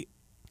really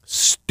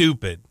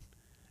stupid.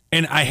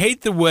 And I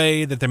hate the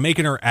way that they're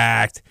making her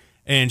act,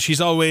 and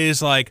she's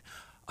always like,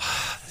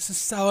 oh, this is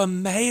so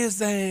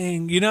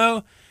amazing,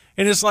 And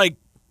it's like,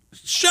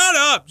 shut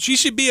up. She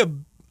should be a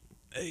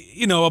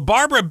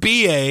Barbara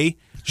B.A.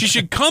 She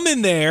should come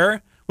in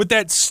there with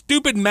that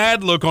stupid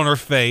mad look on her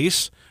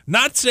face,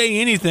 not say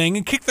anything,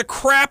 and kick the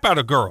crap out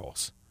of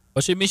girls.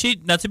 Well,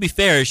 not to be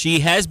fair, she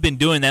has been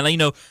doing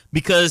that,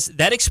 because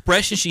that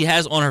expression she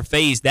has on her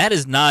face, that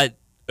is not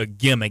a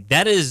gimmick.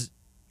 That is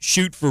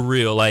shoot for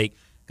real. Like,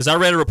 because I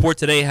read a report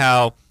today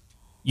how,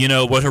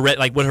 what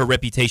her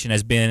reputation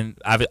has been,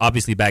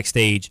 obviously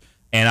backstage,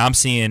 and I'm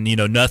seeing,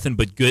 nothing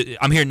but good.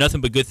 I'm hearing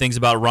nothing but good things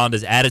about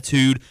Ronda's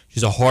attitude.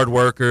 She's a hard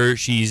worker.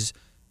 She's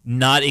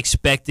not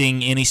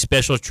expecting any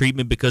special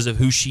treatment because of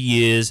who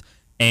she is,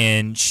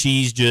 and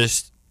she's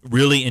just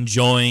really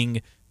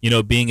enjoying,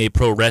 being a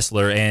pro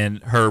wrestler,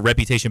 and her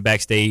reputation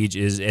backstage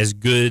is as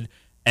good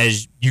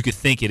as you could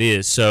think it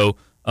is. So,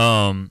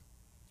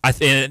 I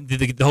think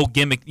the whole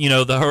gimmick,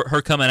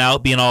 her coming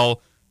out, being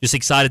all just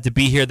excited to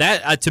be here,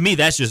 that to me,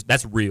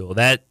 that's real.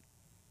 That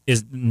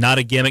is not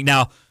a gimmick.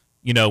 Now,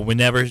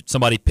 whenever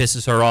somebody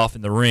pisses her off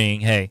in the ring,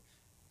 hey,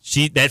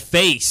 that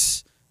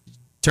face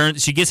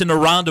turns. She gets into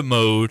Ronda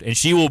mode, and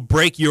she will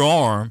break your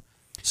arm.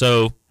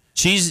 So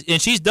she's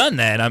done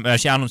that.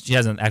 She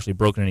hasn't actually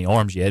broken any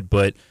arms yet,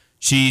 but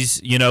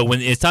she's when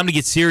it's time to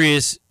get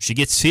serious, she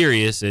gets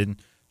serious, and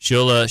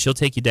she'll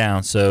take you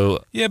down.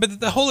 So yeah,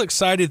 but the whole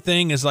excited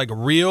thing is like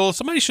real.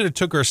 Somebody should have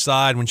took her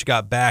aside when she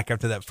got back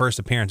after that first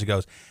appearance and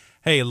goes,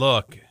 "Hey,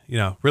 look,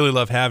 really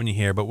love having you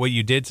here, but what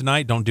you did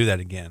tonight, don't do that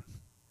again,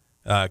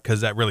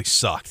 because that really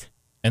sucked."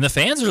 And the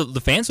fans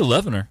are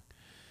loving her.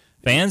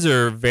 Fans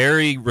are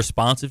very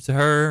responsive to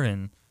her,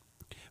 and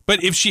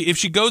But if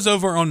she goes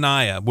over on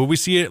Nia, will we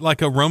see it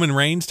like a Roman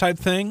Reigns type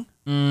thing?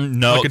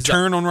 no, Like a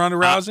turn on Ronda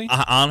Rousey?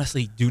 I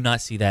honestly do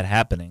not see that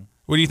happening.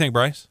 What do you think,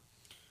 Bryce?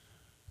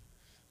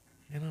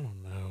 Man, I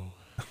don't know.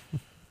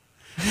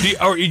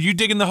 Are you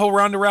digging the whole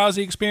Ronda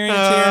Rousey experience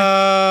here?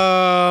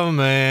 Oh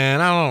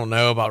man, I don't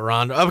know about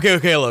Ronda.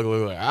 Okay, look.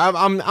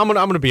 I'm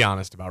gonna be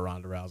honest about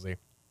Ronda Rousey.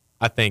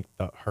 I think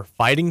her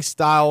fighting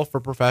style for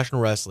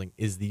professional wrestling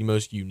is the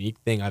most unique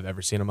thing I've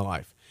ever seen in my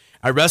life.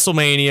 At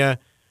WrestleMania,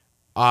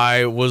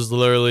 I was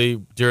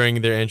literally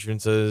during their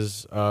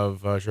entrances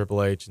of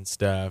Triple H and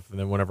Steph, and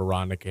then whenever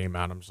Ronda came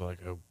out, I'm just like,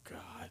 oh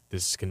god,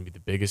 this is gonna be the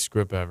biggest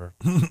script ever.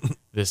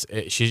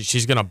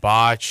 She's gonna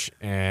botch,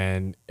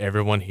 and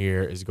everyone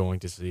here is going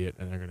to see it,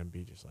 and they're gonna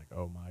be just like,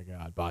 oh my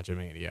god,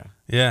 botchamania.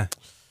 Yeah.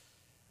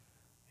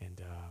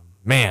 And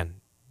man,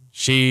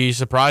 she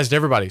surprised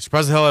everybody.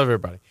 Surprised the hell out of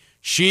everybody.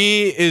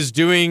 She is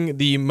doing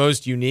the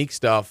most unique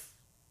stuff.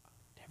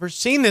 Never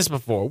seen this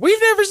before. We've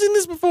never seen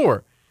this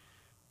before.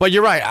 But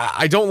you're right.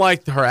 I don't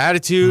like her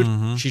attitude.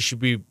 Mm-hmm. She should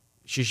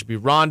be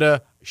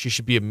Ronda. She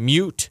should be a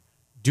mute.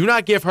 Do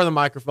not give her the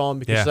microphone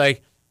because Yeah.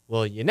 like,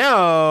 well, you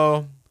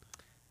know,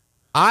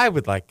 I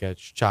would like a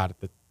shot at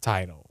the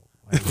title.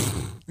 Like,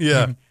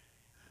 Yeah.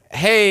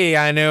 hey,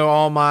 I know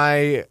all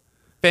my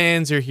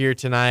fans are here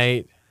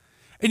tonight.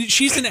 And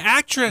she's an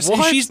actress, and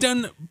What? she's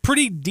done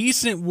pretty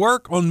decent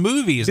work on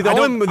movies. See, the I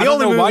don't only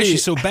know why movie-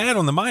 she's so bad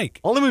on the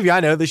mic. Only movie I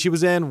know that she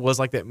was in was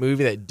like that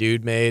movie that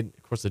dude made.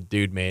 Of course, the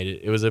dude made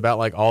it. It was about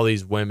like all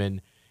these women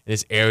in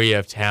this area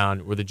of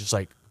town where they just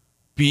like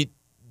beat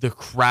the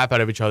crap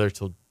out of each other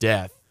till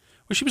death.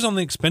 Well, she was on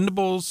the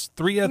Expendables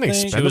 3, I The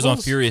think. She was on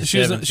Expendables? Furious She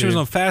was 7, she was too.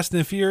 on Fast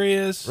and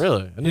Furious.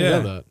 Really? I didn't Yeah.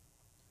 know that.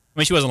 I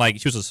mean, she wasn't like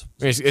she was.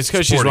 I mean, it's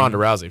because she's Sporting. Ronda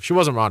Rousey. If she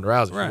wasn't Ronda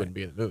Rousey, she Right. wouldn't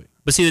be in the movie.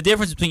 But see, the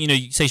difference between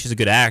you say she's a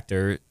good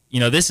actor.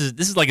 This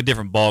is like a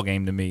different ball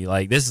game to me.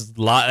 Like this is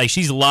like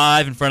she's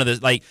live in front of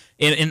this. Like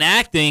in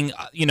acting,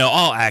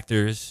 all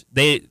actors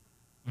they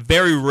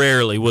very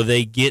rarely will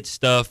they get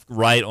stuff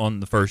right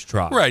on the first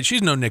try. Right.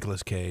 She's no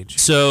Nicolas Cage.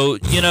 So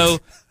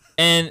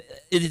and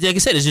like I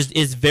said,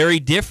 it's very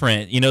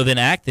different than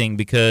acting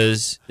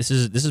because this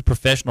is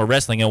professional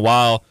wrestling. And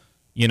while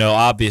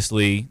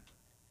obviously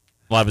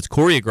a lot of it's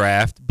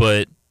choreographed,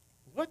 but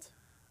What?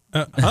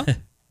 Huh?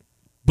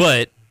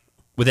 But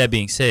with that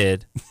being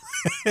said,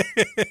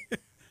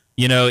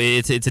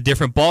 it's a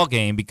different ball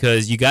game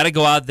because you got to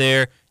go out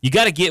there. You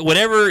got to get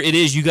whatever it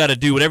is you got to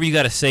do, whatever you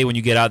got to say when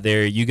you get out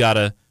there. You got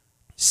to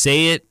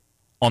say it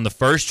on the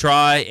first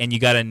try, and you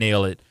got to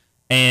nail it.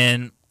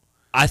 And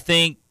I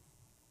think,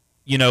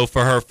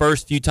 for her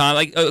first few times,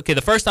 like okay,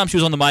 the first time she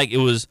was on the mic, it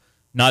was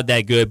not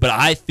that good. But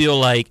I feel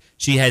like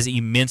she has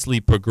immensely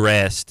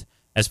progressed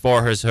as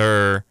far as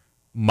her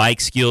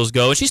mic skills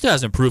go. She still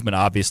has improvement,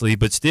 obviously,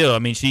 but still, I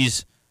mean,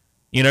 she's.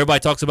 Everybody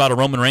talks about a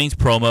Roman Reigns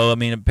promo. I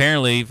mean,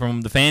 apparently from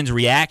the fans'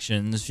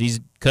 reactions, she's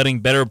cutting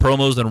better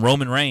promos than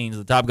Roman Reigns,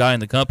 the top guy in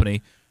the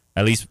company.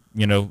 At least,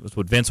 that's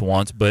what Vince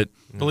wants. But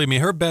Believe me,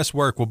 her best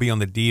work will be on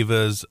the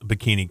Divas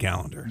bikini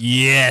calendar.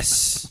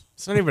 yes,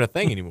 It's not even a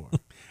thing anymore.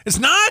 It's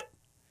not?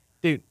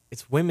 Dude,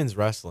 it's women's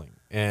wrestling.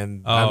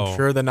 And Oh. I'm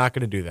sure they're not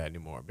going to do that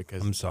anymore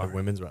because I'm sorry. they're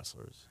women's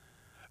wrestlers.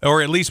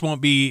 Or at least won't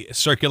be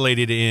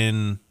circulated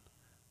in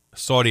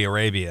Saudi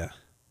Arabia.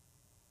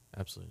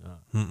 Absolutely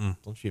not.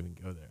 Don't you even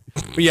go there.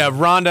 But yeah,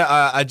 Ronda,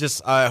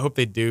 I hope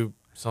they do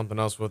something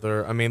else with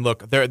her. I mean,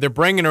 look, they're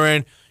bringing her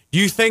in. Do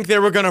you think they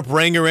were going to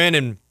bring her in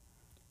and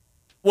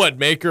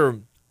make her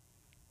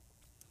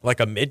like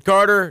a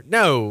mid-carder?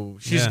 No,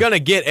 she's Yeah. going to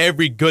get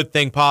every good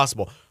thing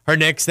possible. Her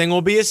next thing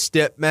will be a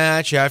stip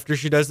match after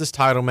she does this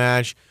title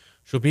match.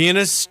 She'll be in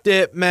a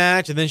stip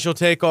match, and then she'll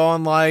take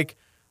on like,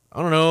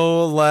 I don't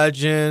know, a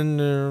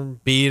legend or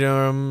beat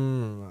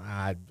him.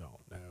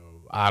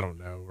 I don't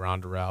know,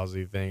 Ronda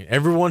Rousey thing.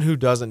 Everyone who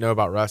doesn't know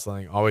about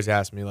wrestling always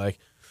asks me, like,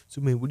 so,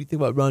 man, what do you think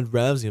about Ronda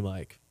Rousey? I'm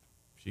like,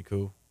 she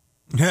cool.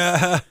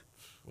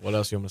 What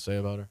else you want to say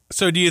about her?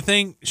 So do you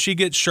think she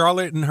gets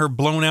Charlotte and her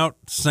blown out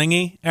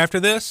singy after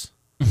this?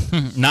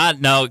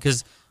 no,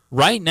 because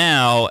right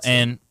now,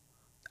 and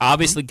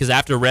obviously because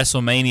after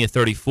WrestleMania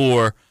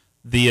 34,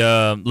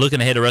 the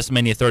looking ahead to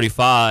WrestleMania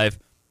 35,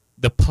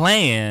 the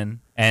plan,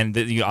 and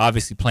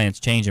obviously plans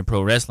change in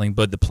pro wrestling,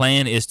 but the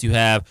plan is to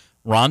have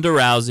Ronda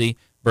Rousey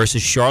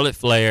versus Charlotte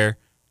Flair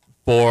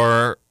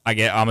for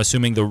I'm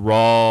assuming the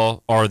Raw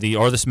or the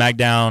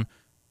SmackDown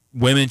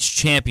Women's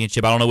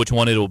Championship. I don't know which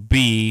one it'll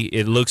be.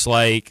 It looks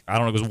like I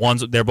don't know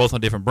because they're both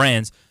on different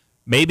brands.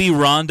 Maybe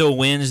Ronda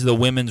wins the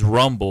Women's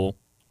Rumble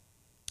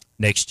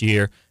next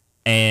year,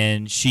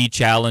 and she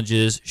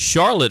challenges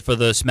Charlotte for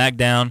the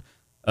SmackDown,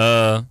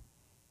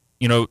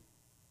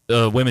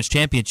 Women's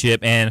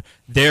Championship, and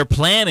they're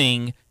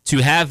planning to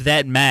have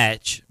that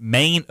match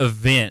main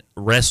event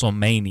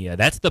WrestleMania.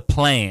 That's the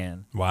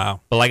plan.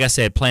 Wow. But like I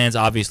said, plans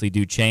obviously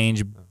do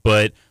change.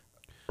 But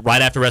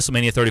right after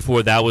WrestleMania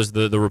 34, that was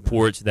the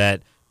reports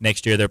that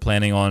next year they're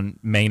planning on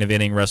main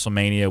eventing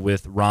WrestleMania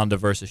with Ronda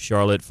versus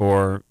Charlotte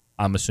for,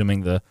 I'm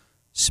assuming, the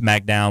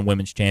SmackDown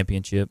Women's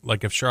Championship.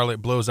 Like if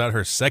Charlotte blows out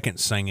her second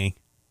singing,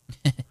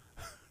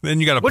 then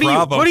you got a What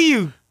problem. are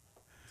you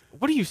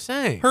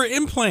saying? Her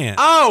implant.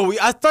 Oh,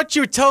 I thought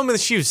you were telling me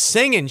that she was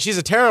singing. She's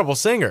a terrible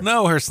singer.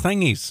 No, her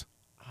thingies.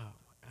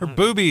 Her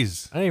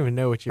boobies. I don't even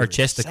know what you Her were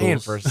saying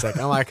chesticles. for a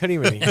second. I couldn't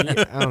even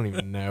hear. I don't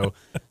even know.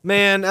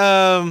 Man,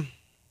 all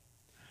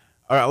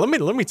right,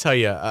 let me tell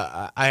you.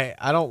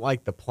 I don't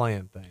like the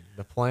plan thing.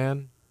 The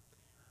plan,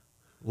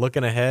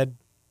 looking ahead,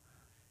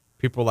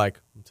 people are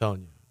like, I'm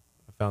telling you,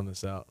 I found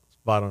this out. It's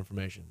vital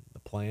information. The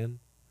plan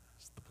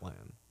is the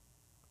plan.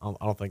 I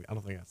don't think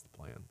that's the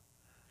plan.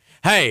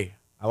 Hey,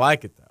 I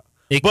like it though.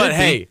 It But could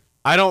hey, be.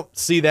 I don't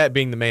see that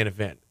being the main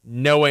event.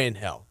 No way in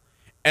hell.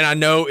 And I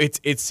know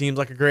it seems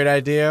like a great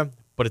idea,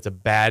 but it's a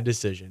bad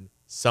decision.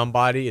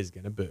 Somebody is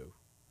going to boo.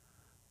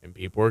 And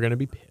people are going to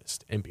be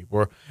pissed. And people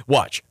are...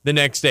 Watch. The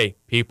next day,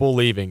 people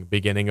leaving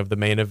beginning of the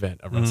main event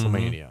of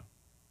WrestleMania.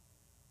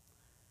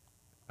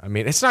 I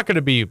mean, it's not going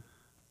to be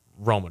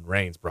Roman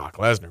Reigns, Brock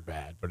Lesnar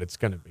bad, but it's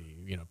going to be,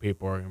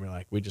 people are going to be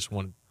like, we just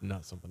want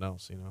something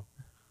else,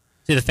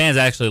 See, the fans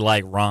actually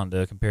like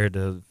Ronda compared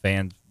to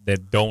fans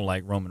that don't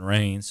like Roman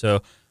Reigns.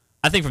 So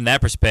I think from that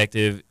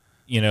perspective,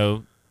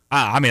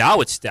 I would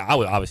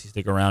obviously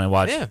stick around and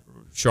watch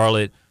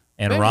Charlotte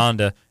and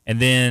Ronda. And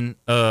then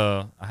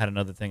I had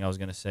another thing I was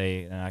going to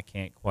say, and I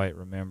can't quite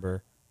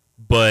remember.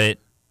 But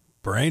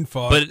Brain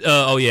fog.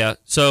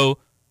 So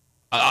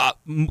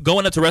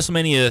going up to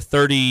WrestleMania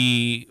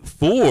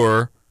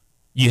 34,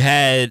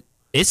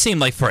 it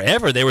seemed like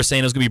forever they were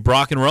saying it was going to be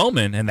Brock and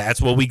Roman, and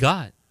that's what we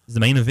got. It's the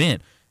main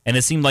event. And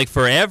it seemed like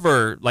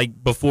forever,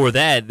 like before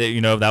that,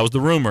 that was the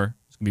rumor.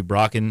 It's going to be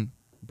Brock and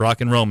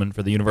Roman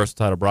for the Universal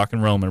title. Brock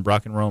and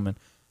Roman.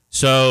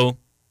 So,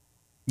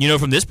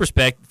 from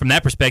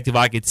that perspective,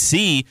 I could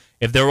see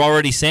if they're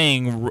already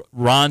saying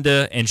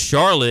Ronda and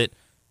Charlotte.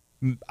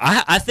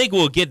 I think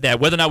we'll get that.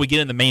 Whether or not we get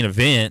in the main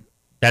event,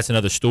 that's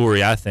another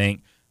story, I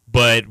think.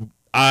 But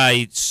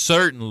I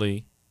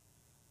certainly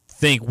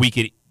think we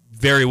could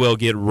very well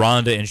get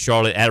Ronda and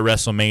Charlotte at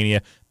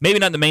WrestleMania. Maybe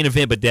not the main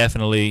event, but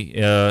definitely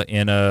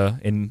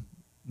in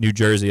New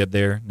Jersey up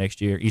there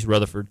next year, East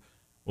Rutherford.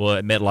 Well,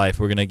 at MetLife,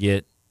 we're gonna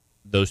get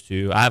those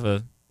two. I have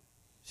a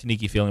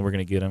sneaky feeling we're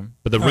gonna get them.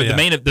 But the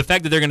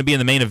fact that they're gonna be in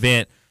the main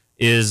event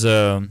is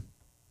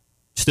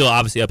still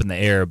obviously up in the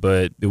air.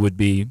 But it would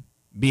be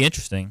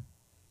interesting.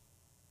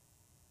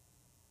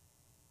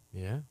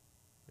 Yeah,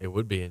 it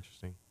would be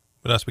interesting.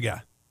 What else we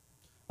got?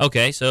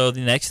 Okay, so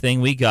the next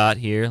thing we got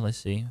here, let's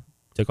see.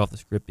 Took off the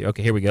script here.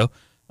 Okay, here we go.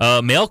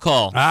 Mail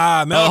call.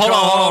 Mail hold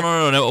call.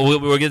 on. No.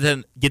 We'll get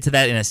to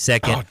that in a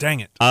second. Oh, dang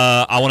it.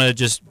 I want to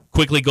just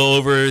quickly go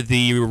over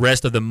the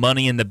rest of the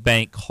Money in the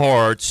Bank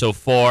cards so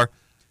far.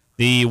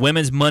 The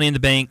women's Money in the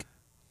Bank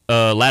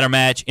ladder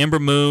match, Ember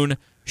Moon,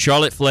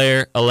 Charlotte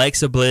Flair,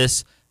 Alexa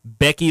Bliss,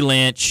 Becky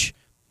Lynch,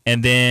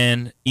 and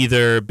then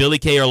either Billie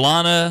Kay or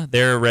Lana,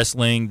 they're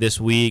wrestling this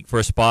week for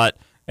a spot,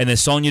 and then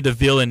Sonya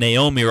Deville and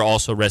Naomi are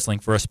also wrestling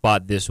for a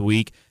spot this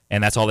week,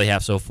 and that's all they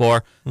have so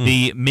far.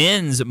 The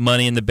men's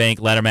Money in the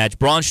Bank ladder match,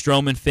 Braun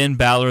Strowman, Finn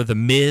Balor, The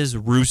Miz,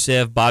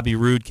 Rusev, Bobby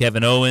Roode,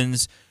 Kevin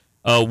Owens,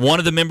 one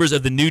of the members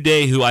of the New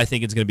Day, who I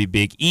think is going to be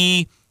Big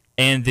E,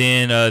 and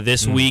then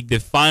this week, the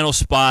final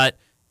spot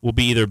will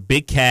be either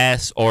Big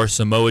Cass or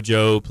Samoa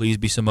Joe. Please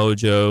be Samoa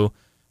Joe.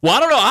 Well, I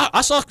don't know.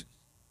 I saw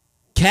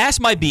Cass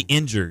might be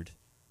injured.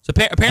 So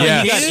apparently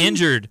he got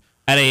injured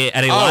at a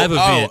live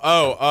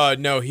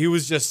event. No, he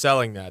was just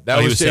selling that.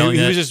 He was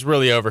just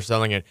really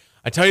overselling it.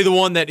 I tell you, the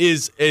one that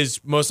is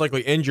most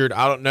likely injured,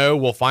 I don't know.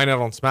 We'll find out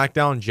on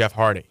SmackDown. Jeff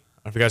Hardy. I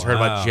don't know if you guys heard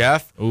about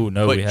Jeff. Oh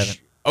no, we haven't.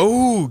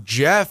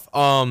 Jeff.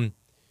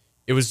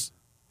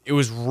 It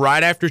was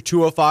right after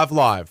 205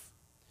 Live.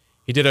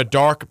 He did a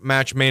dark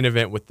match main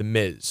event with The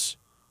Miz.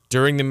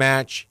 During the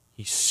match,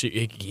 he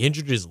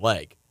injured his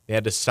leg. They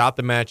had to stop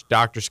the match.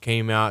 Doctors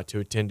came out to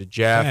attend to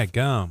Jeff. Yeah,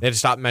 gum. They had to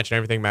stop the match and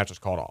everything. Match was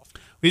called off.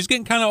 He's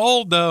getting kind of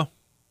old, though.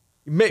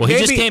 Well, he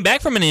just came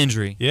back from an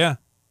injury. Yeah.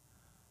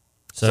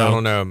 So I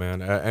don't know,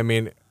 man. I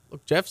mean,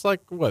 look, Jeff's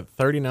like, what,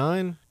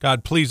 39?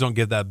 God, please don't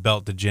give that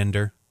belt to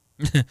Jinder.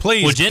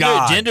 Please, well,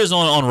 God. Jinder's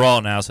on Raw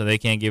now, so they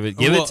can't give it.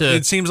 It to.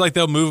 It seems like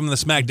they'll move him to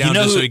SmackDown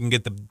just so he can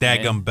get the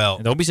dadgum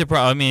belt. Don't be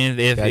surprised. I mean,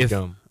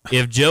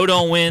 if Joe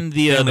don't win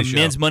the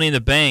men's Money in the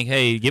Bank,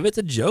 hey, give it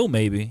to Joe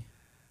maybe.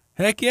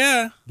 Heck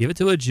yeah. Give it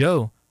to a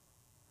Joe.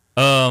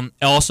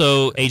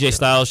 Also, AJ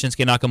Styles,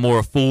 Shinsuke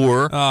Nakamura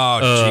 4.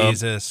 Oh,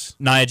 Jesus.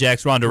 Nia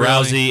Jax, Ronda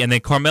Rousey, and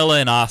then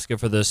Carmella and Asuka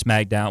for the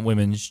SmackDown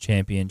Women's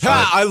Championship.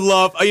 I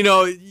love,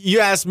 you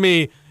asked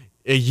me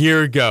a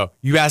year ago,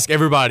 you ask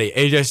everybody,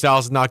 AJ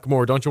Styles and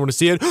Nakamura, don't you want to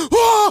see it? Now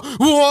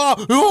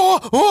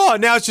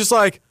it's just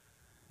like,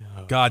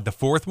 God, the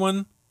fourth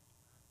one?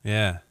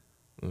 Yeah.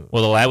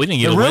 Well, we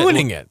didn't get they're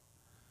ruining it.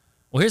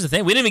 Well, here's the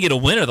thing. We didn't even get a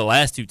winner the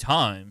last two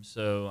times,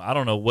 so I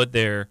don't know what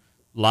their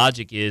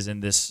logic is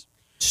in this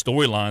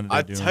storyline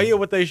that they're doing. I'll tell you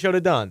what they should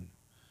have done.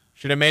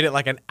 Should have made it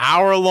like an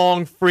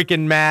hour-long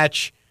freaking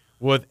match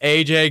with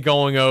AJ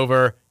going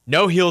over.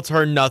 No heel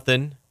turn,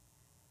 nothing.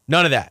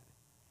 None of that.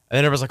 And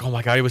then everyone's like, oh,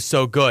 my God, he was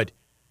so good.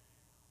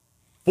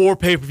 4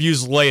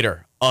 pay-per-views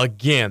later,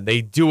 again,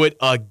 they do it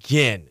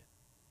again.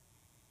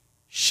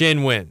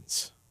 Shin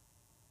wins.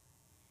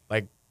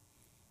 Like,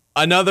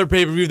 another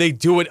pay-per-view, they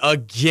do it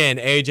again.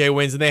 AJ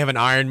wins, and they have an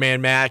Iron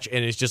Man match,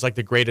 and it's just like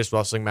the greatest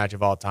wrestling match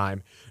of all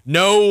time.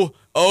 No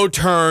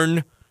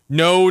O-turn.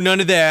 No, none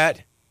of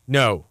that.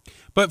 No.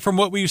 But from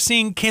what we've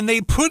seen, can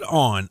they put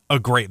on a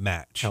great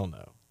match? Hell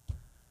no.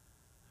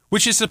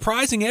 Which is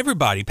surprising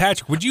everybody.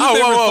 Patrick, would you Oh, have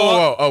ever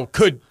thought? whoa.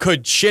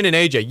 Could Shin and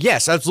AJ?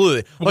 Yes,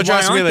 absolutely. Well,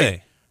 why aren't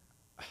they?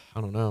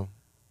 I don't know.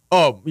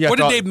 Oh, yeah. What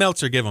did Dave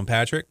Meltzer give them,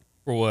 Patrick?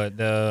 For what?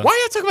 Why are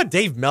you talking about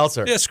Dave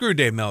Meltzer? Yeah, screw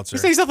Dave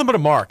Meltzer. He's nothing but a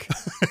mark.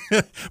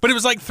 But it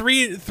was like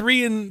three and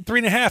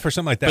 3.5 or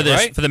something like that, For this,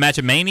 right? for the match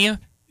of Mania?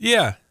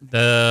 Yeah.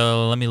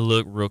 Let me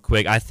look real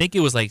quick. I think it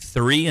was like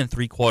 3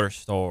 3/4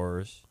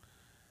 stars.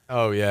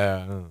 Oh,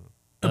 yeah.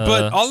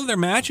 But all of their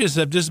matches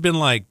have just been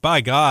like,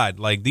 by God,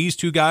 like these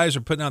two guys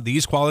are putting out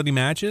these quality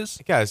matches.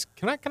 Guys,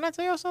 can I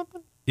tell y'all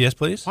something? Yes,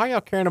 please. Why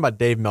y'all caring about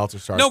Dave Meltzer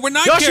stars? No, we're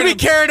not Y'all should caring be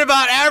caring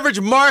about average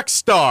mark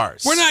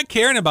stars. We're not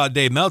caring about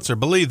Dave Meltzer.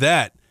 Believe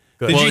that.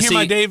 Good. Did Well, you hear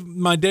see-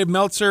 my Dave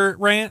Meltzer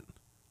rant?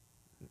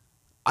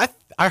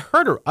 I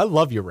heard her. I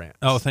love your rant.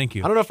 Oh, thank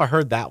you. I don't know if I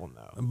heard that one,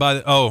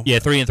 though. Yeah,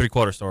 3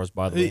 3/4 stars,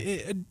 by the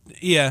way.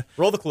 Yeah.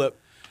 Roll the clip.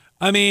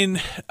 I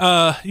mean,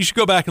 you should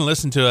go back and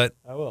listen to it.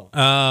 I will.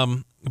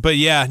 But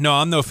yeah, no,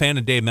 I'm no fan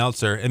of Dave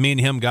Meltzer. And me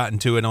and him got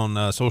into it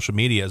on social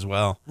media as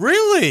well.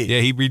 Really? Yeah,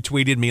 he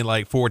retweeted me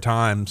like 4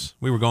 times.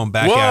 We were going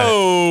back at it.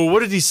 Whoa. What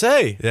did he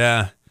say?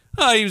 Yeah.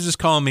 He was just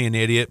calling me an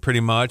idiot, pretty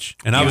much,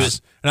 and I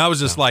was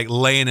just like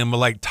laying him with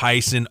like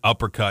Tyson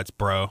uppercuts,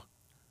 bro.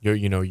 You're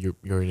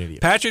an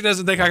idiot. Patrick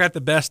doesn't think I got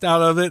the best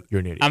out of it, You're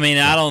an idiot. I mean,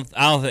 I don't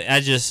think,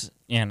 I just,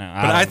 you know.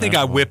 but I think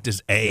I whipped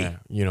his A.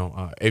 Yeah,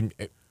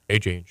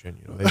 AJ and Shin,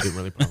 they did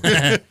really well.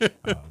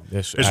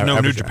 There's no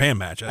New Japan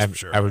match, that's for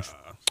sure.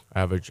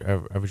 Average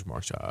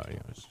marks.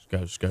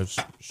 This guy's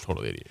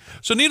totally idiot.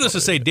 So needless to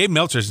say, Dave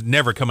Meltzer's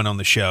never coming on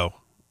the show.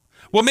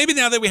 Well, maybe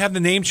now that we have the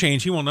name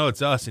change, he won't know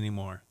it's us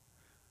anymore.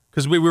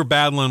 Because we were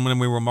battling when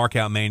we were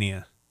Markout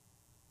Mania.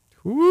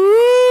 Woo!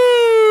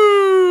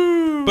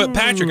 But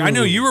Patrick, I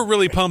know you were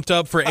really pumped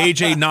up for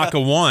AJ Naka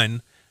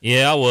 1.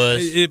 Yeah, I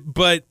was.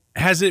 But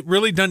has it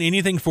really done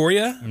anything for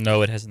you?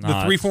 No, it has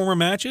not. The 3 former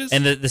matches?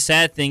 And the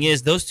sad thing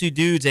is, those two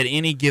dudes at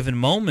any given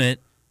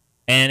moment,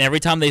 and every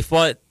time they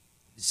fought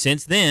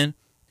since then,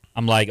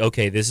 I'm like,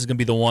 okay, this is going to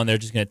be the one they're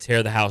just going to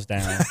tear the house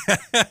down.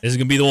 This is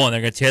going to be the one. They're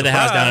going to tear the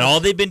house down. And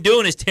all they've been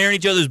doing is tearing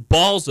each other's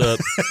balls up.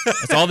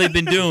 That's all they've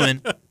been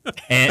doing.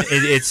 And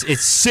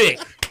it's sick.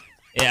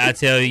 Yeah, I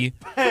tell you.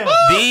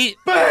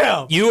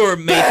 You are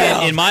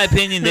making, in my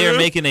opinion, they are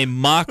making a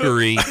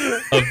mockery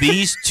of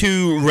these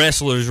two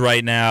wrestlers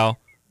right now.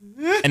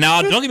 And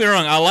now, don't get me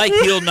wrong, I like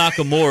heel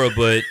Nakamura,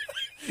 but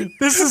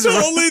This is the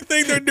only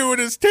thing they're doing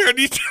is tearing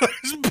each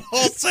other's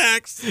ball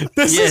sacks.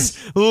 This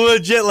is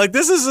legit. Like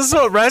this is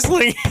what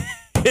wrestling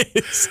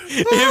is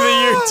in the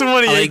year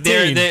 2018. like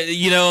they're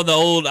the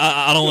old.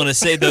 I don't want to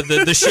say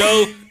the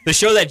show. The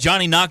show that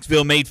Johnny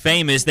Knoxville made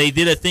famous, they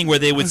did a thing where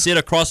they would sit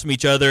across from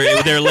each other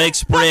with their legs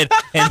spread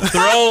and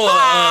throw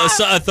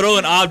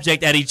an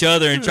object at each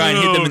other and try and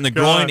hit them in the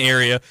groin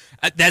area.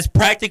 That's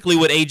practically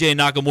what AJ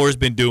Nakamura's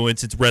been doing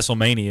since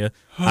WrestleMania,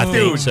 I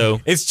think.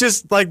 So It's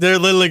just like they're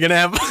literally gonna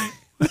have a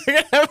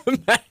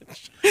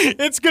match.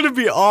 It's gonna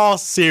be all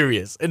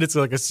serious, and it's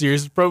like a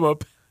serious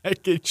promo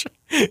package.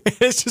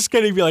 It's just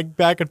gonna be like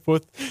back and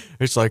forth.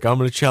 It's like, I'm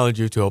gonna challenge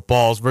you to a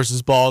balls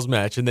versus balls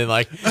match, and then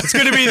like it's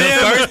gonna be the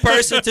them. first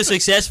person to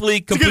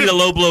successfully complete a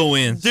low blow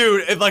wins.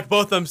 Dude, it's like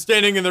both of them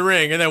standing in the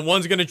ring, and then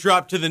one's gonna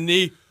drop to the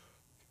knee,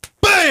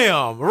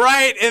 bam,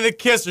 right in the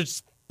kiss, or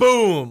just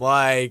boom,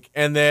 like,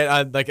 and then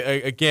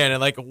again,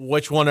 and like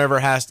which one ever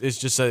has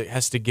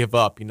to give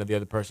up. The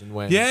other person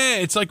wins. Yeah,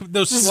 it's like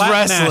those This is slap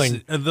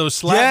wrestling.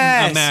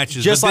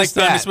 matches. Just but like this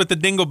time that. it's with the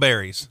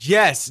dingleberries.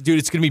 Yes, dude,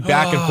 it's gonna be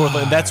back and forth,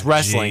 and that's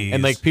wrestling,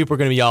 and like people are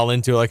gonna be all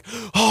into it, like,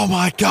 oh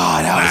my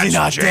god, how is he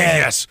not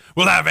dead?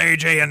 We'll have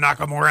AJ and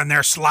Nakamura in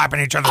there slapping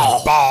each other's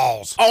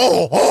balls.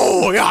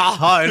 Oh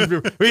yeah,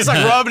 and he's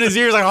like rubbing his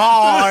ears, like,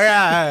 oh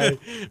yeah.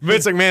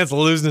 Vince McMahon's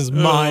losing his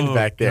mind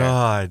back there.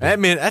 God. That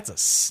man,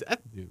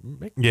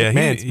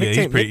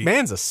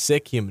 McMahon's a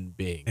sick human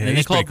being. And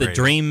they call it the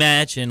dream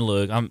match. And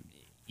look,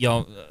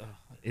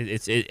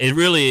 it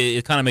really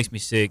kind of makes me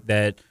sick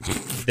that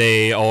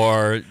they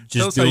are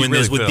just how you doing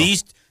this really with feel.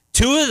 these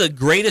two of the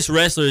greatest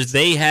wrestlers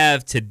they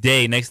have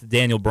today next to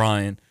Daniel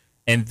Bryan,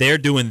 and they're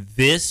doing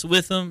this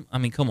with them. I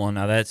mean, come on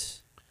now,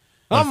 it's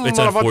I'm gonna put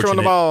you on the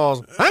unfortunate.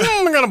 balls.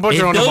 I'm gonna put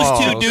If you on the balls.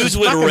 those two dudes It's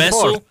would back and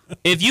wrestle, forth.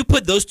 if you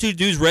put those two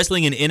dudes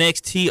wrestling in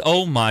NXT,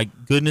 oh my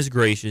goodness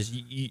gracious,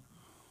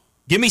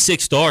 give me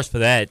 6 stars for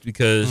that,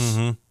 because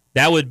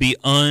that would be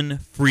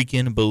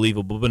unfreaking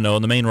believable. But no,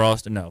 on the main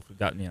roster, no.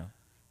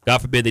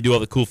 God forbid they do all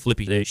the cool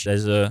flippy shit.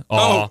 As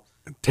well,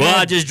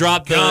 I just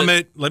dropped the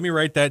Gummit. Let me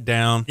write that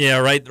down. Yeah,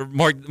 right.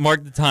 Mark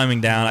the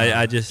timing down.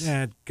 I just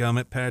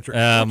Gummit, Patrick.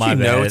 my You bad.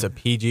 know it's a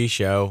PG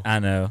show. I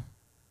know,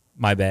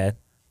 my bad.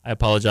 I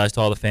apologize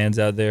to all the fans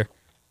out there.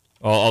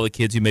 All the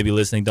kids who may be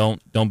listening,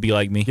 don't be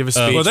like me. Give a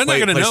speech. Well, they're not Play-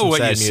 going to play know some what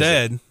sad you music.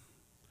 said.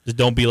 Just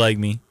don't be like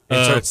me.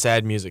 Insert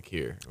sad music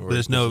here. But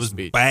there's no, it was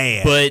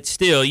bad. But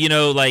still,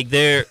 like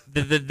they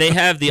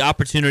have the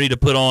opportunity to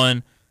put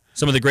on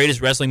some of the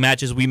greatest wrestling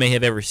matches we may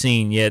have ever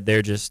seen. Yet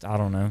they're just, I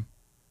don't know.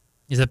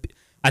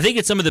 I think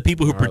it's some of the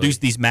people who produce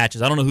these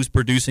matches. I don't know who's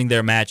producing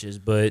their matches,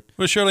 but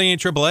Well, surely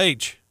ain't Triple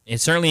H. it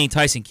certainly ain't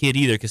Tyson Kidd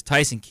either, because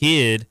Tyson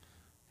Kidd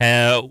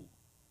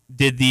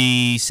did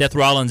the Seth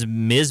Rollins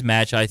Miz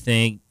match, I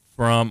think,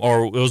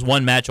 or it was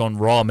one match on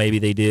Raw. Maybe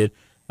they did.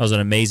 That was an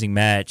amazing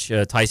match,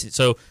 Tyson.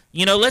 So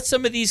let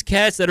some of these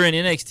cats that are in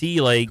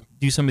NXT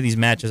do some of these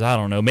matches. I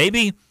don't know,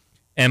 maybe.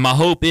 And my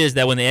hope is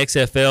that when the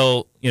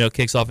XFL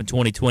kicks off in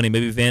 2020,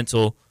 maybe Vince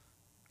will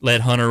let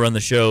Hunter run the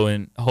show.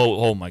 And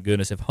oh my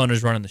goodness, if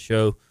Hunter's running the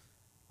show,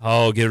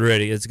 get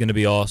ready, it's going to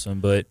be awesome.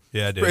 But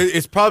Yeah, dude.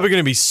 It's probably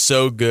going to be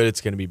so good, it's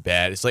going to be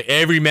bad. It's like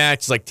every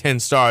match is like 10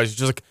 stars.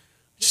 You're just like,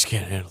 I just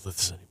can't handle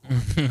this anymore.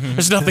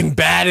 There's nothing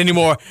bad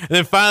anymore. And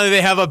then finally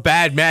they have a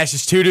bad match.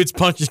 There's two dudes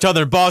punch each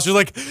other in balls. You're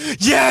like,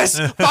 yes,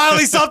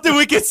 finally something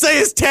we can say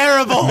is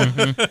terrible.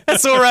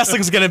 That's what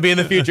wrestling's going to be in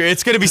the future.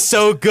 It's going to be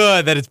so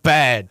good that it's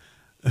bad.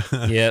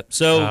 yeah,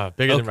 so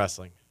Bigger than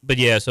wrestling. But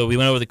yeah, so we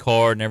went over the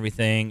card and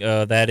everything.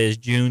 That is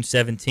June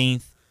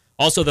 17th.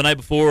 Also, the night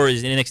before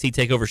is NXT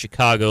TakeOver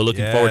Chicago.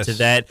 Looking forward to Yes.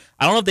 that.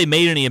 I don't know if they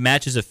made any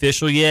matches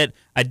official yet.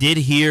 I did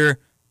hear,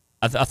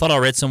 I thought I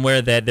read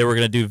somewhere that they were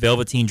going to do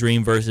Velveteen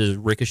Dream versus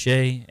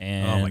Ricochet.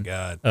 And, Oh, my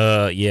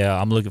God. Yeah,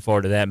 I'm looking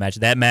forward to that match.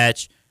 That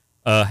match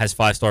has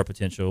 5-star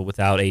potential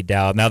without a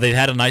doubt. Now they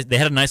had a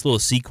nice little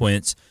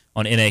sequence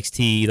on NXT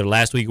either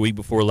last week or week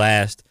before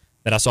last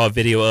that I saw a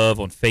video of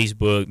on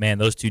Facebook. Man,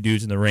 those two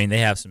dudes in the ring, they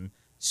have some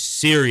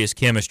serious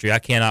chemistry. I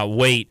cannot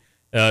wait.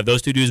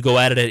 Those two dudes go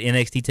at it at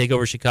NXT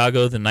TakeOver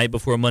Chicago the night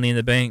before Money in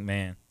the Bank.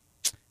 Man,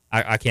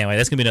 I can't wait.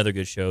 That's gonna be another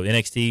good show.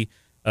 NXT.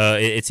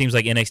 It seems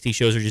like NXT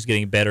shows are just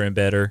getting better and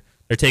better.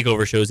 Their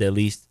TakeOver shows, at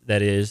least,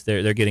 that is,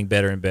 they're getting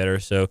better and better.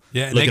 So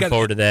Yeah, and looking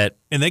forward to that.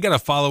 And they got to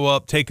follow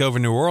up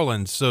TakeOver New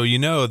Orleans, so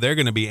they're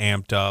going to be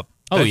amped up.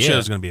 Oh, That yeah.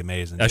 show's going to be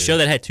amazing. A dude. show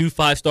that had 2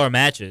 5-star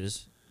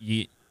matches.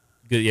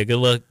 Good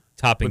luck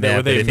topping that. Were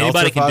But they if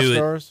anybody Meltzer can 5 do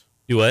stars?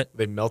 it, do what?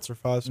 They Meltzer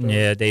 5 stars?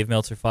 Yeah, Dave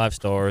Meltzer 5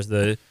 stars.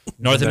 The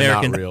North They're not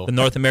American, real. the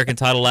North American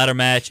title ladder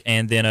match,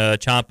 and then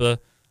Ciampa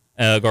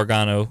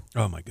Gargano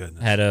Oh, my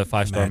goodness. had a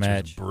 5-star was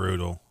match.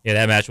 brutal. Yeah,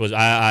 that match was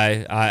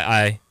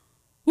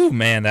ooh,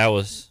 man,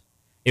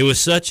 it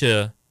was such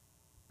a,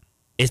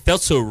 it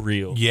felt so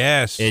real.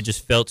 Yes. It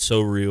just felt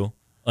so real.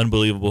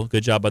 Unbelievable.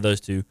 Good job by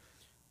those two.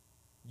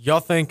 Y'all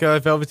think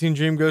Velveteen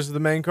Dream goes to the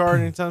main card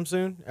anytime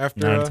soon? After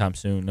Not anytime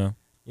soon, no.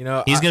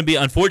 I He's going to be,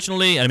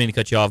 unfortunately, I didn't mean to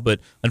cut you off,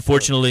 but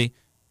unfortunately,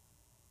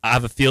 I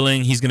have a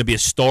feeling he's going to be a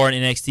star in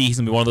NXT. He's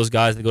going to be one of those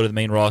guys that go to the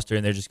main roster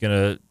and they're just going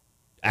to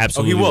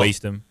absolutely will.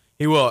 waste him.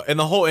 He will. And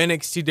the whole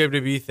NXT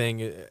WWE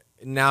thing,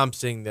 now I'm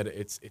seeing that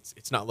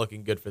it's not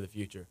looking good for the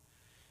future.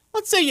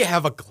 Let's say you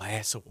have a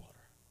glass of water.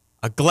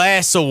 A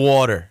glass of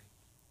water.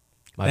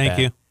 My Thank bad.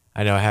 you.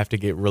 I know I have to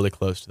get really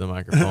close to the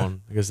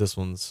microphone because this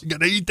one's... You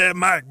got to eat that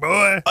mic,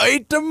 boy.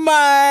 Eat the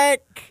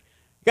mic!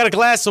 You got a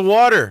glass of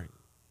water.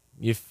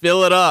 You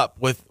fill it up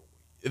with...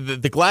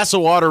 The glass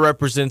of water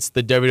represents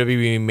the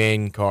WWE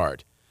main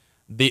card.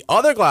 The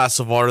other glass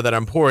of water that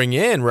I'm pouring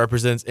in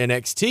represents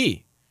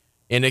NXT.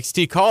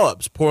 NXT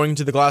call-ups pouring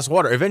into the glass of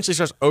water eventually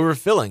starts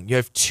overfilling. You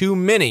have too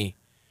many.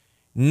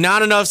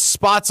 Not enough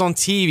spots on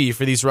TV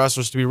for these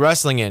wrestlers to be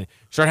wrestling in.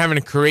 Start having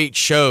to create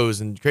shows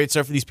and create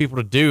stuff for these people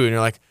to do. And you're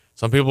like,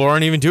 some people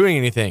aren't even doing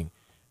anything.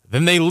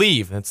 Then they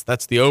leave.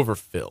 That's the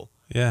overfill.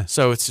 Yeah.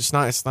 So it's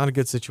not a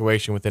good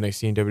situation with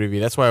NXT and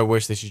WWE. That's why I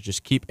wish they should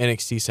just keep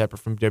NXT separate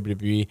from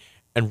WWE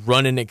and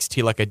run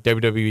NXT like a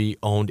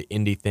WWE-owned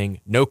indie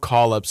thing. No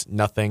call-ups,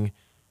 nothing.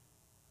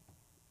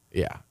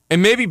 Yeah.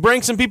 And maybe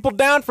bring some people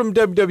down from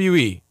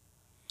WWE.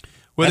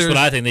 That's what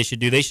I think they should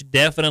do. They should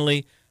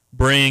definitely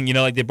bring,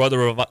 like they brought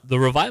the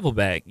Revival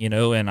back,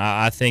 and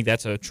I think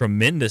that's a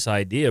tremendous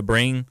idea.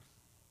 Bring,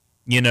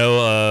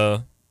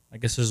 I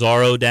guess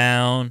Cesaro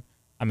down.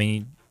 I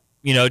mean,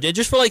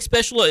 just for like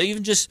special,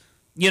 even just,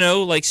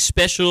 like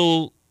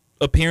special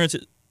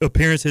appearances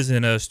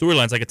in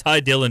storylines, like a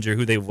Ty Dillinger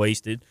who they've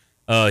wasted.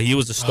 He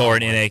was a star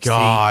in NXT.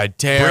 God,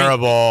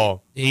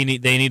 terrible. They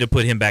need to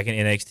put him back in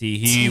NXT.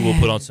 He will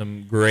put on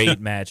some great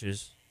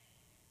matches.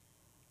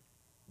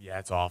 Yeah,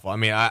 it's awful. I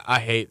mean, I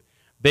hate...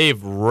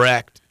 They've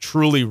wrecked,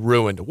 truly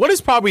ruined. What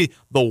is probably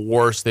the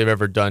worst they've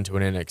ever done to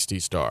an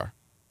NXT star?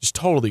 Just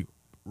totally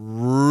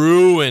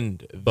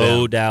ruined them.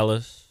 Bo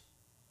Dallas.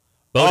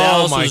 Bo Oh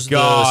Dallas my was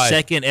God. the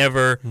second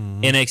ever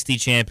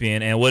NXT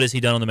champion, and what has he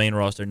done on the main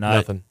roster?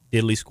 Nothing.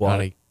 Diddly squat.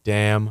 Not a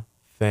damn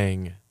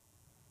thing.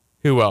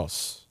 Who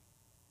else?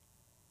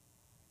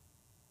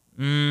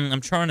 I'm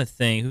trying to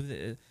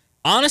think.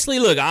 Honestly,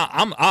 look,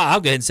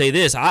 I'll go ahead and say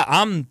this.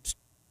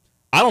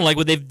 I don't like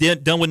what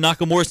they've done with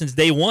Nakamura since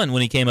day one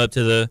when he came up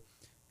to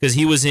because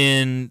he was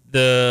in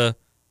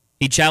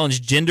he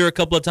challenged Jinder a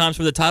couple of times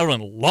for the title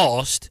and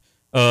lost.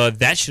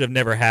 That should have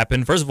never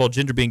happened. First of all,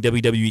 Jinder being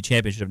WWE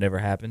champion should have never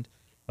happened.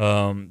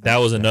 That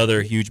was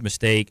another huge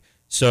mistake.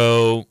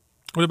 So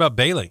What about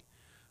Bailey?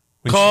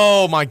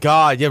 Oh my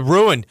God, yeah,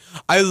 ruined.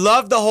 I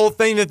love the whole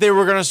thing that they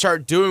were gonna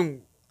start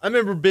doing. I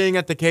remember being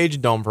at the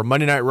Cajun Dome for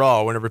Monday Night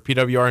Raw whenever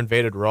PWR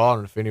invaded Raw. I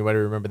don't know if anybody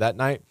remember that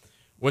night.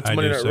 Went to I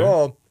Monday do, Night sir.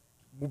 Raw.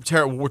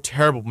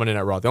 Terrible Monday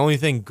Night Raw. The only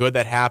thing good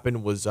that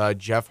happened was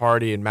Jeff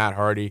Hardy and Matt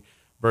Hardy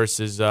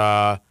versus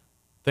I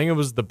think it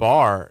was The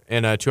Bar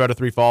in a 2 out of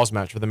 3 falls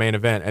match for the main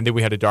event, and then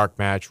we had a dark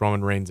match: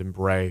 Roman Reigns and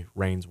Bray.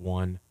 Reigns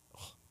won.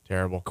 Ugh,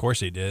 terrible. Of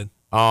course he did.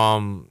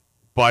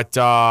 But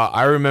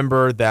I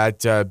remember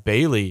that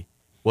Bailey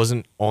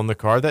wasn't on the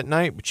card that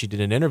night, but she did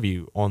an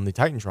interview on the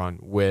Titantron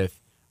with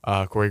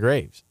Corey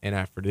Graves. And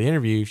after the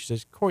interview, she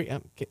says, Corey,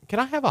 can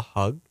I have a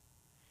hug?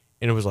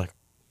 And it was like,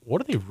 what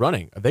are they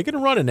running? Are they going to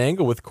run an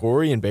angle with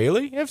Corey and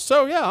Bailey? If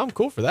so, yeah, I'm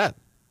cool for that.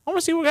 I want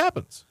to see what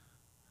happens.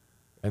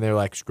 And they were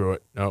like, screw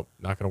it. Nope,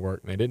 not going to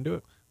work. And they didn't do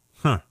it.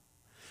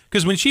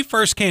 Because when she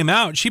first came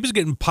out, she was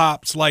getting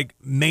pops like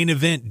main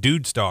event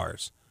dude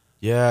stars.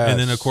 Yeah. And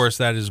then, of course,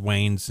 that has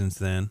waned since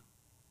then.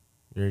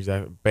 You're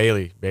exactly.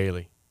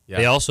 Bailey. Yeah.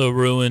 they also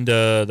ruined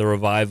the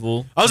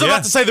Revival. I was Yeah.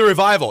 about to say the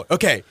Revival.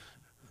 Okay,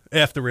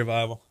 F the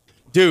Revival.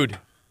 dude.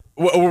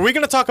 Were we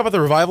going to talk about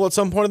the Revival at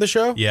some point in the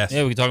show? Yes.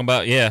 Yeah, we can talk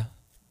about I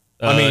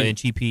mean- and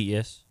Cheap Heat,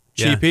 yes.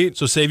 Yeah. Cheap Heat?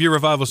 So save your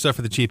Revival stuff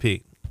for the Cheap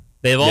Heat.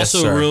 They've Yes,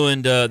 also sir.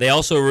 ruined. They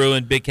also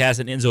ruined Big Cass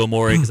and Enzo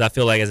Amore because I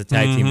feel like as a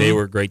tag team they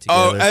were great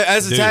Oh, together.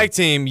 as a Dude, tag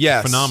team,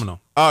 yes. phenomenal.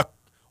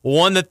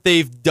 One that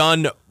they've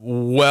done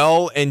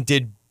well and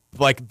did,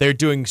 like, they're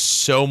doing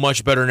so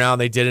much better now than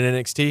they did in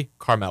NXT,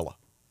 Carmella.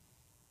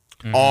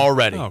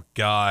 Already. Oh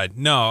God,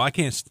 no! I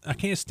can't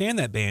stand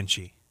that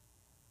Banshee.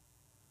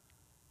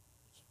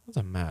 What's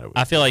the matter with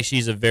I feel like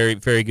she's a very,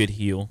 very good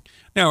heel.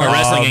 No, Her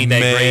wrestling ain't that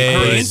great. Her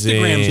but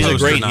Instagram She's a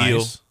posts are great nice.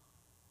 heel.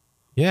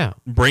 Yeah.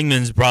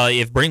 Bringman's probably,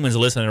 if Bringman's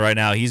listening right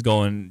now, he's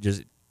going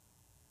just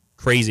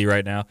crazy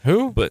right now.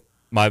 Who? But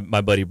my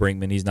buddy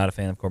Brinkman, he's not a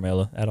fan of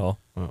Carmella at all.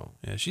 Oh.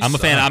 Yeah, she I'm a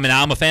fan. sucks. I mean,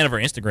 I'm a fan of her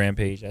Instagram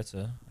page. That's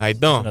I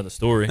don't. another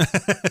story.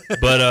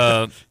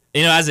 But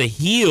as a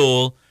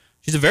heel,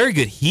 she's a very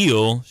good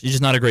heel. She's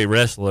just not a great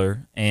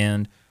wrestler,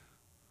 and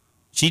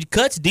she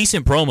cuts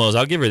decent promos.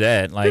 I'll give her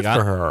that. Like Good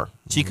for her.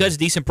 she cuts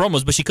decent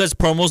promos, but she cuts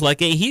promos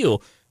like a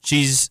heel.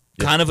 She's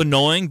kind of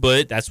annoying,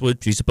 but that's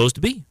what she's supposed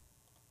to be.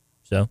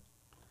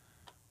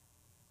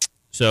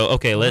 So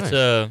okay, let's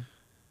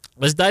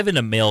dive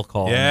into mail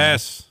call.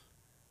 Yes.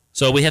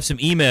 So we have some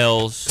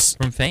emails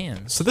from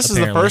fans. So this is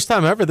apparently. the first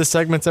time ever this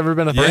segment's ever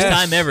been a First Yes.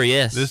 time ever,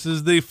 yes. This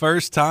is the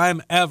first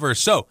time ever.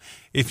 So,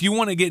 if you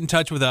want to get in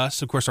touch with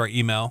us, of course, our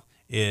email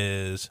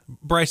is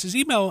Bryce. Is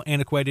email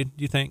antiquated?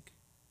 Do you think?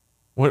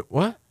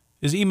 What?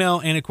 Is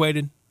email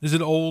antiquated? Is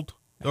it old?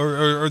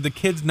 Or are the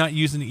kids not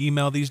using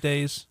email these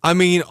days? I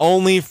mean,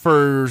 only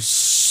for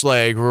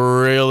like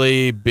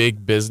really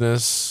big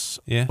business.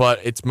 Yeah. But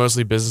it's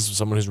mostly business with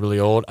someone who's really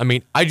old. I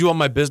mean, I do all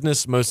my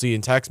business mostly in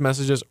text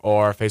messages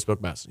or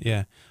Facebook messages.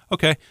 Yeah.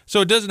 Okay.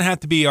 So it doesn't have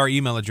to be our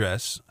email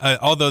address,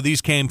 although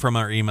these came from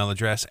our email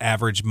address,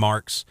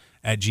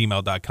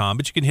 averagemarks@gmail.com.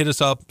 But you can hit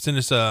us up, send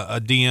us a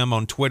DM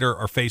on Twitter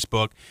or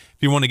Facebook.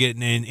 If you want to get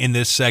in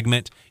this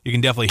segment, you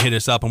can definitely hit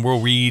us up and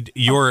we'll read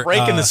your...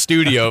 Breaking the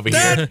studio over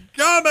here.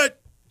 Dadgummit!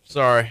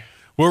 Sorry.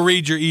 We'll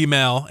read your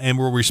email and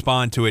we'll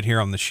respond to it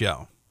here on the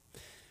show.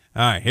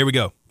 All right, here we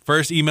go.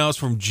 First email is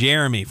from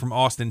Jeremy from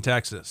Austin,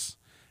 Texas,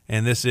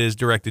 and this is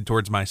directed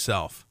towards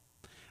myself.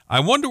 I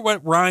wonder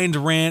what Ryan's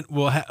rant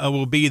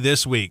will be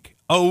this week.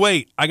 Oh,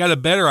 wait, I got a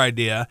better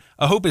idea.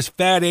 I hope his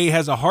fat A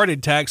has a heart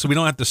attack so we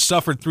don't have to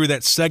suffer through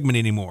that segment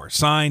anymore.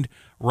 Signed,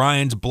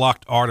 Ryan's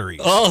blocked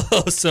arteries. Oh,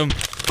 some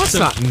That's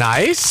not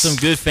nice. some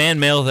good fan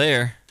mail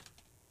there.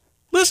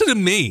 Listen to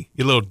me,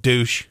 you little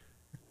douche.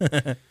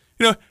 You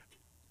know,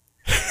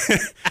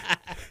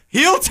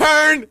 heel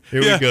turn.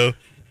 Here Yeah. we go.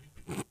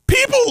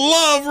 people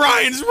love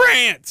Ryan's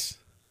rants.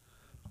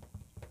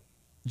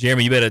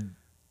 Jeremy, you better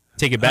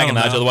take it back I a don't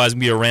notch, know. otherwise it's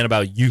going to be a rant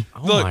about you.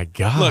 Oh my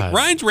God. Look,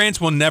 Ryan's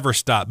rants will never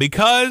stop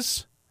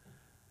because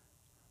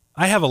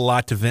I have a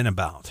lot to vent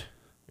about.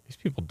 These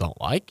people don't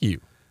like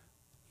you.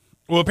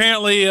 Well,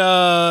 apparently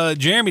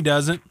Jeremy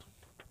doesn't.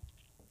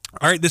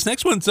 All right, this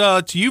next one's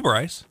to you,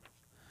 Bryce.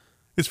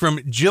 It's from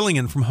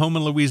Jillian from Houma,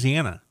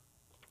 Louisiana.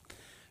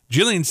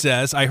 Jillian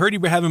says, I heard you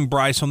were having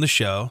Bryce on the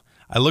show.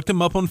 I looked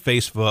him up on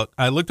Facebook.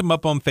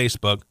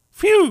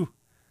 Phew.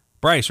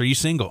 Bryce, are you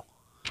single?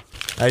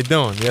 How you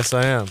doing? Yes,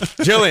 I am.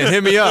 Jillian,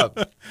 hit me up.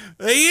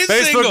 He is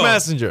Facebook single.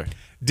 Messenger.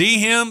 D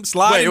him,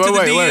 slide into the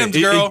DMs,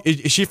 girl.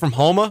 Is she from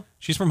Houma?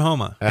 She's from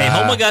Houma. Hey,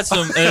 Homa got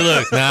some. Hey,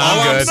 look, Nah, all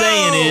I'm I'm good.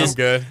 saying is, I'm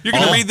good. You're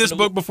going to Oh. read this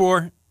book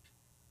before?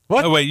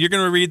 What? Oh, wait, you're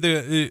going to read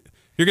the...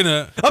 you're going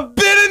to... I've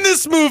been in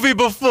this movie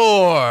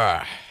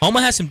before.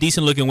 Homa has some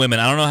decent looking women.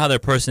 I don't know how their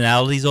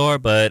personalities are,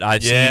 but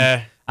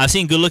I've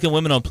seen good looking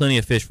women on Plenty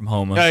of Fish from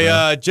Homa. Hey,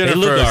 so Jennifer,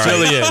 they look all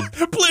right.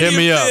 Jillian, Plenty hit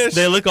me of up. fish.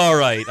 They look all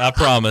right. I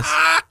promise.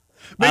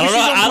 Maybe she's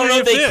on I don't know if Plenty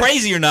of they Fish.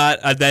 crazy or not.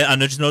 I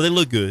just know they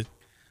look good.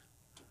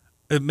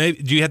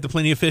 Maybe, do you have the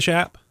Plenty of Fish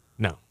app?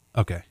 No.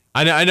 Okay.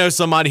 I know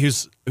somebody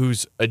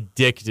who's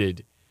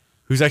addicted,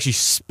 who's actually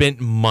spent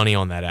money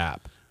on that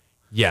app.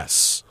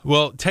 Yes.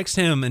 Well, text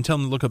him and tell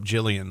him to look up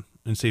Jillian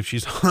and see if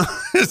she's on,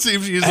 see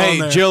if she's Hey, on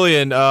there.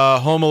 Jillian,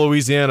 Houma,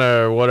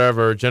 Louisiana, or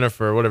whatever,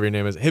 Jennifer, whatever your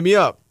name is, hit me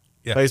up.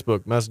 Yeah.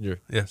 Facebook, Messenger.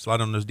 Yeah,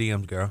 slide on those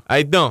DMs, girl.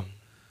 I don't.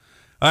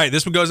 All right,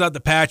 this one goes out to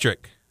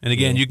Patrick. And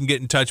again, you can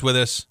get in touch with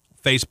us,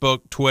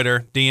 Facebook,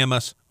 Twitter, DM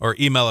us, or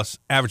email us,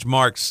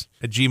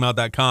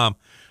 averagemarks@gmail.com.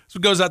 This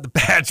one goes out to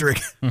Patrick.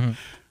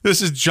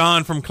 This is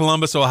John from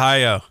Columbus,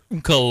 Ohio.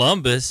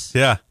 Columbus,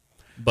 Yeah.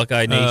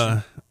 Buckeye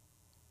Nation.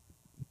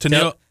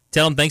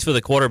 Tell him thanks for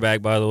the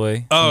quarterback, by the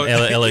way. Oh, from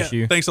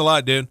LSU. yeah, thanks a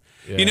lot, dude.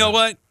 Yeah. You know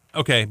what?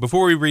 Okay,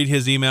 before we read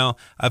his email,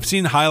 I've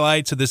seen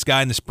highlights of this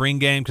guy in the spring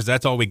game because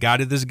that's all we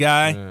got of this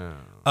guy.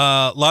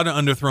 A lot of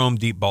underthrown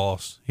deep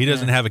balls. He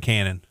doesn't have a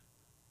cannon.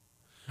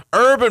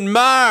 Urban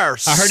Meyer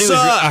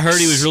I heard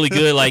he was really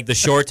good, like the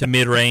short to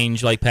mid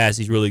range, like pass.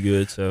 He's really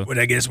good. So But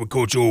I guess with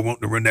Coach O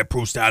wanting to run that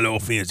pro style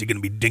offense, he's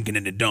going to be dinking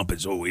and dumping,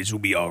 so it will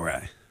be all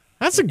right.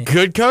 That's a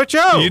good Coach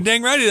O. You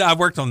dang right. I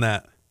worked on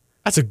that.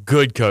 That's a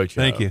good Coach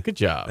O. Thank you. Good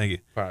job. Thank you.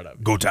 Proud of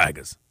you. Go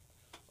Tigers.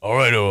 All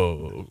right,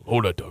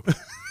 hold on, Doug.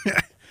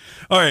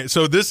 All right,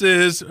 so this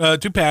is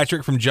to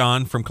Patrick from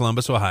John from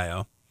Columbus,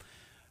 Ohio.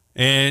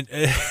 And,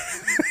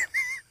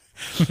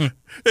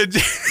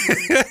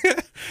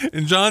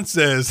 and John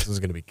says, This is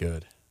going to be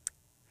good.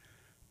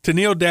 to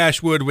Neil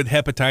Dashwood with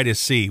hepatitis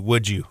C,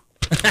 would you?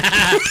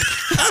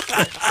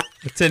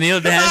 to Neil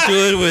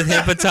Dashwood with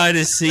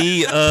hepatitis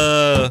C.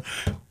 I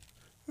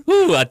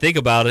think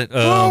about it.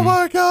 Oh,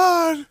 my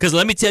God. Because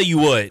let me tell you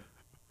what,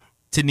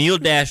 to Neil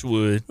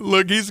Dashwood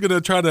Look, he's going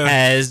to try to.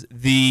 has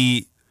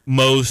the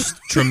most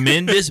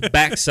tremendous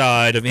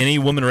backside of any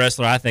woman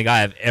wrestler I think I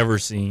have ever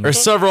seen. There's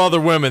several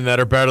other women that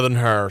are better than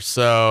her,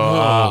 so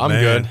I'm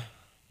man. good.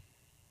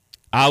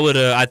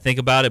 I'd think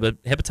about it,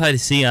 but hepatitis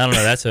C, I don't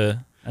know. That's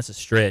a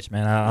stretch,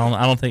 man.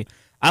 I don't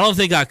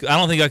think I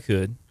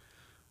could.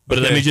 But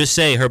let Okay. me just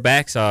say, her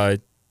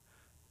backside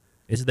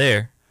is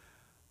there.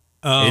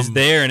 It's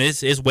there, and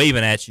it's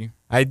waving at you.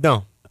 I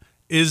know.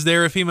 Is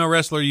there a female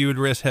wrestler you would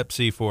risk hep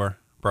C for,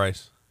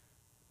 Bryce?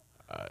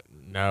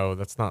 No,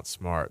 that's not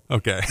smart.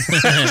 Okay.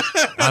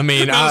 I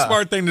mean, Not a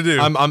smart thing to do.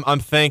 I'm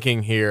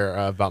thinking here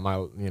about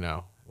my,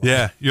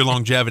 Yeah, your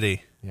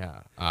longevity.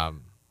 yeah.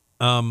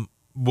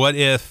 What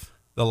if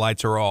the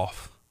lights are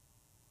off?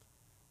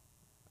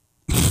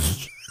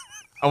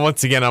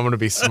 Once again, I'm going to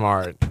be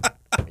smart.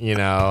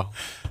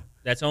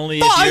 That's only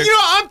Oh, if you're,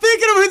 I'm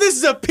thinking of this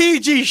is a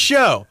PG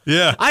show.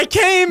 Yeah. I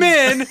came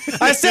in,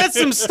 I said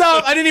some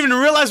stuff, I didn't even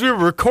realize we were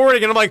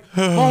recording, and I'm like,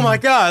 oh my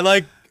God,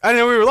 like, I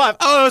didn't know we were live.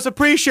 Oh, it's a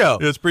pre-show.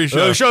 It's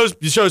pre-show.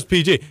 The show's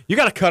PG. You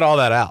got to cut all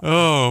that out.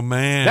 Oh,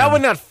 man. That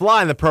would not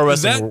fly in the pro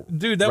wrestling.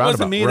 That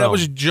wasn't me. That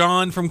was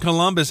John from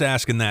Columbus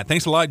asking that.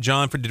 Thanks a lot,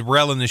 John, for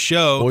derailing the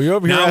show. Well, you're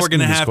over here now we're asking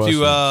going to this have question.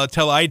 to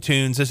tell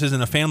iTunes this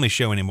isn't a family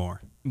show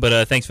anymore.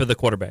 but thanks for the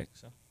quarterback.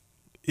 So.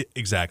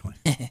 Exactly.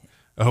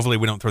 Hopefully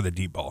we don't throw the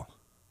deep ball.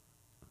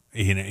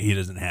 He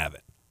doesn't have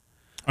it.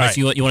 All right,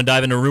 so you want to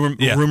dive into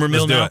rumor mill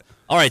let's do now? it.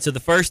 All right, so the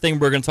first thing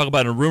we're going to talk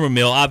about in rumor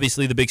mill,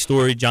 obviously the big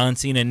story, John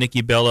Cena and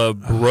Nikki Bella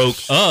broke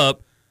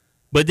up.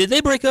 But did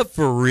they break up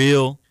for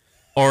real,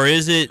 or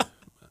is this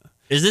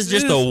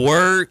just a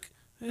work?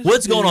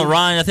 What's going on,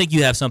 Ryan? I think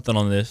you have something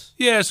on this.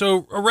 Yeah,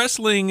 so a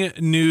Wrestling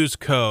News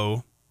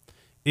Co.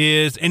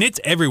 is, and it's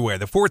everywhere.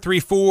 The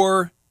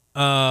 434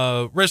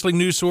 Wrestling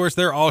News Source,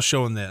 they're all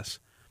showing this.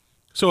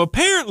 So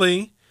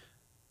apparently,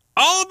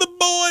 all the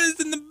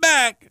boys in the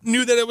back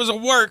knew that it was a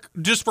work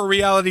just for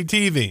reality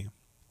TV.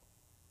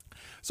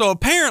 So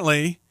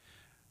apparently,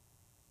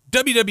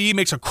 WWE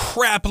makes a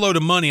crap load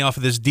of money off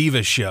of this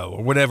Divas show,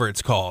 or whatever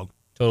it's called.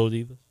 Total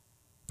Divas.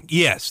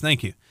 Yes,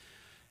 thank you.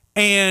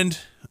 And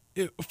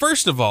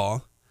first of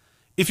all,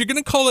 if you're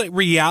going to call it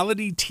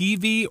reality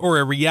TV or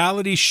a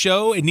reality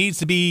show, it needs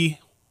to be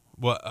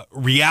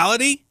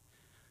reality.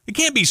 It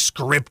can't be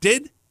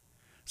scripted.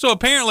 So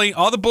apparently,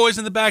 all the boys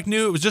in the back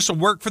knew it was just a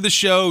work for the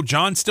show.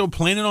 John's still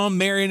planning on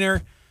marrying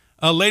her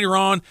later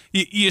on.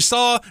 You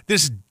saw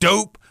this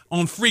dope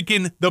on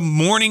freaking the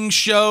morning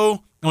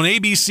show on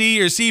ABC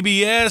or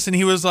CBS, and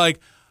he was like,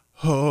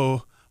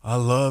 "Oh, I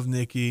love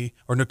Nikki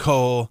or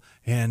Nicole,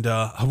 and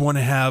I want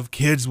to have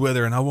kids with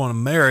her, and I want to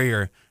marry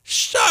her."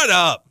 Shut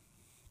up!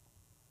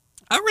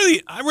 I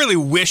really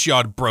wish y'all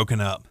had broken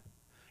up.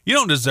 You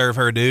don't deserve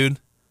her, dude.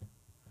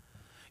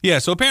 Yeah,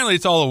 so apparently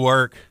it's all a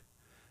work,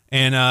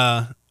 and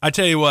I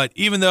tell you what,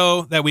 even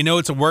though that we know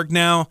it's a work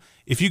now,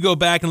 if you go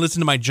back and listen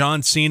to my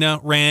John Cena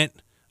rant,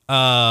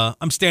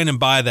 I'm standing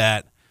by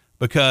that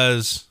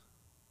because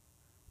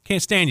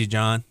can't stand you,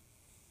 John.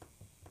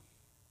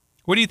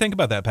 What do you think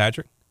about that,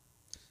 Patrick?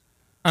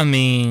 I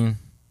mean,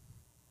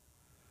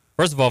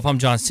 first of all, if I'm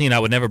John Cena, I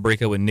would never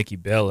break up with Nikki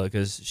Bella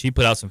because she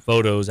put out some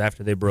photos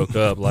after they broke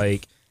up.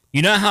 Like,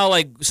 you know how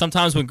like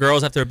sometimes when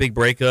girls after a big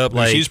breakup,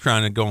 like she's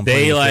trying to go and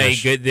they play like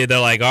fish. they're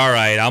like, all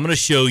right, I'm gonna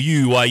show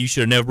you why you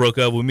should have never broke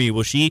up with me.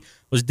 Well, she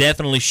was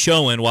definitely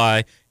showing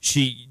why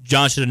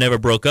John should have never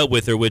broke up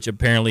with her, which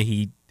apparently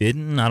he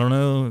didn't. I don't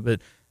know, but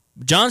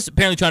John's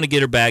apparently trying to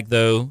get her back,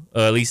 though.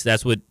 At least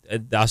that's what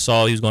I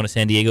saw. He was going to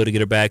San Diego to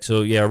get her back.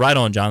 So, yeah, right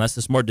on, John. That's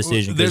the smart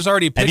decision. There's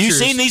already pictures. Have you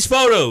seen these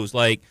photos?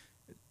 Like,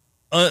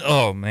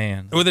 oh,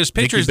 man. Well, there's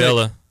pictures Nikki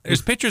Bella.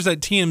 There's pictures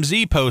that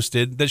TMZ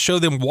posted that show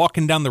them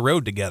walking down the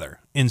road together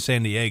in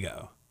San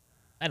Diego.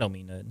 I don't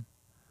mean nothing.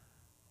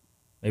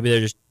 Maybe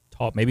they're just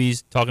maybe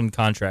he's talking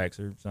contracts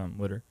or something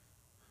with her.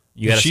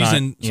 She's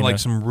in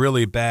some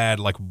really bad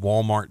like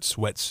Walmart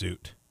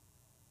sweatsuit.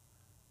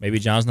 Maybe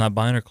John's not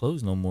buying her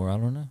clothes no more. I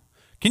don't know.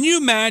 Can you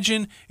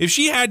imagine if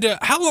she had to?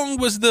 How long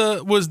was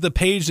the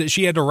page that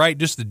she had to write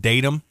just the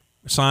datum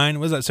sign?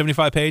 Was that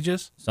 75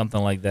 pages?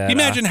 Something like that. Can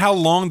you imagine how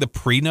long the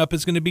prenup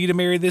is going to be to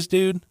marry this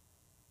dude?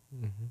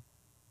 Mm-hmm.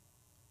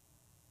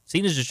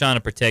 Cena's just trying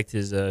to protect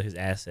his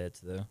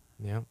assets, though.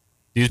 Yeah,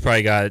 dude's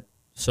probably got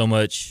so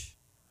much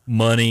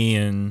money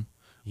and.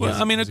 Well,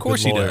 I mean, of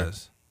course he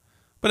does.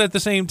 But at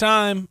the same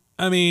time,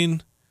 I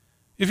mean,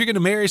 if you're going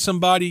to marry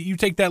somebody, you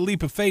take that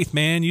leap of faith,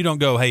 man. You don't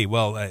go, hey,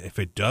 well, if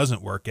it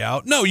doesn't work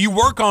out. No, you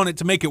work on it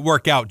to make it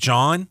work out,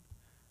 John.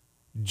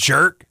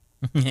 Jerk.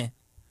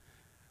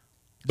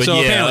 But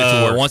so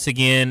yeah, once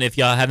again, if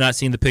y'all have not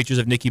seen the pictures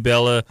of Nikki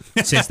Bella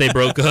since they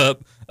broke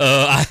up,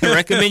 I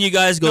recommend you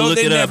guys go look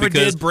it up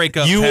because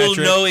you will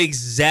know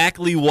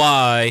exactly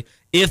why.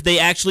 If they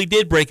actually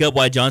did break up,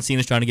 why John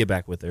Cena's trying to get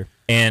back with her.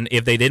 And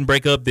if they didn't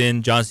break up,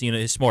 then John Cena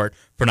is smart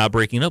for not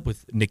breaking up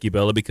with Nikki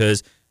Bella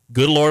because,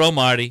 good Lord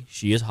Almighty,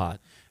 she is hot.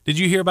 Did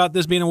you hear about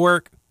this being a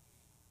work?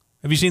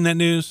 Have you seen that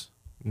news?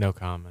 No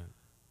comment.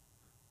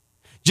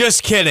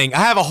 Just kidding. I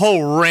have a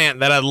whole rant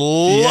that I'd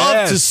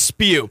love to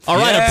spew. All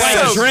right, a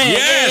private rant.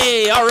 Yes.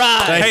 Hey, all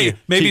right. Hey,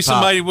 maybe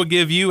somebody will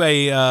give you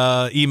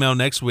a email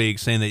next week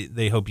saying that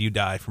they hope you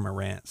die from a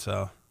rant.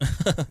 So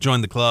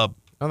join the club.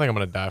 I don't think I'm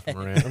going to die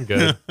from a rant. I'm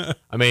good.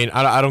 I mean,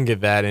 I don't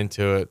get that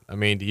into it. I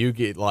mean, do you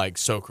get, like,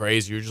 so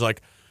crazy? You're just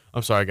like,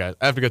 I'm sorry, guys.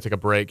 I have to go take a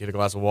break, get a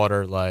glass of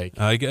water. Like,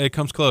 it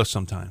comes close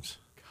sometimes.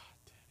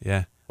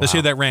 Yeah. Let's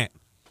hear that rant.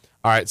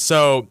 All right.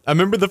 So I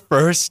remember the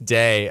first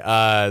day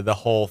the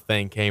whole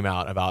thing came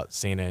out about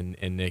Cena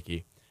and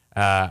Nikki.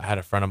 I had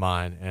a friend of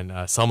mine,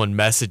 and someone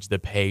messaged the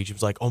page. He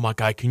was like, oh, my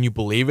God, can you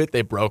believe it?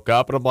 They broke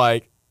up. And I'm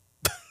like,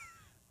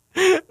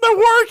 they're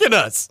working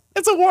us.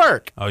 It's a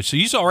work. Oh, so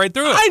you saw right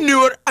through it. I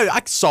knew it.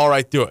 I saw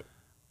right through it.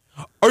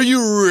 Are you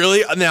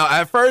really? Now,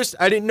 at first,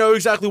 I didn't know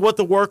exactly what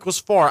the work was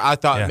for. I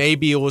thought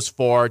maybe it was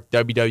for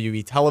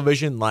WWE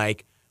television,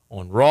 like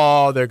on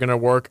Raw, they're going to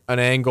work an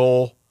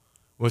angle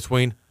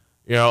between,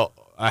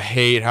 I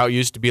hate how it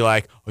used to be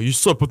like, oh, you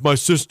slept with my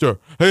sister.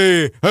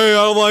 Hey, I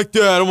don't like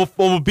that. I'm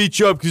gonna beat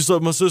you up because you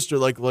slept with my sister.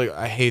 Like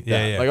I hate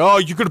that. Yeah. Like, oh,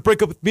 you're gonna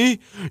break up with me?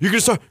 You're gonna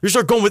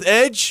start going with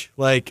Edge?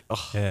 Like,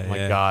 oh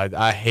my God,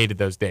 I hated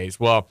those days.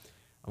 Well,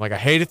 I'm like, I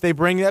hate if they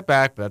bring that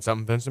back, but that's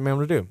something Vince McMahon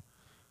would do.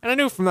 And I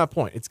knew from that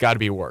point it's got to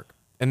be work.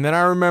 And then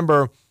I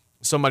remember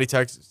somebody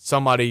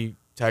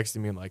texted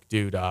me and like,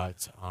 dude, I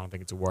don't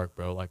think it's a work,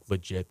 bro. Like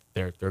legit,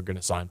 they're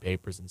gonna sign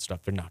papers and stuff.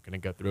 They're not gonna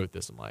go through with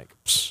this. I'm like,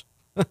 psh.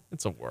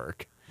 It's a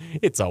work.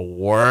 It's a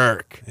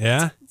work.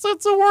 Yeah? It's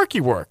a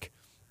worky work.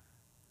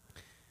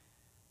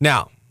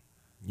 Now,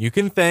 you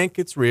can think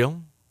it's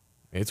real.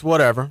 It's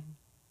whatever.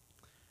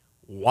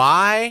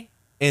 Why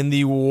in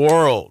the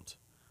world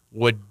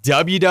would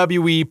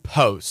WWE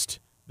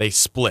post they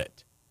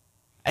split?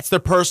 That's their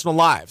personal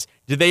lives.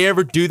 Did they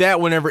ever do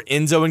that whenever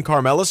Enzo and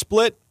Carmella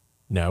split?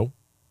 No.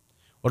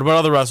 What about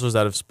other wrestlers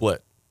that have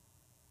split?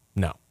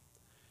 No.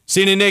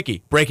 Cena and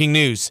Nikki, breaking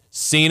news.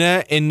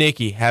 Cena and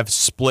Nikki have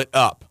split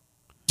up.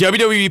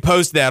 WWE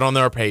posted that on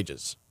their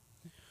pages.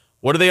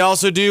 What do they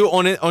also do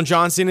on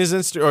John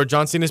Cena's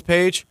John Cena's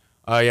page?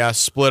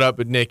 Split up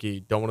with Nikki.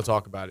 Don't want to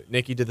talk about it.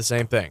 Nikki did the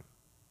same thing.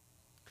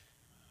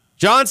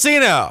 John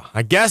Cena,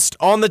 a guest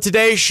on the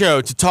Today Show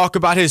to talk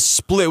about his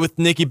split with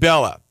Nikki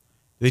Bella.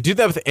 Did they do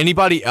that with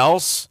anybody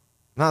else?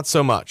 Not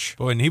so much.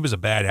 Boy, and he was a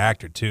bad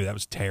actor too. That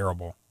was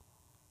terrible.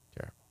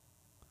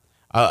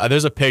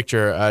 There's a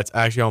picture, it's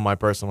actually on my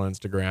personal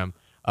Instagram,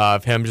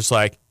 of him just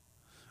like,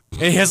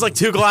 and he has like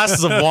 2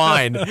 glasses of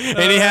wine,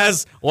 and he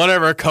has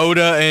whatever,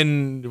 Coda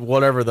and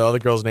whatever the other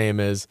girl's name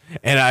is.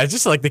 And I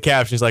just like the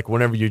caption, he's like,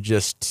 whenever you're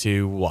just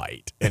too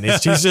white. And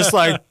she's just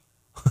like,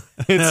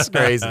 it's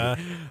crazy. No,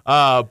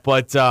 I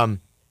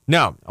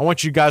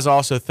want you guys to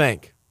also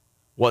think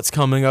what's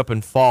coming up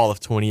in fall of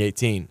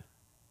 2018.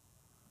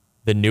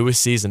 The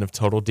newest season of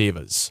Total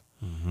Divas.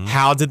 Mm-hmm.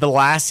 How did the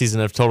last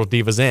season of Total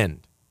Divas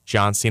end?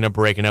 John Cena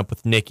breaking up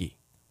with Nikki.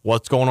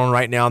 What's going on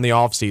right now in the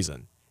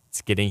offseason?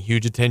 It's getting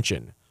huge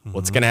attention. Mm-hmm.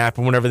 What's going to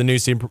happen whenever the new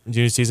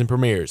season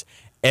premieres?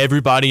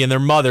 Everybody and their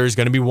mother is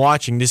going to be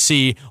watching to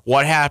see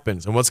what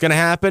happens. And what's going to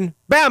happen?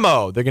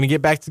 Bammo! They're going to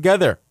get back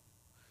together.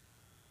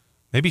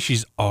 Maybe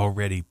she's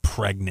already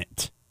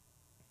pregnant.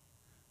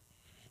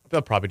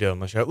 They'll probably do it on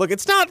the show. Look,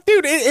 it's not,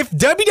 dude, if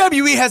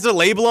WWE has a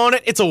label on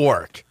it, it's a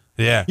work.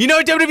 Yeah. You know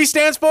what WWE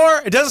stands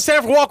for? It doesn't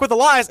stand for Walk with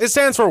Elias. It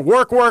stands for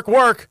work, work,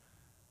 work.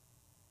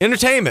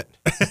 Entertainment.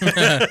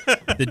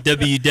 The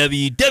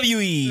WWE.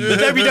 The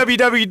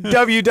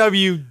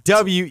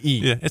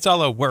WWE. Yeah, it's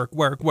all a work.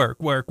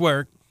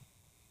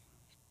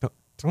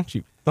 Don't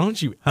you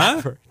Don't you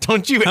ever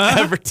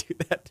do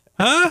that.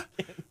 Huh?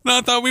 No,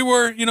 I thought we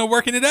were,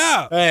 working it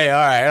out. Hey,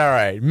 all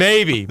right.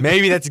 Maybe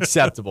that's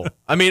acceptable.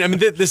 I mean,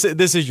 this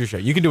is your show.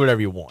 You can do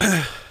whatever you want.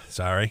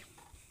 Sorry.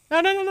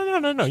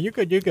 No. You're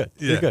good. You're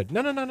Yeah. good.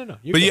 No.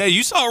 But yeah,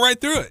 you saw right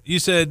through it. You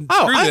said,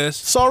 screw I this.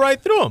 saw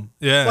right through him.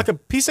 Yeah. Like a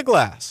piece of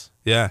glass.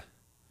 Yeah.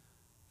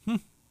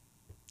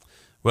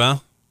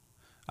 Well,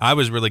 I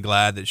was really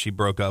glad that she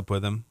broke up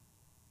with him.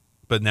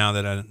 But now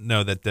that I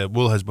know that the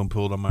wool has been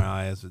pulled on my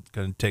eyes, it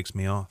kind of takes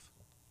me off.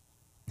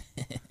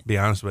 Be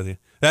honest with you.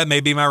 That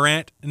may be my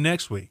rant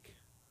next week.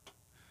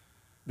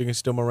 You can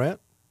steal my rant?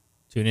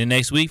 Tune in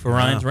next week for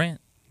Ryan's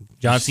rant.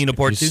 John Cena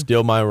Part 2.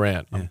 Steal my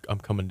rant. Yeah. I'm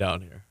coming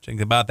down here. Think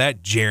about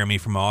that, Jeremy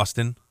from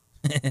Austin.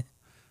 All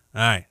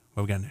right,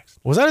 what we got next?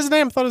 Was that his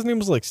name? I thought his name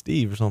was like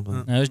Steve or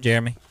something. No, it was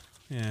Jeremy.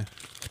 Yeah,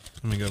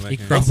 let me go back He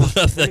here. crumpled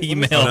up the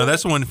email. Oh, no,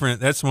 that's one for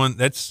that's.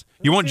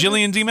 You want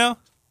Jillian's email?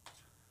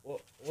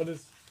 What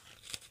is?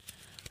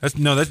 That's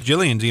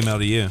Jillian's email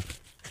to you.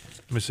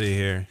 Let me see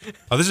here.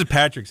 Oh, this is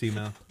Patrick's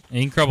email.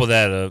 You can crumple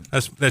that up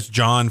That's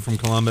John from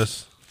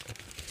Columbus.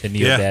 to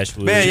Neil Yeah.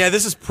 Dashwood. Man, yeah,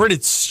 this is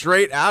printed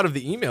straight out of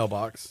the email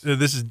box.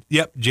 This is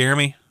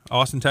Jeremy,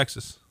 Austin,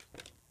 Texas.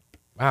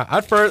 Wow,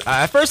 at first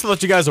I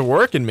thought you guys were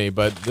working me,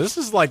 but this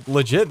is like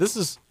legit. This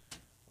is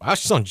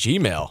she's on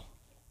Gmail.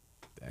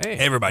 Dang,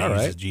 Everybody all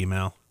uses right.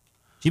 Gmail.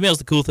 Gmail's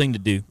the cool thing to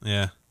do.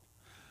 Yeah.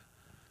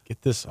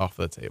 Get this off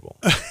the table.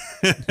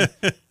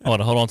 I want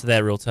to hold on to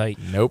that real tight.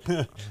 Nope.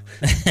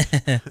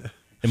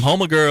 Them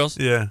Homa girls.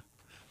 Yeah.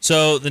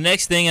 So the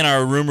next thing in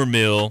our rumor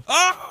mill,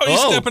 Oh, he's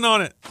Oh. stepping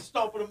on it.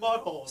 Stomping a mud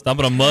hole.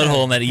 stumping a mud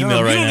hole in that email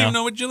you right don't now. even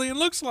know what Jillian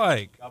looks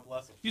like. God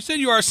bless him. You said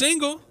you are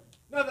single.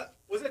 No,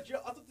 was that? I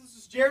thought this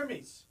was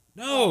Jeremy's.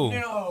 No.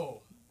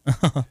 No.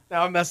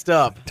 Now I messed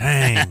up.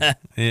 Dang. Yeah,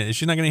 is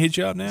she not going to hit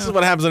you up now? This is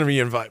what happens whenever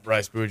you invite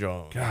Bryce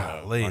Bujo.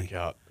 Golly. Mark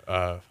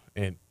out.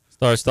 And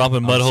Start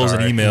stomping mud holes in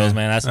sorry. emails, Yeah.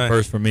 man. That's a Hey.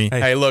 first for me. Hey.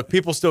 hey, look,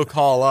 people still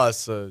call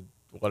us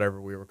whatever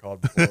we were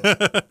called before.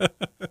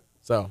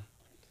 So All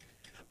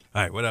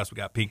right, what else we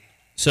got, Pete?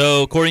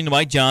 So, according to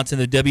Mike Johnson,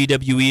 the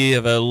WWE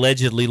have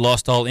allegedly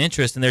lost all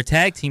interest in their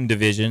tag team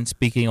division.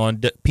 Speaking on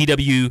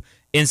PW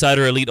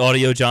Insider Elite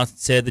Audio, Johnson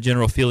said the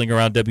general feeling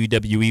around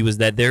WWE was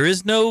that there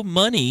is no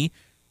money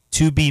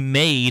to be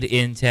made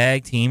in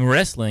tag team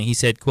wrestling. He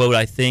said, quote,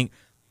 I think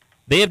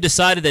they have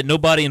decided that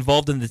nobody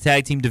involved in the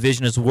tag team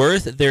division is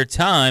worth their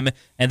time,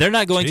 and they're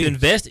not going to Jeez.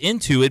 invest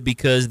into it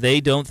because they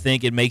don't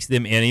think it makes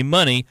them any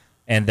money,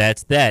 and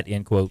that's that,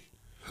 end quote.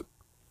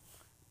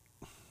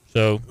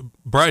 So,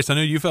 Bryce, I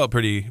know you felt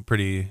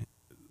pretty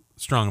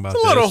strong about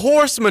it's a this. lot of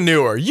horse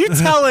manure. You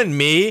telling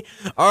me?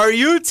 Are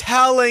you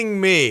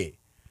telling me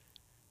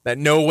that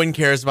no one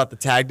cares about the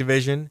tag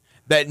division?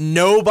 That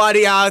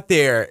nobody out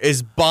there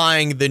is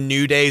buying the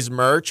New Day's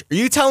merch? Are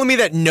you telling me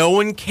that no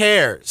one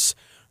cares?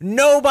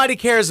 Nobody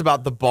cares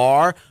about the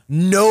bar.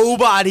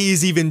 Nobody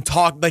is even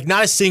talking. Like,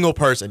 not a single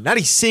person, not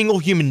a single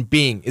human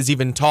being is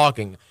even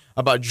talking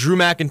about Drew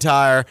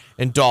McIntyre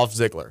and Dolph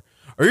Ziggler.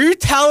 Are you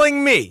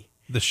telling me?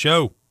 The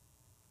show.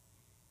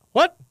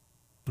 What?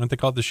 Aren't they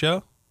called the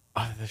show?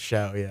 Oh, the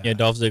show, yeah,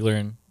 Dolph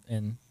Ziggler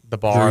and The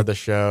bar, Drew. the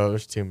show.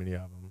 There's too many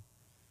of them.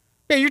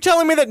 Yeah, you're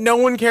telling me that no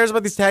one cares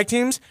about these tag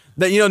teams?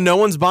 That, no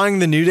one's buying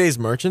the New Day's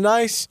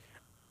merchandise?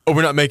 Oh,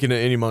 we're not making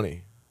any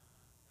money.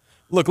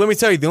 Look, let me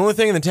tell you, the only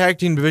thing in the tag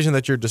team division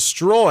that you're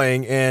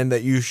destroying and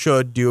that you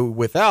should do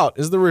without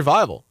is the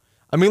Revival.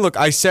 I mean, look,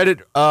 I said it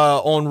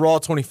on Raw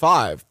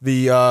 25,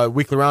 the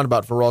weekly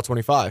roundabout for Raw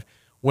 25,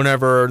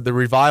 whenever the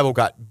Revival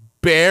got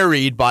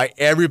buried by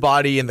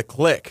everybody in the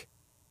clique.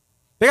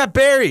 They got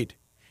buried.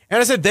 And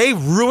I said they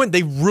ruined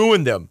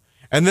them.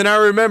 And then I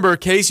remember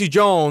Casey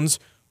Jones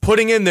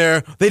putting in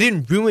there, they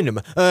didn't ruin them.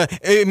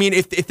 I mean,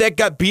 if that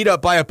got beat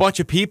up by a bunch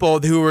of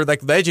people who were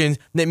like legends,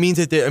 that means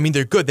that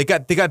they're good. They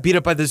got beat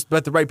up by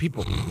the right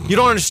people. You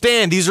don't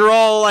understand. These are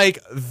all like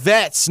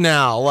vets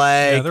now.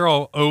 Like, Yeah, they're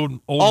all old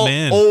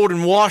men. old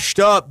and washed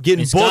up, getting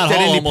And Scott booked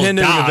at Hall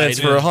independent almost events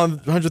died,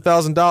 for yeah.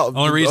 $100,000. The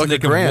only reason they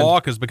can grand.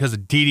 walk is because of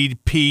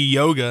DDP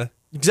yoga.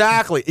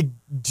 Exactly.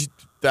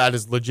 That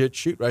is legit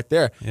shoot right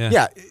there.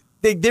 Yeah.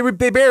 They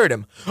buried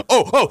him.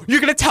 Oh, you're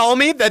going to tell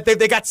me that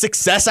they got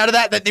success out of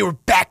that they were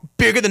back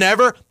bigger than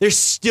ever? They're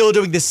still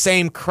doing the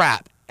same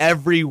crap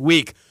every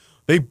week.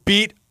 They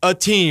beat a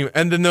team,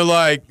 and then they're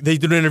like, they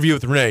did an interview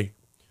with Renee.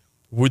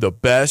 We're the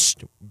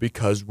best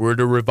because we're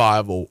the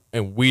Revival,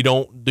 and we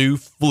don't do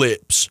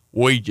flips.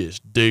 We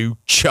just do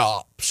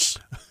chops.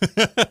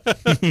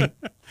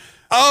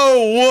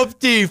 Oh,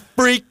 whoop-de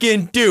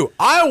freaking do.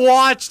 I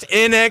watched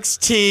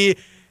NXT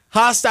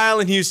Hostile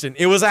in Houston.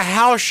 It was a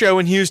house show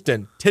in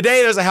Houston.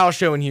 Today there's a house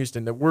show in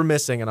Houston that we're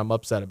missing, and I'm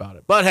upset about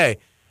it. But hey,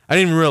 I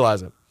didn't even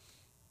realize it.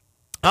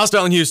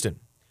 Hostile in Houston.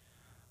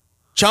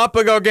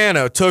 Ciampa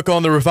Gargano took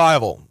on the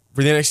Revival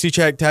for the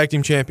NXT Tag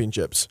Team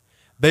Championships.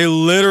 They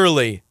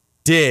literally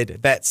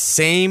did that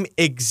same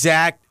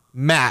exact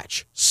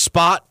match,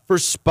 spot for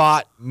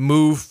spot,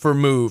 move for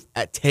move,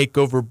 at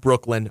TakeOver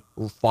Brooklyn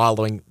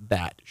following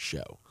that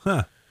show.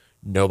 Huh.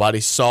 Nobody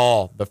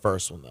saw the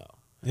first one, though.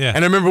 Yeah.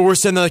 And I remember we're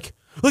sitting there like,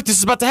 Look, this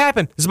is about to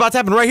happen. This is about to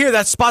happen right here.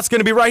 That spot's going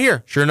to be right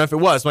here. Sure enough, it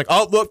was. I'm like,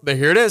 oh, look,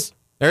 here it is.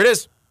 There it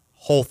is.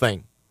 Whole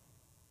thing.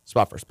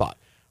 Spot for spot.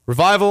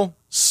 Revival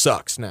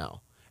sucks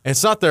now. And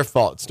it's not their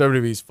fault. It's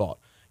WWE's fault.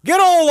 Get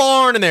old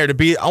Arn in there to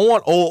be. I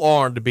want old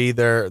Arn to be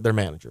their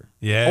manager.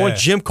 Yeah. I want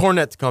Jim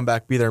Cornette to come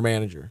back, be their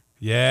manager.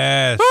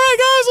 Yes. All right,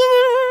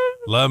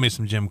 guys. Love me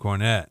some Jim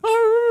Cornette.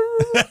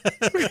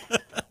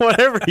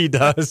 Whatever he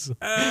does.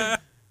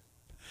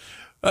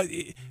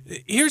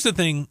 Here's the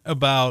thing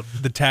about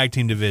the tag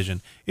team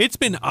division. It's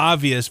been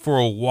obvious for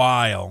a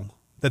while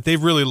that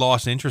they've really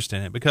lost interest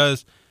in it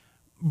because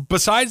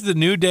besides the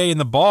New Day and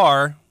the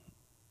Bar,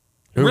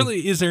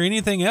 really, is there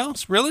anything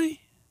else, really?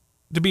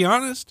 To be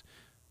honest?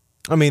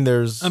 I mean,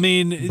 there's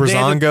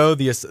Brazongo,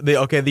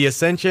 the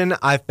Ascension,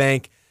 I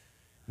think.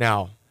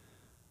 Now,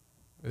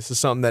 this is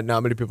something that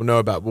not many people know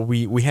about, but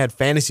we had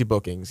fantasy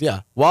bookings. Yeah.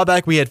 A while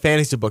back, we had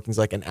fantasy bookings,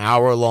 like an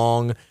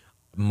hour-long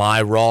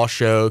My Raw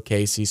show,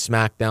 Casey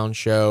SmackDown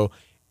show,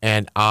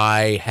 and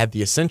I had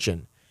the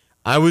Ascension.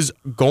 I was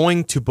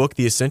going to book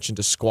the Ascension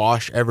to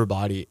squash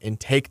everybody and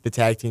take the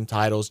tag team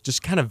titles,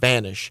 just kind of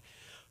vanish,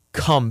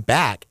 come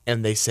back,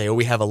 and they say, oh,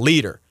 we have a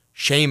leader.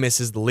 Sheamus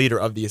is the leader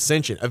of the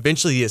Ascension.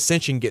 Eventually, the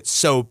Ascension gets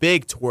so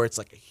big to where it's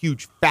like a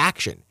huge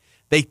faction.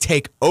 They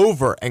take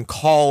over and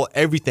call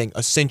everything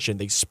Ascension.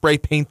 They spray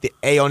paint the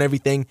A on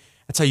everything.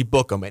 That's how you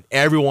book them. And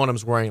every one of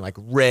them's wearing like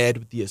red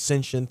with the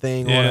Ascension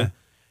thing on it.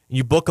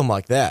 You book them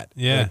like that.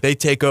 Yeah. Like they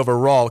take over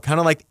Raw, kind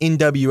of like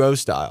NWO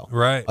style.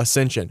 Right.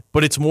 Ascension.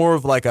 But it's more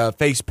of like a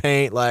face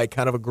paint, like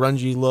kind of a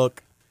grungy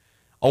look.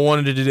 I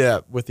wanted to do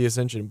that with the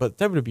Ascension, but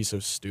that would be so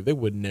stupid. They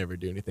would never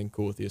do anything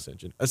cool with the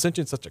Ascension.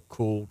 Ascension's such a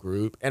cool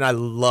group, and I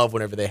love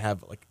whenever they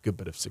have like a good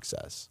bit of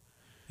success.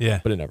 Yeah.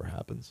 But it never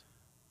happens.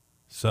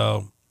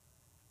 So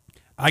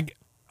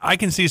I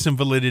can see some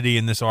validity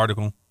in this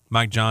article.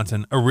 Mike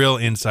Johnson, a real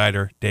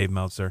insider, Dave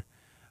Meltzer.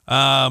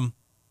 But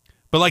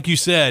like you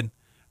said,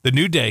 the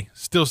New Day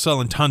still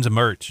selling tons of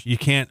merch. You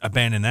can't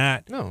abandon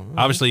that. No.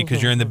 Obviously,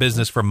 because you're in the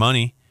business for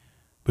money,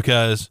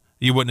 because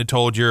you wouldn't have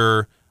told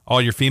all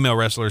your female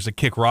wrestlers to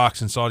kick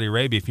rocks in Saudi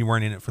Arabia if you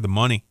weren't in it for the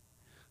money.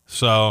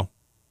 So,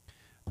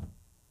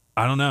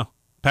 I don't know.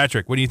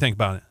 Patrick, what do you think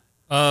about it?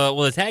 Well,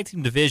 the tag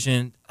team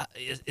division,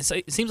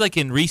 it seems like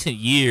in recent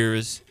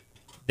years,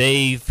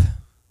 they've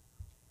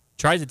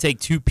tried to take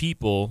two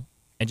people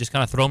and just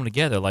kind of throw them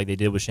together like they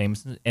did with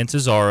Sheamus and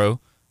Cesaro.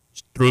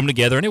 Just threw them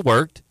together and it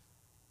worked.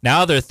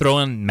 Now they're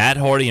throwing Matt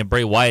Hardy and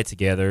Bray Wyatt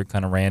together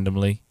kind of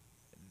randomly.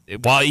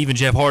 While even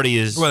Jeff Hardy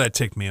is Well, that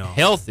ticked me off.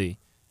 healthy.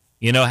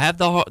 You know, have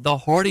the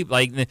Hardy,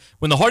 like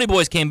when the Hardy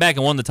Boys came back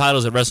and won the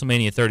titles at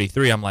WrestleMania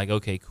 33, I'm like,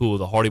 okay, cool.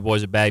 The Hardy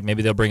Boys are back.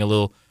 Maybe they'll bring a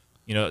little,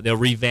 they'll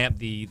revamp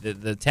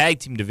the tag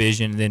team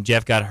division. And then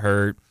Jeff got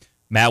hurt.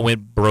 Matt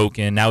went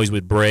broken. Now he's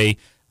with Bray.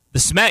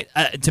 To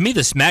me,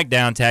 the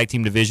SmackDown tag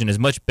team division is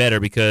much better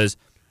because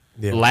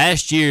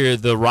last year,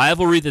 the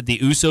rivalry that the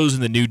Usos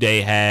and the New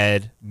Day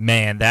had,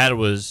 man, that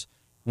was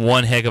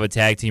one heck of a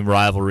tag team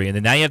rivalry. And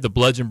then now you have the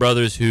Bludgeon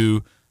Brothers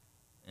who,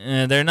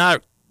 they're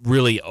not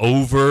really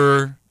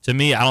over. To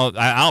me, I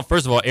don't.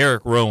 First of all,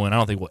 Eric Rowan, I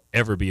don't think will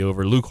ever be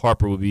over. Luke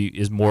Harper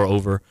is more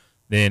over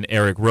than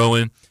Eric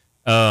Rowan.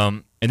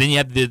 And then you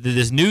have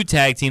this new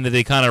tag team that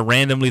they kind of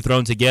randomly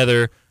thrown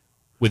together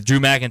with Drew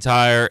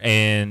McIntyre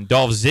and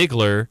Dolph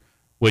Ziggler,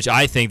 which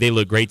I think they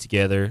look great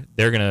together.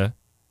 They're gonna.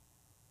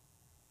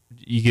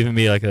 You giving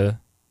me like a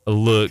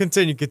look?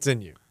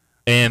 Continue.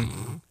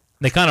 And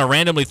they kind of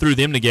randomly threw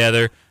them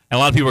together, and a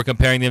lot of people are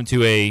comparing them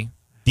to a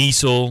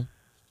Diesel,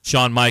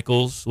 Shawn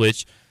Michaels,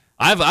 which.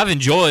 I've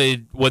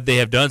enjoyed what they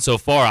have done so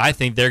far. I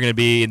think they're going to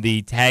be in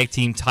the tag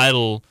team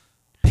title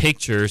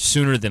picture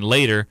sooner than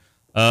later.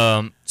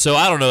 So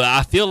I don't know.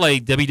 I feel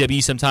like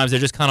WWE sometimes they're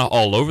just kind of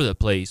all over the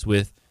place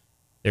with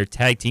their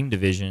tag team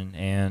division,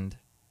 and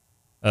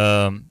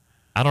I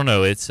don't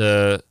know. It's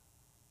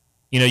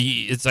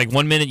it's like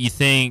one minute you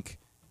think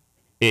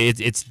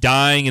it's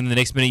dying, and the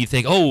next minute you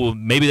think, oh,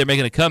 maybe they're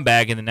making a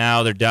comeback, and then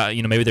now they're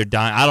dying. Maybe they're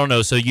dying. I don't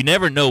know. So you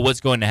never know what's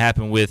going to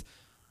happen with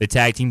the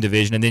tag team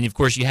division, and then of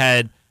course you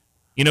had.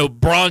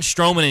 Braun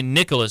Strowman and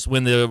Nicholas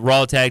win the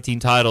Raw Tag Team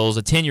titles,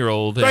 a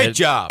 10-year-old. Great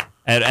job.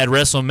 At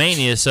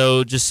WrestleMania.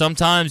 So just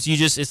sometimes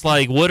it's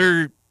like, what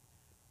are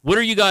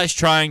you guys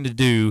trying to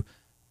do?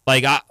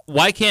 Like,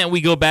 why can't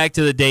we go back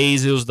to the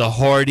days it was the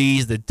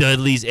Hardys, the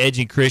Dudleys, Edge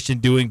and Christian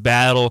doing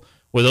battle,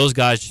 where those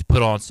guys just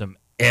put on some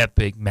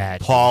epic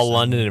matches. Paul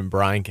London and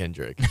Brian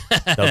Kendrick,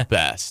 the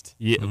best.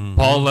 Yeah,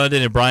 Paul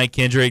London and Brian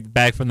Kendrick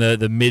back from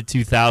the mid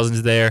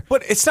 2000s there.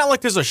 But it's not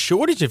like there's a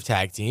shortage of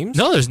tag teams.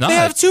 No, there's not. They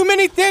have too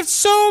many. They have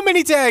so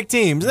many tag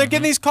teams. They're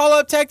getting these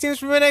call-up tag teams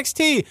from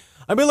NXT.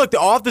 I mean, look, the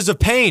Authors of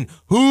Pain.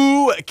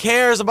 Who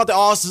cares about the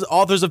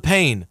Authors of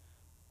Pain?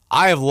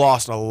 I have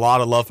lost a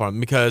lot of love for them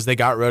because they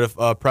got rid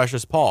of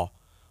Precious Paul.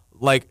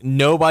 Like,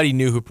 nobody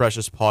knew who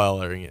Precious Paul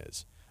Ellering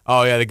is.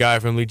 Oh yeah, the guy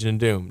from Legion of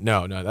Doom.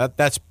 No,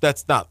 that's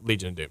not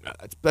Legion of Doom. No,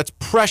 that's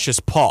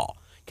Precious Paul.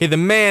 Okay, the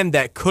man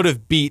that could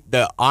have beat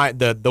the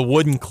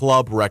Wooden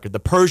Club record, the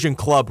Persian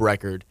Club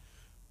record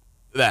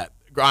that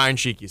Iron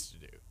Sheik used to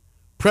do.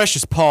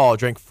 Precious Paul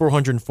drank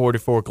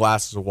 444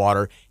 glasses of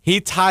water. He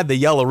tied the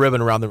yellow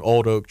ribbon around the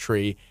old oak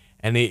tree,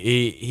 and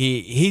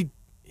he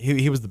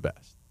was the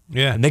best.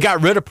 Yeah. And they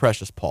got rid of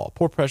Precious Paul.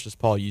 Poor Precious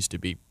Paul used to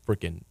be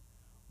freaking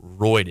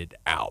roided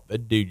out.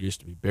 That dude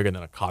used to be bigger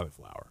than a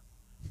cauliflower.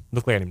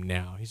 Look at him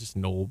now. He's just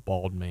an old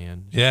bald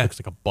man. Just Yeah. looks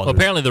like a buzzard. Well,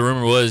 apparently the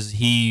rumor was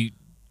he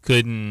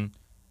couldn't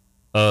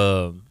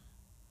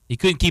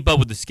keep up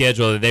with the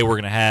schedule that they were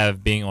going to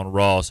have being on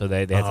Raw, so they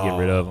had to get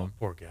rid of him.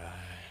 Poor guy.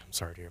 I'm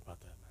sorry to hear about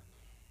that, man.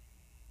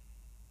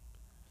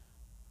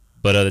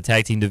 But the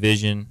tag team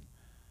division,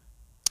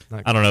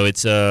 I don't know.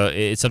 It's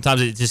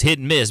sometimes it's just hit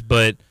and miss.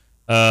 But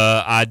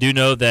I do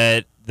know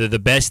that the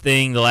best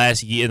thing in the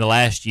last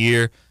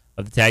year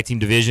of the tag team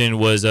division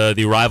was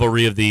the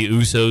rivalry of the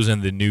Usos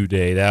and the New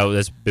Day. That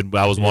was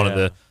one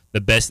of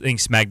the best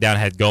things SmackDown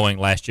had going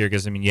last year,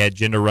 because you had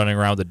Jinder running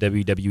around with the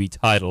WWE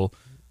title.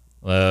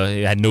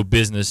 He had no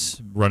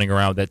business running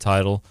around with that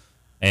title.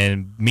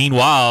 And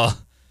meanwhile,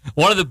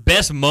 one of the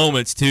best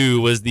moments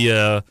too was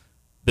the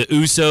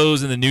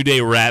Usos and the New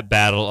Day rap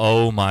battle.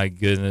 Oh my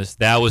goodness,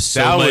 that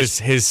was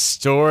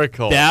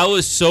historical. That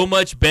was so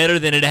much better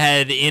than it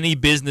had any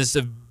business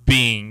of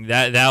being.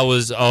 That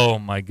was, oh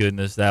my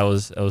goodness, that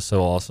was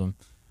so awesome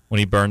when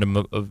he burned him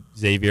of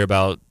Xavier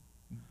about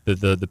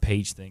the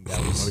page thing.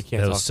 That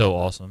was so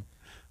awesome.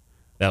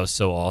 That was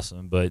so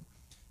awesome. But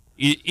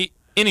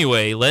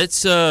anyway,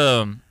 let's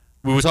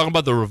we were talking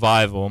about the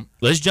Revival.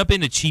 Let's jump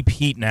into Cheap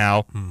Heat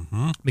now,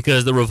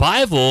 because the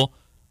Revival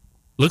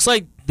looks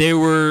like they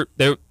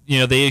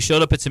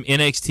showed up at some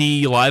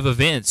NXT live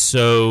events.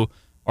 So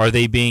are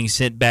they being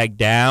sent back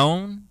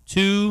down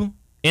to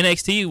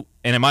NXT?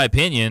 And in my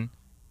opinion,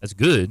 that's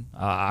good.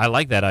 I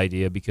like that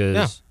idea,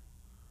 because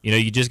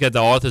you just got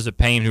the Authors of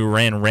Pain who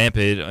ran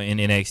rampant in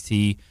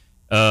NXT.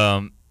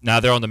 Now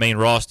they're on the main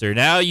roster.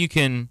 Now you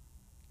can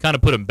kind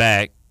of put them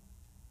back,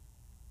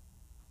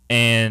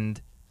 and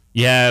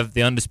you have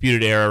the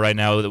Undisputed Era right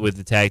now with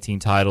the tag team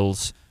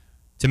titles.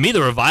 To me,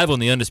 the Revival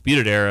and the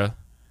Undisputed Era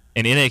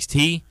in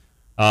NXT,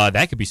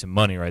 that could be some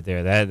money right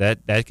there.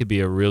 That could be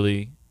a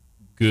really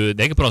good.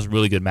 They could put on some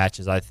really good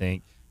matches, I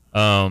think.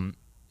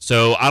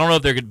 So I don't know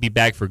if they're going to be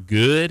back for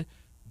good,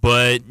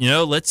 but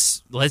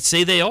let's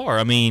say they are.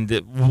 I mean,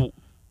 that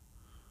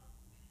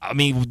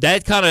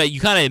you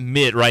kind of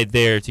admit right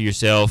there to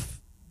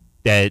yourself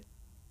that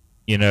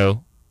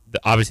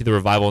obviously the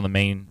Revival on the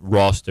main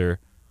roster,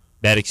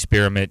 that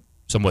experiment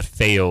somewhat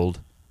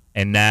failed,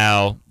 and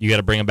now you got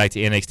to bring them back to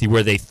NXT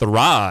where they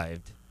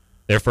thrived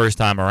their first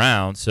time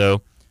around.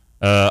 So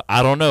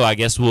I don't know. I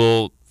guess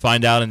we'll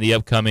find out in the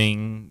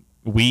upcoming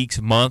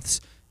weeks, months,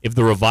 if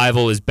the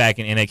Revival is back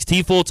in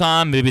NXT full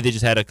time. Maybe they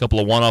just had a couple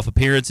of one-off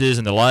appearances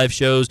in the live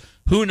shows.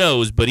 Who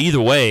knows? But either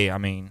way, I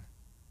mean,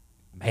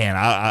 man,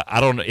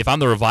 I don't know. If I'm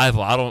the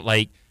Revival, I don't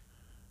like.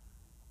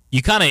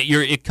 You're kind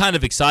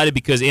of excited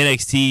because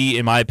NXT,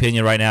 in my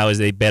opinion, right now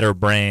is a better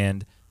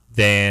brand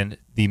than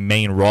the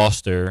main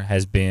roster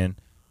has been.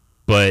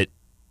 But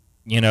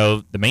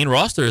the main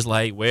roster is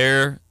like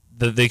where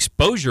the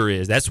exposure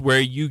is. That's where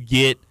you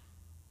get,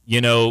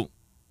 you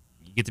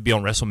get to be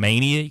on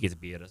WrestleMania. You get to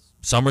be at a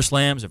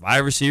SummerSlam,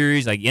 Survivor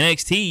Series. Like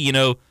NXT,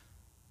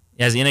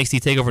 has the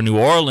NXT TakeOver New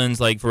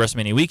Orleans, like for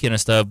WrestleMania weekend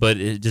and stuff, but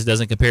it just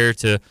doesn't compare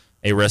to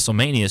a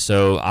WrestleMania.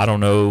 So I don't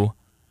know.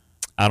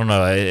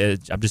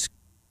 I'm just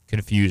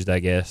confused, I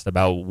guess,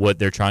 about what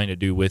they're trying to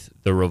do with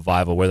the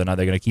Revival. Whether or not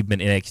they're going to keep them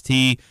in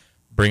NXT,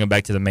 bring them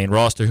back to the main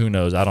roster, who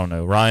knows? I don't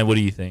know. Ryan, what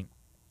do you think?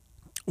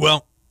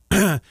 Well,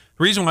 the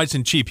reason why it's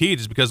in Cheap Heat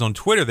is because on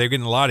Twitter they're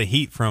getting a lot of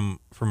heat from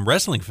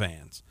wrestling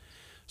fans.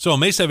 So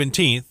on May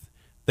 17th,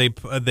 they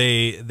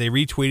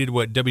retweeted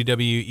what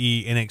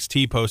WWE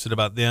NXT posted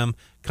about them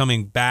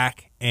coming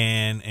back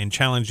and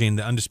challenging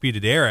the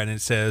Undisputed Era, and it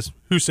says,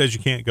 "Who says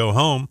you can't go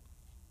home?"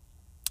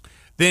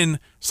 Then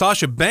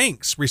Sasha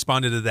Banks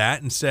responded to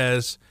that and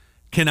says,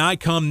 "Can I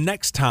come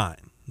next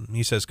time?" And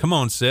he says, "Come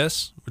on,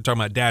 sis." We're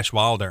talking about Dash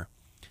Wilder.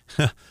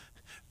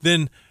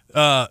 Then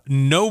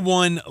No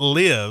One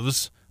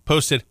Lives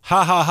posted,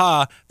 "Ha ha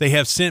ha, they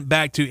have sent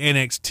back to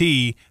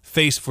NXT,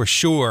 face for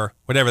sure,"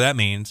 whatever that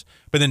means.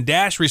 But then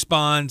Dash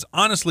responds,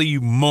 "Honestly,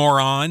 you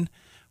moron,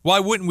 why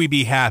wouldn't we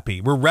be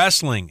happy? We're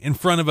wrestling in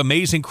front of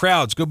amazing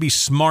crowds. Go be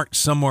smart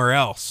somewhere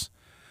else."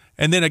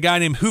 And then a guy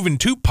named Hooven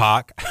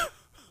Tupac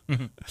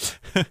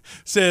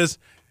says,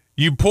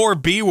 "You poor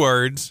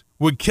B-words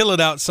would kill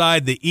it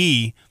outside the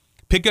E.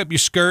 Pick up your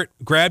skirt,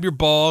 grab your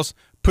balls,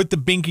 put the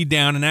binky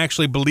down, and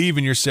actually believe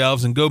in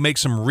yourselves and go make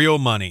some real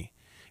money."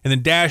 And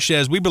then Dash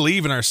says, "We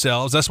believe in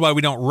ourselves. That's why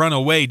we don't run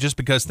away just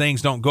because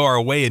things don't go our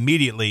way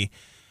immediately.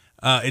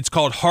 It's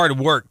called hard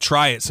work.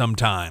 Try it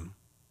sometime."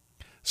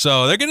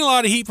 So they're getting a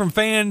lot of heat from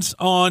fans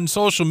on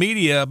social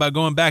media about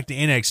going back to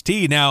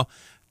NXT. Now,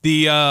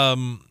 they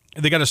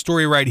got a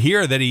story right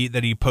here that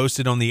he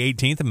posted on the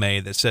 18th of May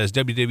that says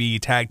WWE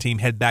Tag Team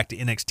head back to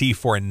NXT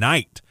for a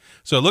night.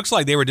 So it looks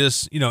like they were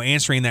just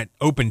answering that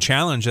open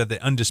challenge that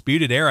the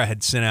Undisputed Era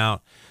had sent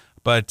out.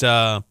 But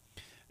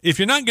if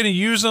you're not going to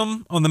use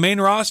them on the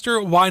main roster,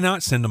 why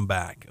not send them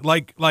back?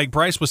 Like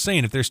Bryce was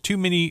saying, if there's too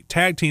many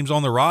tag teams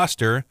on the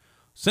roster,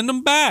 Send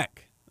them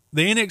back.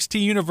 The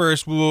NXT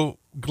universe will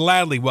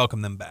gladly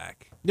welcome them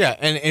back. Yeah,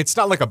 and it's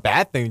not like a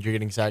bad thing that you're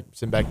getting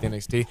sent back to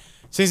NXT.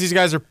 Since these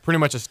guys are pretty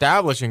much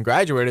established and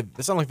graduated,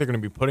 it's not like they're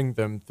going to be putting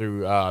them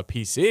through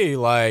PC.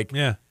 Like,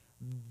 Yeah.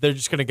 they're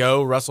just going to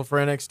go wrestle for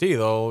NXT.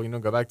 They'll,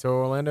 go back to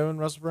Orlando and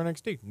wrestle for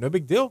NXT. No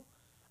big deal.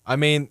 I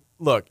mean,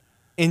 look,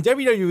 in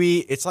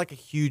WWE, it's like a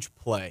huge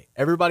play.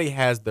 Everybody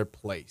has their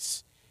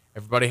place.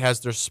 Everybody has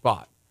their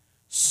spot.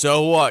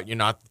 So what? You're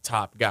not the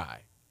top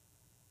guy.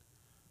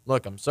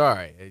 Look, I'm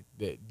sorry.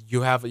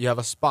 You have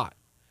a spot.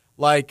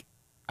 Like,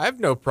 I have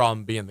no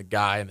problem being the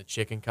guy in the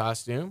chicken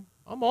costume.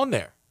 I'm on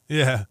there.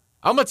 Yeah.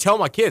 I'm going to tell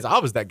my kids I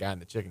was that guy in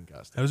the chicken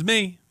costume. That was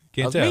me.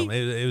 Can't That was tell.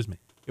 me? It was me.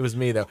 It was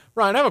me, though.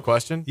 Ryan, I have a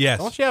question. Yes.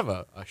 Don't you have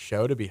a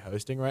show to be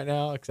hosting right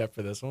now except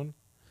for this one?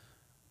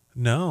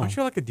 No. Aren't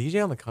you like a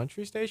DJ on the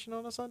country station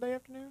on a Sunday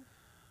afternoon?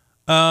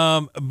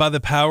 By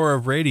the power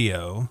of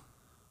radio,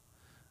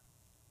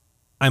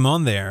 I'm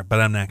on there, but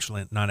I'm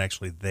not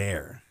actually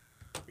there.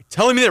 You're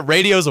telling me that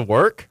radio's a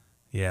work?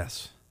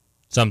 Yes.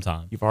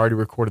 Sometime. You've already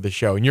recorded the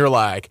show, and you're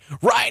like,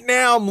 right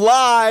now I'm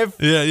live.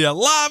 Yeah.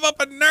 Live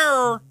up in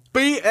there.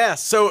 BS.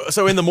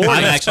 So in the morning.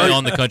 I'm actually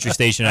on the country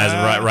station as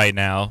of right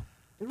now.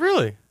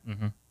 Really?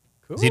 Mm-hmm.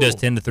 Cool. He does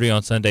 10 to 3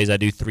 on Sundays. I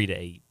do 3 to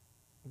 8.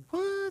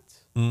 What?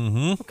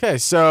 Mm-hmm. Okay,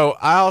 so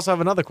I also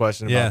have another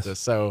question about Yes. this.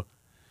 So,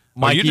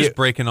 You're just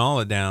breaking all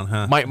it down,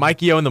 huh?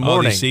 Mikey O in the all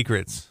morning. these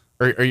secrets.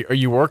 Are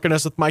you working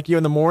us with Mikey O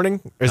in the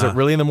morning? Is it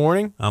really in the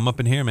morning? I'm up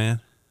in here,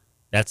 man.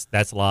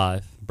 That's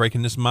live.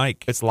 Breaking this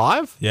mic. It's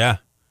live? Yeah.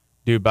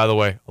 Dude, by the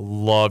way, I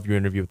love your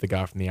interview with the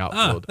guy from the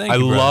outfield. thank I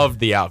you, brother. loved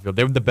the outfield.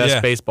 They were the best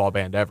Yeah. baseball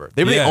band ever.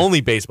 They were Yeah. the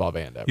only baseball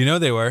band ever. You know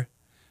they were.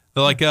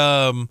 They're like,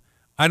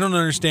 I don't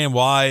understand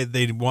why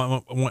they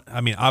want.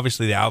 I mean,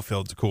 obviously the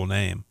outfield's a cool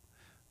name,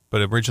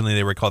 but originally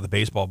they were called the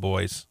Baseball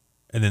Boys,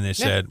 and then they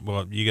said,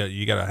 well,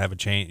 you got to have a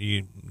change.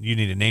 You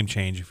need a name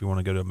change if you want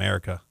to go to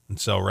America and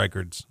sell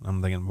records.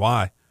 I'm thinking,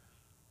 why?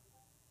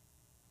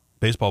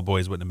 Baseball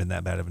Boys wouldn't have been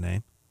that bad of a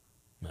name.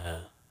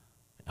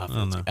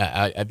 Outfield's, know.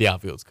 the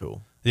outfield's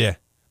cool. Yeah,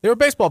 They were a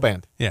baseball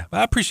band. yeah.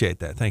 But I appreciate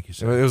that. Thank you, It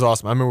sir. was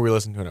awesome. I remember we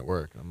listened to it at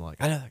work. And I'm like,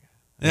 I know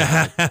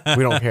that guy.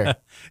 We don't care.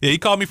 Yeah, he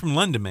called me from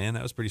London, man.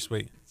 That was pretty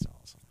sweet. It's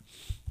awesome.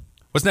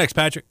 What's next,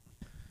 Patrick?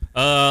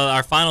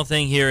 Our final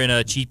thing here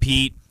in Cheap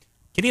Heat,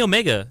 Kenny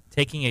Omega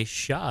taking a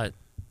shot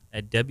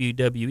at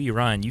WWE.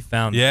 Ryan, you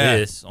found Yeah.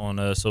 this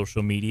on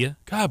social media.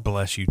 God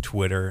bless you,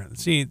 Twitter.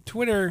 See,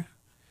 Twitter,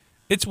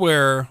 it's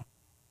where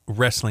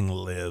wrestling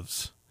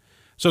lives.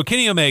 So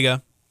Kenny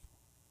Omega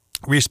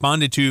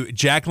responded to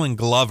Jacqueline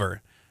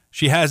Glover.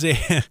 She has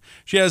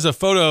a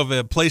photo of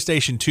a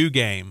PlayStation 2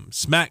 game,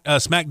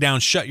 SmackDown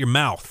Shut Your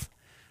Mouth.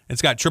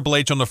 It's got Triple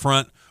H on the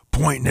front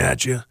pointing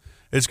at you.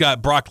 It's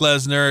got Brock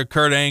Lesnar,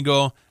 Kurt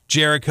Angle,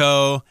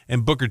 Jericho,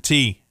 and Booker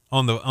T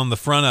on the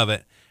front of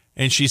it.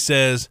 And she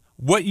says,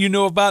 "What you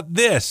know about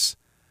this?"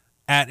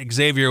 At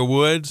Xavier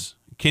Woods,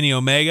 Kenny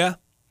Omega.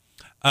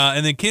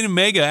 And then Kenny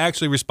Omega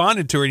actually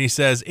responded to her, and he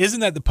says, "Isn't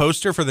that the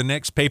poster for the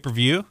next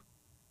pay-per-view?"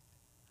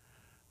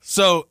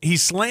 So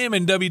he's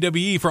slamming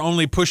WWE for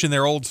only pushing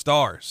their old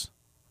stars.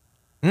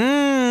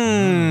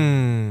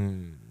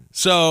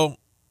 So,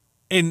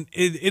 and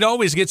it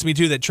always gets me,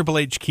 too, that Triple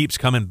H keeps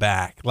coming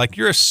back. Like,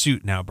 you're a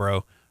suit now,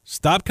 bro.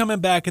 Stop coming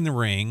back in the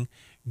ring.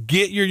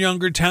 Get your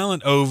younger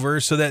talent over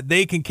so that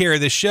they can carry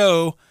the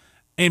show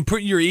and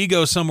put your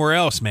ego somewhere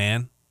else,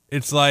 man.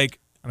 It's like...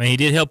 I mean, he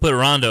did help put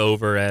Ronda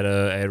over at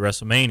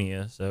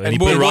WrestleMania. So, and he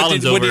Well, put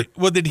Rollins over.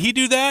 Did he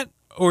do that?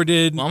 Or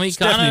did Well, I mean,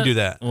 Stephanie do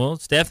that? Well,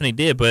 Stephanie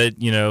did, but,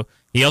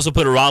 he also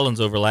put Rollins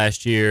over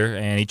last year,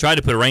 and he tried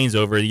to put Reigns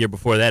over the year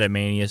before that at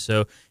Mania.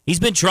 So he's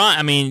been trying.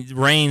 I mean,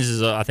 Reigns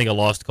is, I think, a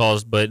lost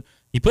cause, but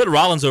he put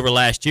Rollins over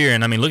last year,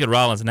 and, I mean, look at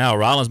Rollins now.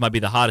 Rollins might be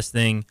the hottest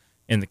thing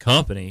in the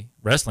company,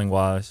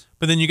 wrestling-wise.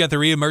 But then you got the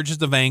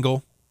reemergence of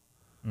Angle,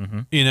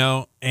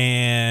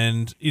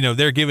 and,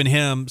 they're giving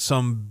him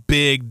some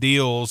big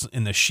deals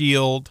in the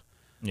Shield.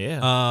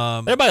 Yeah.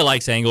 Everybody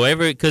likes Angle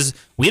because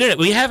we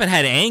haven't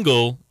had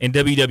Angle in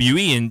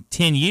WWE in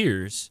 10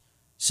 years.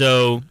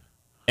 So,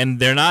 and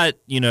they're not,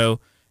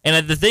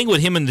 and the thing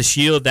with him and the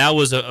Shield, that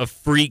was a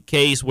freak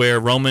case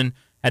where Roman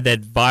had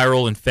that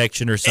viral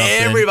infection or something.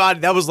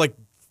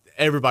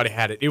 Everybody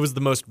had it. It was the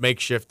most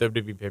makeshift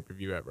WWE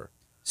pay-per-view ever.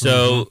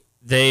 So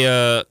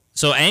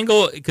so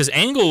Angle, because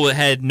Angle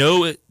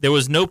there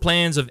was no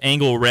plans of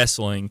Angle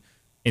wrestling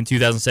in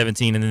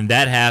 2017, and then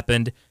that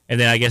happened, and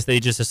then I guess they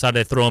just decided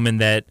to throw him in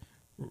that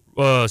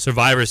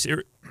Survivor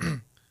Series.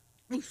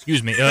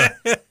 Excuse me.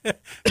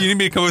 You need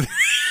me to come with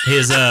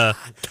His pat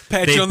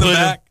they you on the put him-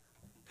 back?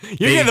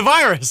 You're getting the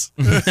virus.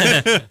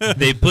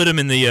 they put him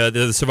in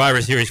the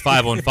Survivor Series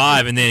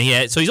 5-on-5, and then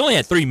he's only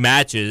had 3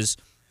 matches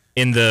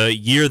in the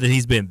year that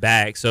he's been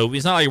back. So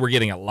it's not like we're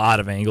getting a lot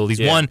of Angle.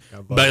 He's won,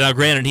 but now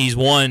granted, he's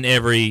won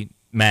every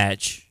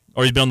match,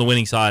 or he's been on the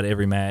winning side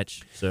every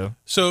match. So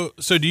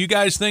do you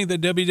guys think that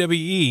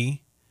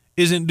WWE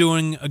isn't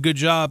doing a good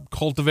job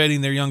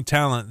cultivating their young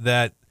talent,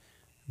 that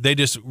they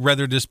just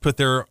put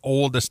their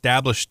old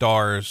established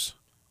stars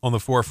on the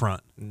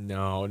forefront?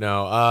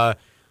 No.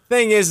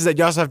 thing is that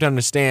you also have to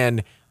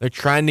understand they're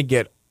trying to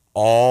get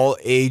all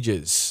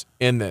ages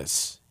in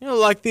this. You know,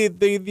 like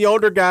the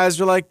older guys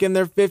are like in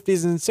their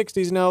 50s and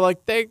 60s now.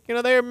 Like they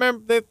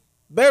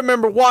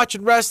remember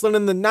watching wrestling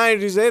in the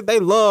 90s. They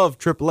love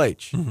Triple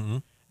H. Mm-hmm.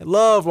 They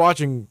love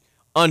watching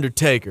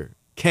Undertaker,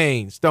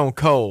 Kane, Stone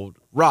Cold,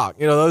 Rock.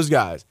 You know, those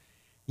guys.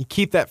 You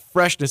keep that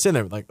freshness in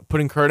there, like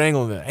putting Kurt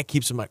Angle in there. That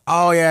keeps them like,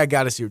 oh yeah, I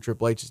got to see what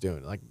Triple H is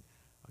doing. Like,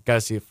 I got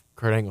to see if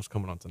Kurt Angle's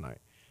coming on tonight.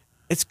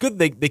 It's good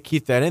they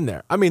keep that in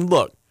there. I mean,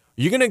 look,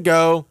 you're gonna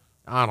go,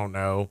 I don't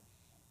know,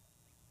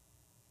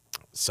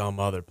 some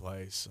other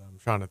place. I'm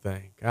trying to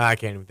think. I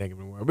can't even think of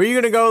anywhere. But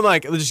you're gonna go and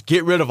like just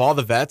get rid of all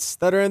the vets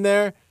that are in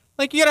there.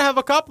 Like, you gotta have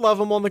a couple of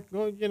them on the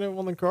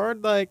on the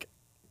card. Like,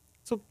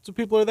 that's what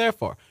people are there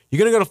for. You're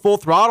gonna go to Full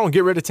Throttle and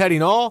get rid of Teddy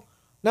Noel?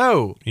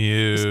 No.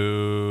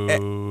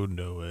 You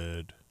know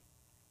it.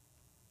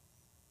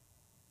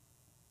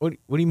 What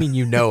do you mean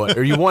you know it?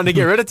 Are you wanting to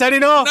get rid of Teddy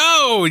Noel?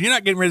 No, you're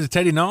not getting rid of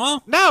Teddy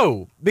Noel.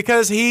 No,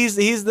 because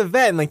he's the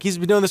vet and like he's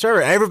been doing this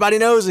forever. Everybody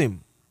knows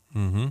him.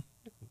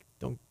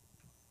 Mm-hmm.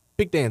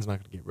 Big Dan's not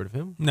going to get rid of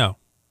him. No.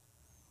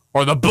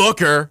 Or the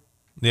Booker.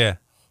 Yeah.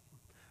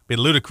 Be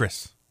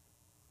Ludacris.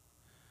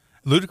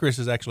 Ludacris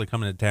is actually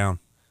coming to town.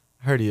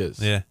 I heard he is.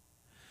 Yeah.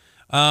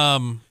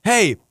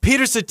 Hey,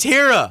 Peter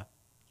Cetera.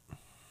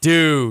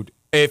 Dude,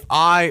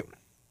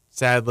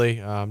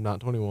 sadly, I'm not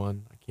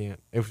 21. I can't.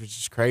 It was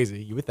just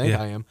crazy. You would think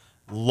I am.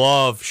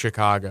 Love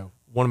Chicago.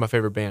 One of my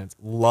favorite bands.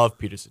 Love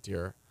Peter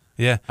Cetera.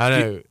 Yeah.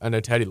 I know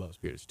Teddy loves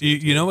Peter Cetera.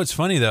 You know what's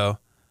funny, though?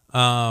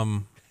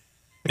 And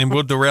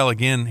we'll derail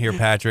again here,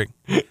 Patrick.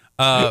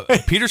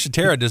 Peter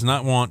Cetera does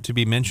not want to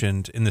be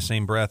mentioned in the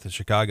same breath as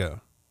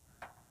Chicago.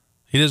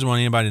 He doesn't want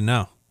anybody to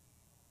know.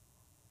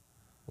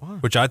 Why?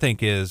 Which I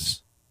think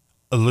is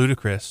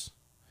ludicrous.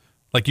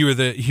 Like, you were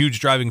the huge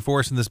driving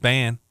force in this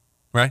band,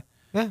 right?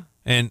 Yeah.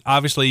 And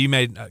obviously you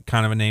made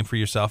kind of a name for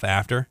yourself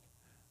after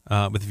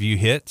with a few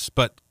hits.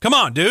 But come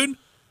on, dude.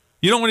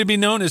 You don't want to be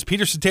known as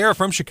Peter Cetera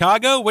from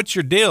Chicago? What's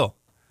your deal?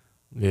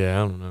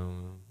 Yeah, I don't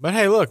know. But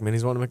hey, look, man,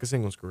 he's wanting to make a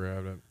singles career out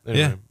of it. Anyway,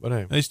 Yeah. But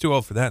hey, He's too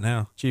old for that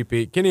now. Cheap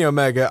Heat. Kenny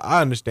Omega,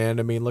 I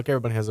understand. I mean, look,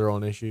 everybody has their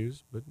own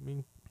issues. But, I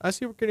mean, I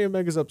see where Kenny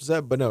Omega's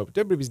upset. But no,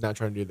 WWE's not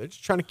trying to do that. They're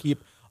just trying to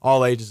keep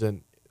all ages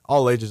in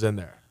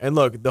there. And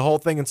look, the whole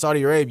thing in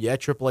Saudi Arabia,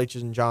 Triple H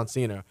and John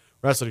Cena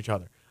wrestled each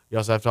other. You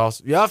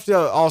have to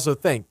also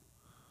think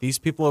these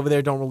people over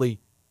there don't really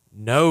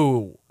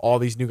know all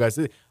these new guys.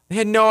 They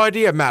had no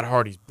idea Matt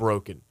Hardy's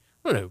broken.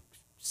 They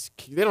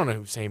don't know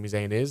who Sami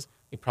Zayn is.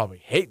 They probably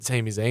hate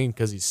Sami Zayn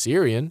because he's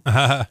Syrian.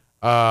 They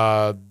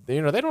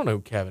don't know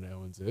who Kevin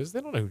Owens is. They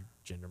don't know who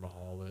Jinder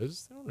Mahal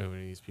is. They don't know who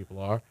any of these people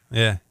are.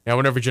 Yeah. Now,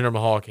 whenever Jinder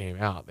Mahal came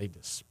out, they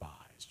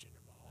despised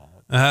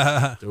Jinder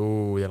Mahal.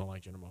 Ooh, they don't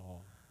like Jinder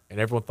Mahal. And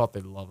everyone thought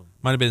they'd love him.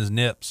 Might have been his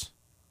nips.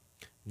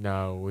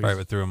 No. Probably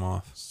what threw him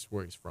off. That's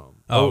where he's from.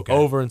 Oh, okay.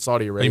 Over in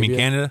Saudi Oh, Arabia. you mean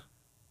Canada?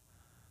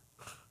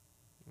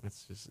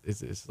 It's just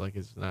it's like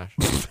his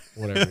national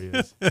whatever he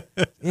is.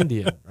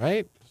 Indian,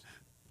 right?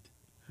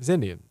 He's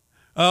Indian.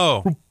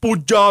 Oh.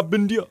 Punjab,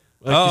 India.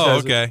 Like he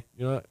says it. Okay.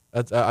 You know,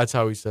 that's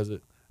how he says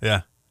it.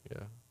 Yeah.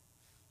 Yeah.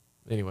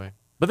 Anyway,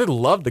 but they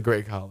love the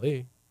Great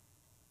Khali.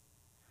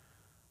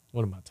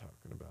 What am I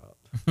talking about?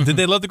 Did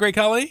they love the Great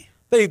Khali?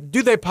 They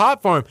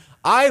pop for him.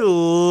 I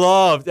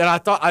loved, and I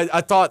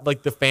thought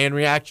like the fan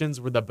reactions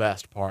were the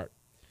best part.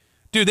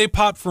 Dude, they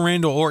popped for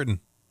Randall Orton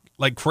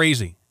like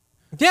crazy.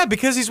 Yeah,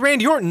 because he's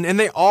Randy Orton, and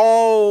they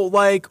all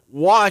like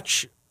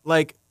watch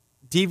like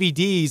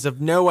DVDs of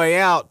No Way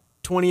Out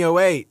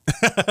 2008.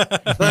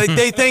 Like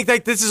they think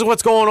like this is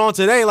what's going on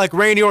today. Like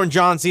Randy Orton,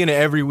 John Cena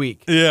every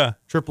week. Yeah.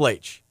 Triple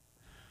H,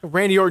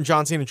 Randy Orton,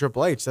 John Cena,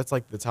 Triple H. That's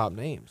like the top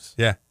names.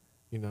 Yeah.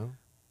 You know,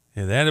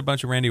 Yeah, they had a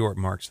bunch of Randy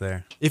Orton marks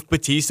there. if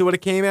Batista would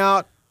have came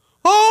out,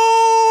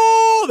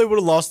 they would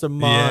have lost their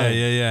mind.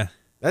 Yeah.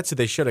 That's who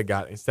they should have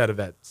got instead of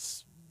the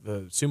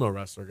sumo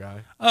wrestler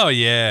guy. Oh,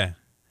 yeah.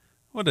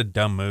 What a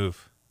dumb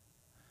move.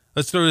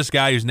 Let's throw this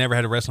guy who's never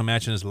had a wrestling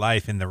match in his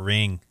life in the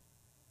ring.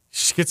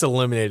 She gets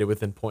eliminated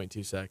within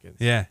 0.2 seconds.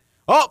 Yeah.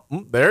 Oh,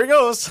 there he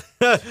goes.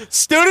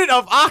 Student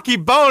of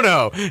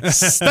Akibono.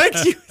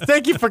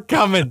 Thank you for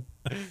coming.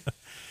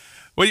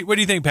 What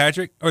do you think,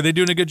 Patrick? Are they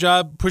doing a good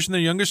job pushing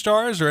their younger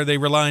stars, or are they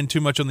relying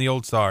too much on the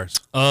old stars?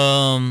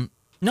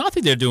 No, I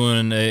think they're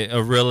doing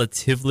a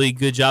relatively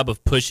good job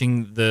of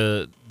pushing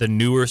the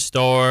newer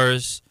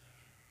stars,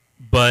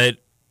 but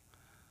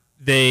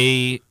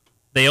they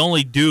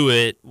only do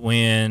it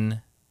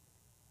at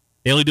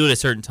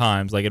certain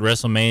times. Like at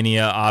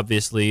WrestleMania,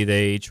 obviously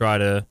they try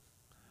to,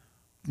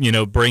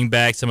 bring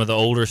back some of the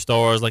older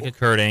stars like a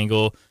Kurt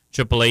Angle.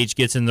 Triple H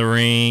gets in the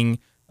ring.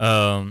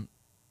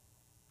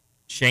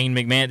 Shane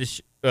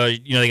McMahon,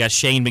 they got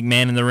Shane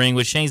McMahon in the ring,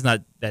 which Shane's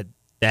not that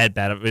bad.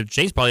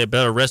 Shane's probably a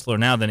better wrestler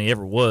now than he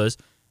ever was,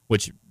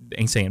 which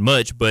ain't saying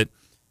much. But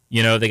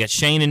they got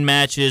Shane in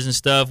matches and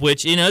stuff,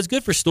 which it's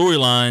good for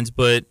storylines.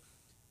 But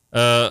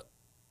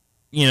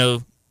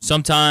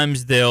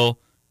sometimes they'll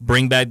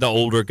bring back the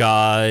older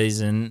guys,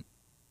 and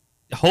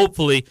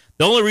hopefully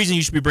the only reason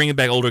you should be bringing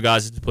back older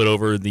guys is to put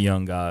over the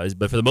young guys.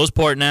 But for the most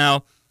part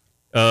now,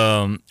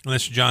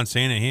 Unless John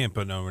Cena, he ain't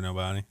putting over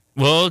nobody.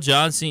 Well,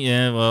 John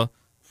Cena.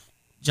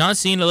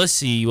 Let's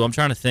see. Well, I'm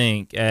trying to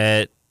think.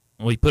 They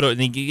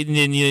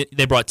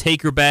brought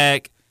Taker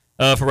back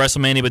for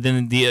WrestleMania, but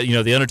then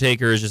the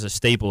Undertaker is just a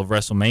staple of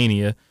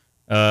WrestleMania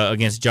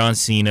against John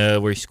Cena,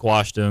 where he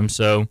squashed him.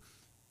 So,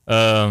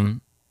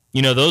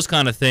 those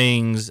kind of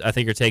things I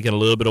think are taking a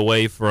little bit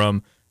away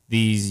from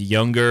these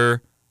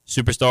younger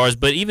superstars.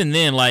 But even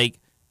then, like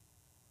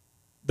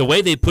the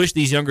way they push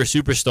these younger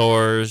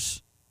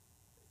superstars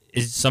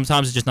is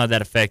sometimes just not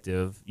that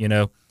effective.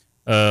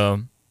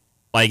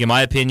 Like in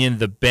my opinion,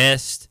 the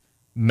best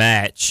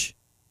match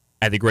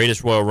at the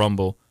Greatest Royal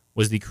Rumble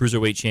was the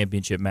Cruiserweight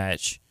Championship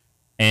match.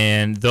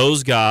 And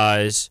those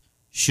guys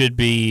should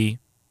be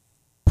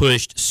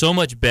pushed so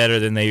much better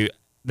than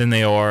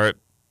they are.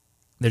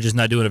 They're just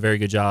not doing a very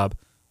good job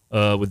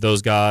with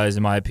those guys,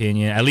 in my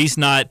opinion. At least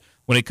not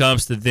when it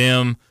comes to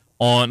them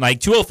on, like,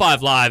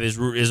 205 Live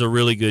is a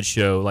really good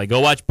show. Like, go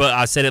watch, but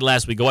I said it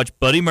last week, go watch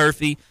Buddy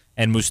Murphy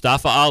and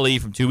Mustafa Ali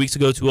from 2 weeks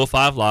ago,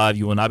 205 Live.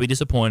 You will not be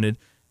disappointed.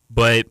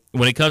 But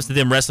when it comes to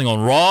them wrestling on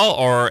Raw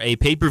or a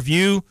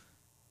pay-per-view,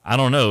 I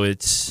don't know.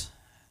 It's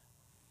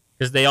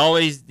because they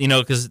always,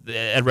 because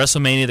at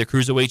WrestleMania, the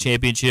Cruiserweight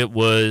Championship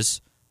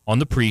was on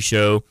the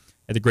pre-show.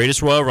 At the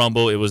Greatest Royal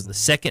Rumble, it was the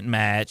second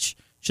match.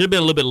 Should have been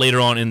a little bit later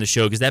on in the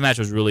show because that match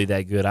was really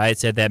that good. I had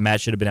said that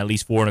match should have been at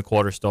least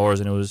 4.25 stars,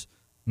 and it was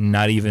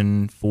not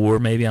even 4,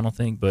 maybe, I don't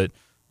think. But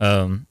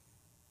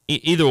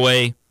either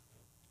way,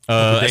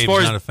 as far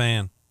as not a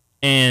fan.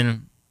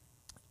 And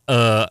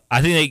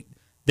I think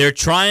they're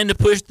trying to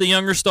push the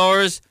younger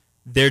stars.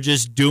 They're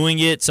just doing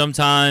it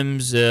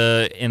sometimes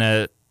in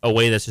a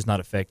way that's just not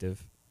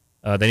effective.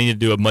 They need to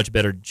do a much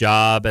better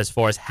job as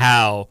far as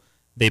how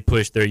they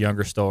push their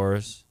younger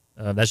stars.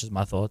 That's just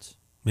my thoughts.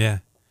 Yeah.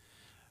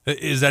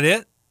 Is that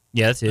it?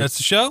 Yeah, that's it. That's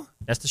the show?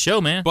 That's the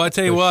show, man. Well, I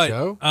tell you The what,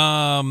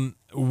 show?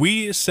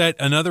 We set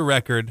another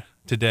record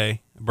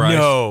today, Bryce.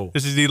 No.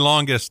 This is the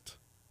longest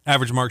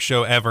Average Mark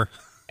show ever.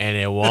 And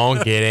it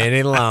won't get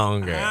any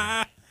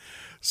longer.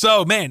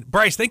 So, man,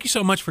 Bryce, thank you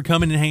so much for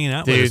coming and hanging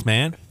out with Dude. us,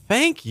 man.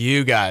 Thank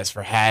you guys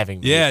for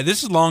having me. Yeah,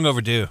 this is long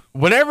overdue.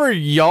 Whenever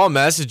y'all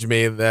message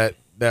me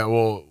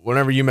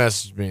whenever you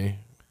messaged me,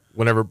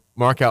 whenever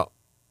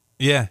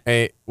Yeah.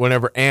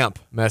 whenever Amp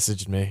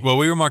messaged me. Well,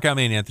 we were Mark Out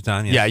Mania at the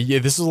time. Yeah,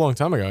 this is a long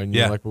time ago. And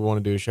you're Yeah. like, we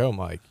want to do a show. I'm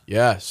like,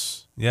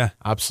 yes, Yeah.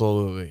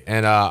 absolutely.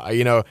 And,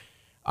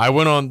 I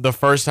went on the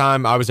first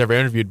time I was ever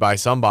interviewed by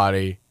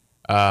somebody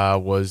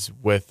was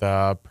with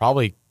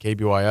probably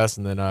KBYS,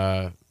 and then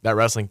that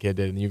wrestling kid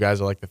did, and you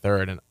guys are like the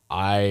third. And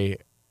I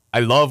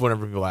love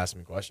whenever people ask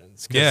me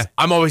questions. 'Cause Yeah.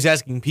 I'm always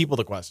asking people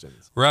the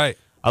questions. Right.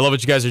 I love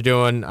what you guys are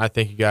doing. I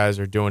think you guys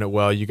are doing it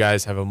well. You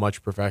guys have a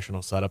much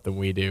professional setup than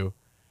we do.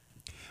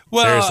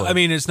 Well, Seriously. I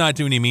mean, it's not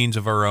to any means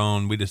of our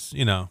own. We just,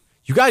 You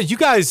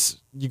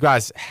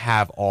guys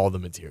have all the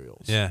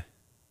materials. yeah.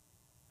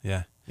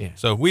 Yeah. Yeah.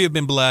 So we have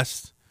been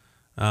blessed.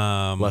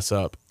 Bless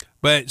up.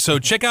 But so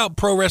check out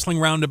Pro Wrestling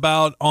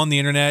Roundabout on the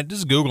internet.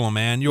 Just Google them,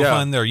 man. You'll Yeah.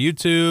 find their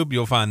YouTube.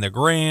 You'll find their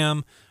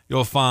Gram.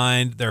 You'll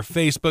find their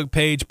Facebook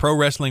page, Pro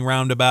Wrestling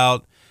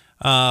Roundabout.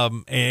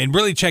 And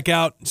really check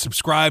out,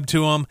 subscribe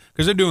to them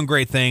because they're doing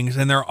great things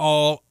and they're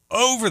all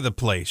over the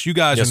place. You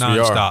guys Yes, are we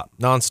nonstop.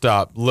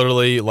 Nonstop.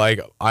 Literally, like,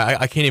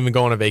 I can't even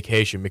go on a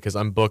vacation because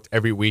I'm booked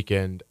every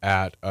weekend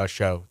at a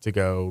show to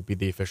go be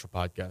the official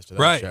podcast of that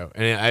Right. show.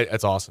 And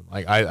it's awesome.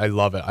 Like, I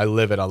love it. I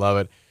live it. I love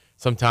it.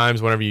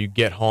 Sometimes whenever you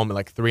get home at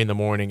like 3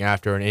 a.m.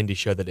 after an indie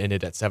show that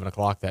ended at 7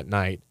 o'clock that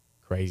night,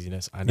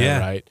 craziness. I know, Yeah.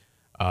 right?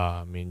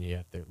 I mean, you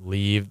have to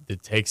leave.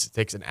 It takes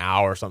an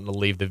hour or something to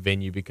leave the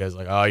venue because,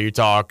 like, oh, you're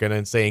talking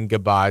and saying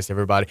goodbyes to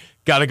everybody.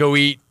 Got to go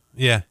eat.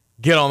 Yeah.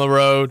 Get on the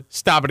road,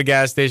 stop at a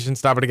gas station,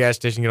 get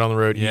on the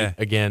road, Yeah. eat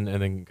again,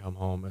 and then come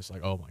home. It's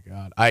like, oh my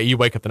God. You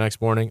wake up the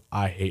next morning,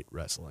 I hate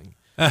wrestling.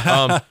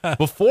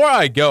 Before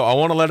I go, I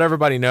want to let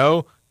everybody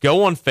know,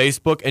 go on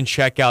Facebook and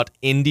check out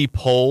Indie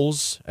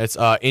Polls. It's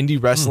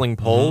Indie Wrestling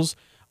Polls.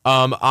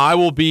 I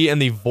will be in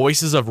the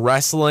Voices of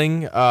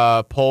Wrestling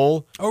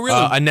poll. Oh,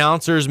 really?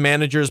 Announcers,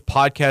 managers,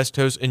 podcast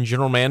hosts, and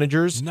general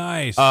managers.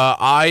 Nice.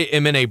 I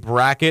am in a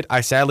bracket.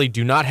 I sadly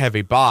do not have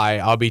a bye.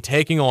 I'll be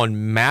taking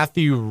on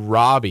Matthew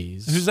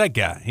Robbies. Who's that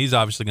guy? He's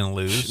obviously going to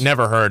lose.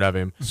 Never heard of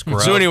him.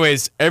 Scrub. So,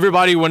 anyways,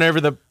 everybody,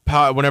 whenever the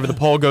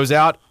poll goes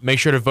out, make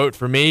sure to vote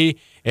for me.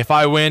 If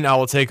I win, I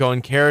will take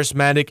on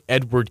charismatic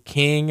Edward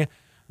King.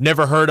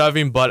 Never heard of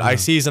him, but I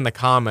see he's in the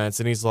comments,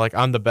 and he's like,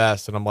 "I'm the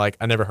best," and I'm like,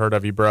 "I never heard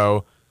of you,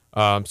 bro."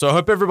 So I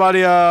hope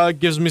everybody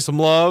gives me some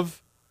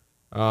love.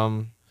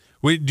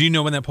 Wait, do you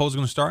know when that poll's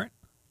going to start?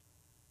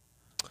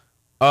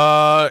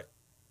 Have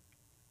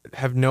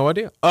no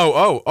idea.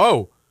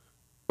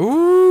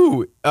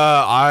 Ooh.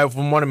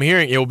 From what I'm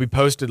hearing, it will be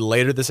posted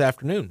later this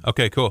afternoon.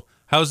 Okay, cool.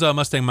 How's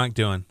Mustang Mike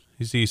doing?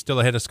 Is he still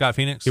ahead of Scott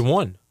Phoenix? He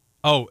won.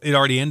 Oh, it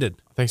already ended.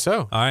 I think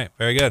so. All right,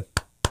 very good.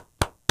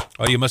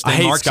 Oh, you I Mustang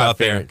hate Marks Scott out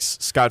there. Phoenix.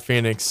 Scott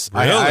Phoenix.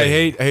 Really?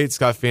 I hate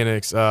Scott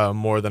Phoenix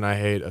more than I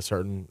hate a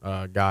certain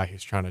guy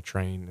who's trying to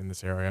train in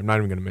this area. I'm not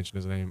even going to mention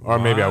his name, or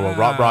maybe I will.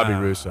 Robbie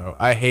Russo.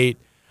 I hate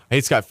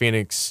Scott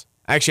Phoenix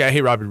Actually, I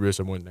hate Robbie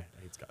Russo more than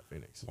I hate Scott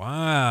Phoenix. Wow.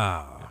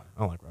 I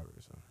don't like Robbie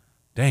Russo.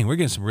 Dang, we're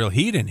getting some real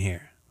heat in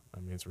here. I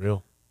mean, it's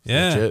real. It's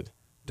Yeah. legit.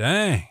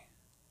 Dang.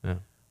 Yeah.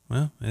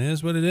 Well, it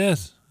is what it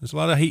is. There's a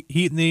lot of heat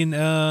in the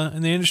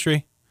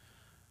industry.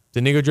 It's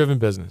an ego-driven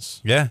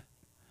business. Yeah.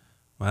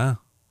 Wow.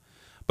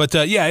 But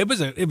yeah, it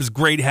was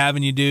great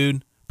having you,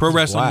 dude. Pro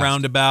Wrestling blast.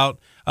 Roundabout.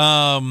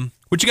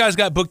 What you guys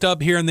got booked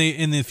up here in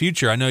the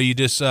future? I know you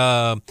just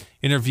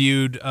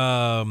interviewed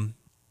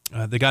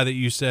the guy that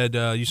you said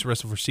used to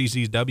wrestle for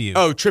CZW.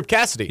 Oh, Trip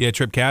Cassidy. Yeah,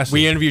 Trip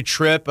Cassidy. We interviewed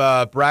Trip,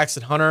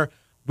 Braxton Hunter.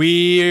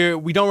 We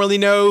don't really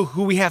know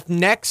who we have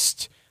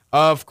next.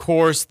 Of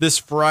course, this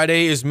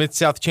Friday is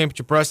Mid-South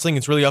Championship Wrestling.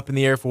 It's really up in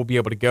the air if we'll be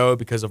able to go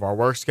because of our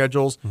work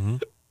schedules.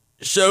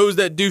 Shows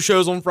that do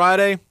shows on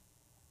Friday,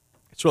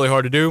 it's really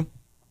hard to do.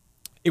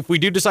 If we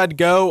do decide to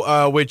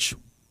go, which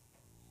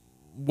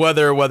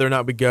whether or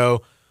not we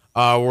go,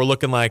 we're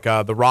looking like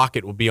the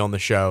Rocket will be on the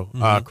show.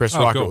 Chris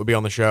Rocket cool. will be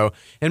on the show.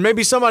 And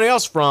maybe somebody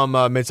else from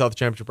Mid-South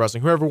Championship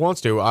Wrestling, whoever wants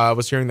to. I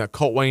was hearing that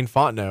Colt Wayne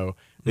Fontenot,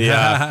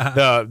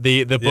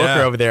 the booker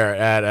Yeah. over there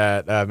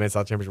at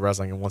Mid-South Championship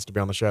Wrestling, and wants to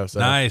be on the show. So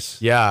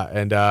Nice. Yeah,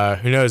 and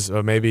who knows?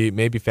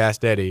 Maybe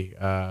Fast Eddie.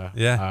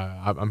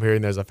 Yeah. I'm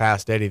hearing there's a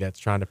Fast Eddie that's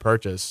trying to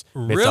purchase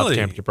Mid-South Really?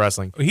 Championship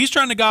Wrestling. He's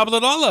trying to gobble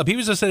it all up. He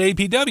was just at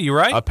APW,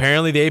 right?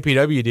 Apparently, the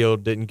APW deal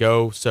didn't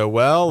go so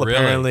well.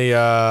 Really?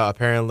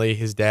 Apparently,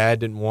 his dad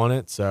didn't want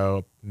it,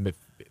 so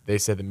they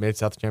said that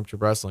Mid-South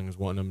Championship Wrestling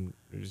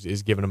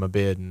is giving him a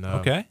bid. And,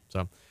 Okay.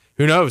 So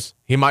who knows?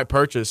 He might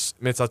purchase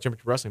Mid-South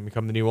Championship Wrestling and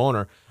become the new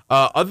owner.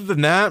 Other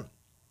than that,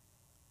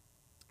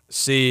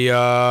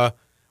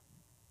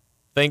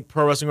 think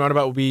Pro Wrestling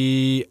Roundabout will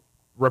be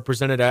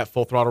represented at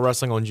Full Throttle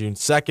Wrestling on June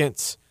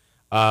 2nd.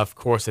 Of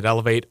course, at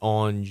Elevate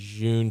on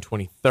June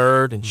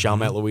 23rd in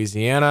Chalmette,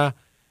 Louisiana,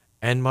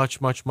 and much,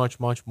 much, much,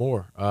 much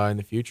more in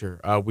the future.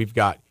 We've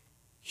got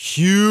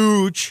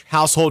huge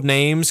household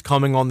names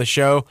coming on the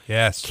show.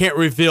 Yes. Can't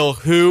reveal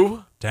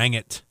who Dang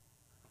it.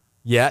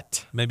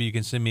 yet. Maybe you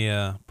can send me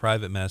a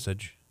private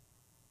message.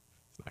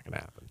 It's not going to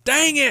happen.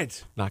 Dang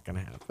it. Not going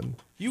to happen.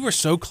 You were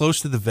so close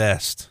to the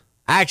vest.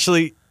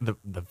 Actually,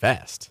 the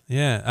vest.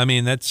 Yeah, I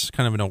mean, that's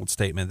kind of an old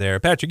statement there.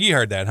 Patrick, you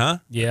heard that, huh?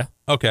 Yeah.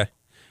 Okay.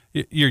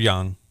 You're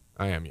young.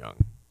 I am young.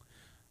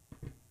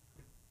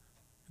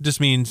 Just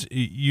means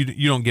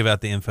you don't give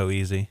out the info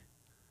easy.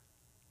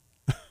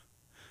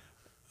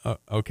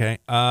 Okay.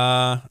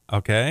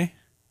 Okay.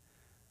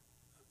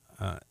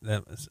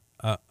 That was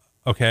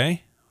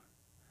okay.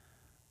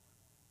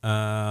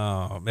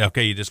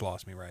 Okay, you just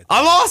lost me right there.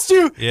 I lost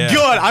you? Yeah.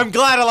 Good. I'm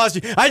glad I lost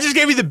you. I just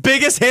gave you the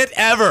biggest hint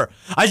ever.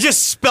 I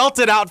just spelt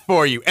it out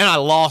for you, and I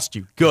lost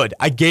you. Good.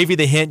 I gave you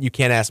the hint. You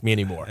can't ask me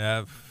anymore.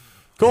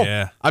 Cool.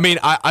 Yeah. I mean,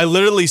 I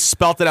literally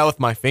spelt it out with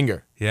my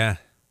finger. Yeah.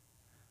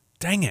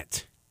 Dang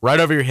it. Right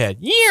over your head.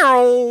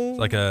 It's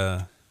like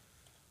I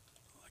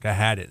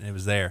had it and it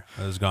was there.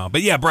 It was gone.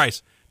 But yeah,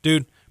 Bryce,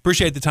 dude,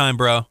 appreciate the time,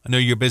 bro. I know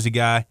you're a busy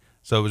guy,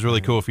 so it was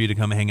really cool for you to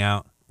come and hang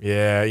out.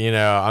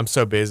 Yeah, I'm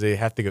so busy.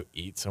 Have to go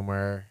eat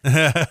somewhere.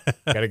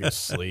 Gotta go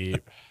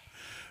sleep.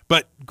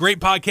 But great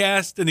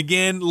podcast, and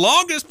again,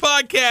 longest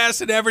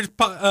podcast in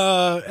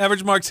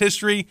Average Marks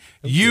history.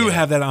 You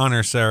have that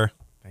honor, sir.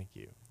 Thank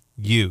you.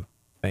 You.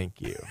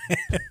 Thank you.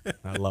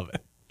 I love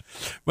it.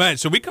 Right,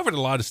 so we covered a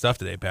lot of stuff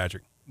today,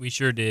 Patrick. We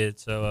sure did.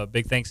 So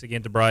big thanks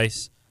again to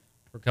Bryce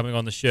for coming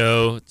on the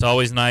show. It's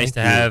always nice Thank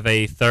to you. have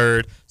a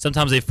third,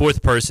 sometimes a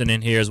fourth person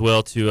in here as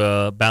well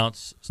to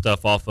bounce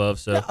stuff off of.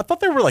 So I thought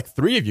there were like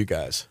 3 of you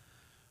guys.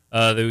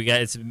 that we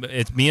got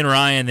it's me and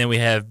Ryan. Then we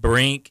have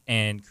Brink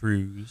and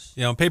Cruz.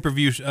 You know,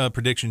 pay-per-view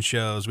prediction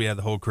shows, we had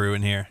the whole crew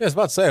in here. Yeah, I was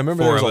about to say, I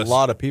remember 4 there of was us. a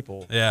lot of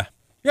people. Yeah.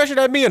 You guys should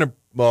have me in a.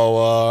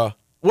 Well,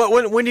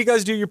 when do you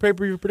guys do your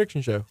pay-per-view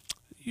prediction show?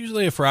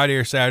 Usually a Friday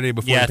or Saturday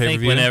before Yeah, I the think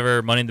pay-per-view.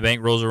 whenever Money in the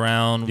Bank rolls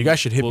around, You guys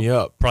should hit we'll me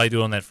up. Probably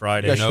do it on that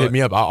Friday. You guys should know hit it.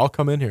 me up. I'll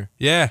come in here.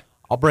 Yeah.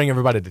 I'll bring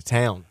everybody to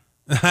town.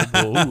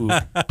 Ooh.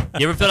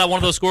 You ever fill out one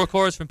of those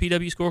scorecards from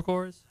PW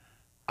Scorecards?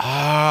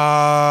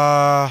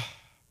 I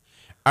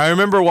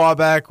remember a while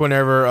back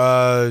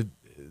whenever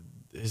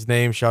his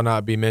name shall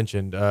not be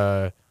mentioned,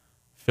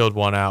 filled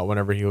one out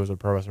whenever he was a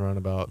Pro Wrestling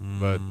Roundabout.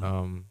 But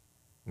no,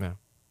 other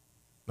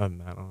than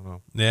that, I don't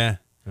know. Yeah.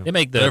 They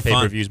make the They're fun.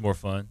 pay-per-views more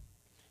fun.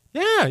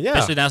 Yeah.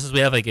 Especially now since we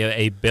have like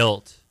a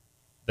belt.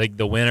 Like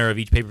the winner of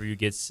each pay-per-view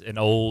gets the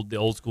old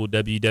school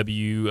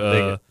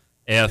WWF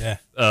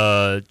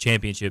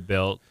championship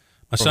belt.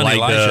 My from son like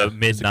Elijah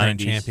the is the current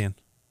mid-90s. champion.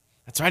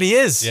 That's right. He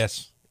is.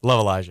 Yes.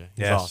 Love Elijah.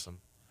 He's Yes. awesome.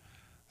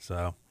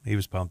 So he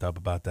was pumped up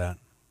about that.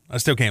 I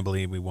still can't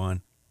believe we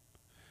won.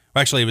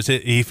 Actually,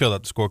 he filled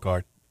out the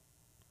scorecard. It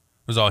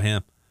was all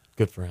him.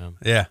 Good for him.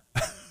 Yeah.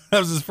 That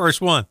was his first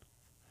one.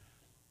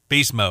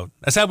 Beast mode.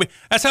 That's how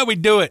we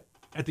do it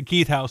at the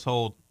Keith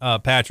household,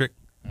 Patrick.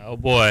 Oh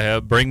boy,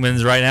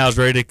 Brinkman's right now is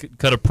ready to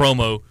cut a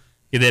promo.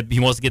 He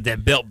wants to get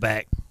that belt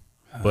back,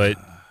 but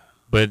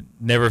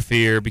never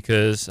fear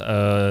because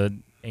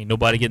ain't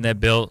nobody getting that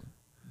belt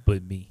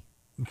but me.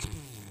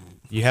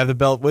 You have the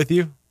belt with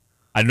you?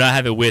 I do not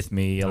have it with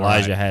me.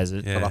 Elijah right. has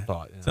it. Yeah. What I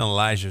thought. It's in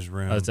Elijah's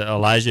room.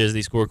 Elijah is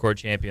the scorecard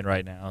champion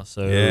right now.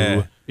 So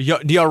Yeah.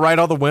 Do y'all write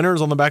all the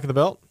winners on the back of the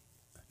belt?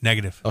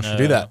 Negative. I should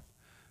do that.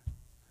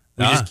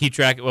 we just keep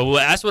track. Well,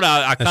 that's what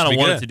I kind be of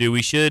wanted good. to do.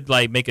 We should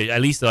make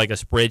at least like a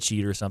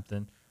spreadsheet or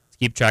something to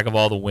keep track of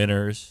all the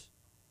winners.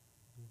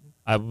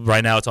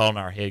 Right now, it's all in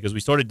our head because we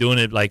started doing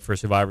it like for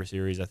Survivor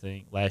Series, I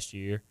think, last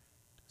year.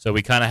 So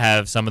we kind of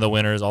have some of the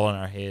winners all in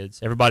our heads.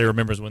 Everybody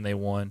remembers when they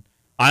won.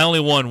 I only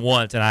won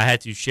once, and I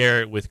had to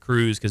share it with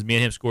Cruz because me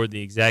and him scored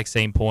the exact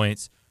same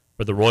points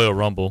for the Royal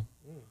Rumble.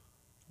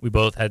 We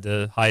both had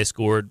the highest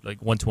scored,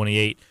 like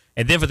 128.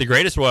 And then for the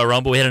greatest Royal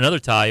Rumble, we had another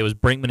tie. It was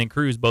Brinkman and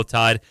Cruz both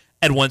tied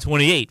at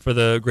 128 for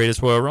the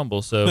greatest Royal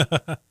Rumble. So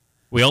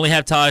we only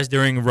have ties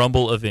during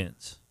Rumble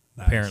events,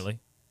 apparently.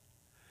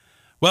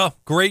 Well,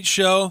 great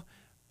show.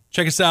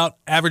 Check us out,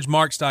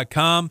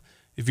 averagemarks.com.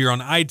 If you're on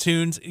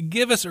iTunes,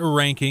 give us a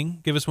ranking.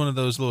 Give us one of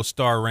those little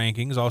star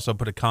rankings. Also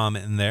put a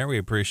comment in there. We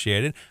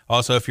appreciate it.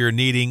 Also, if you're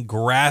needing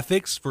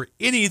graphics for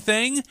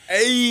anything,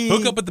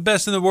 hook up with the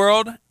best in the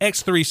world,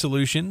 X3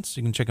 Solutions.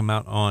 You can check them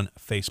out on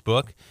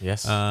Facebook.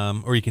 Yes.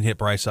 Or you can hit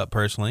Bryce up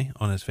personally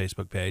on his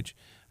Facebook page,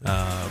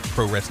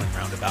 Pro Wrestling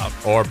Roundabout.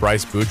 Or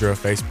Bryce Boudreaux,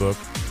 Facebook.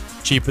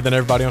 Cheaper than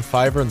everybody on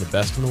Fiverr and the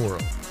best in the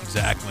world.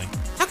 Exactly.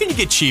 How can you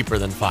get cheaper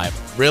than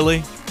Fiverr?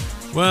 Really?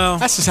 Well,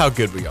 That's just how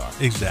good we are.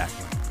 exactly.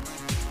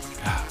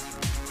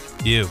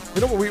 You.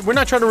 We're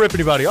not trying to rip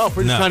anybody off.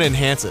 We're just No. trying to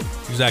enhance it.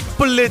 Exactly.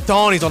 Put a little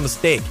Tony's on the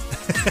steak.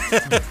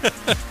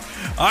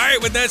 All right,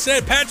 with that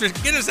said, Patrick,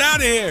 get us out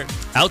of here.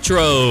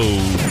 Outro.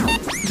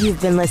 You've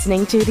been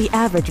listening to the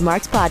Average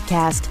Marks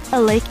Podcast,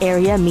 a Lake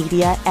Area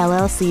Media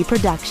LLC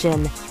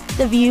production.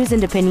 The views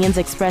and opinions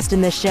expressed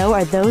in this show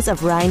are those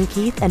of Ryan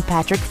Keith and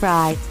Patrick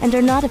Fry and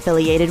are not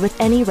affiliated with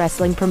any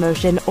wrestling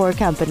promotion or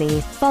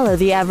company. Follow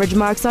the Average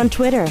Marks on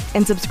Twitter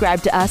and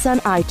subscribe to us on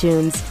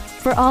iTunes.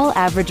 For all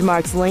Average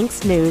Marks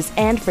links, news,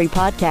 and free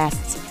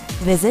podcasts,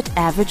 visit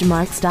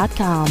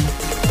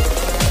averagemarks.com.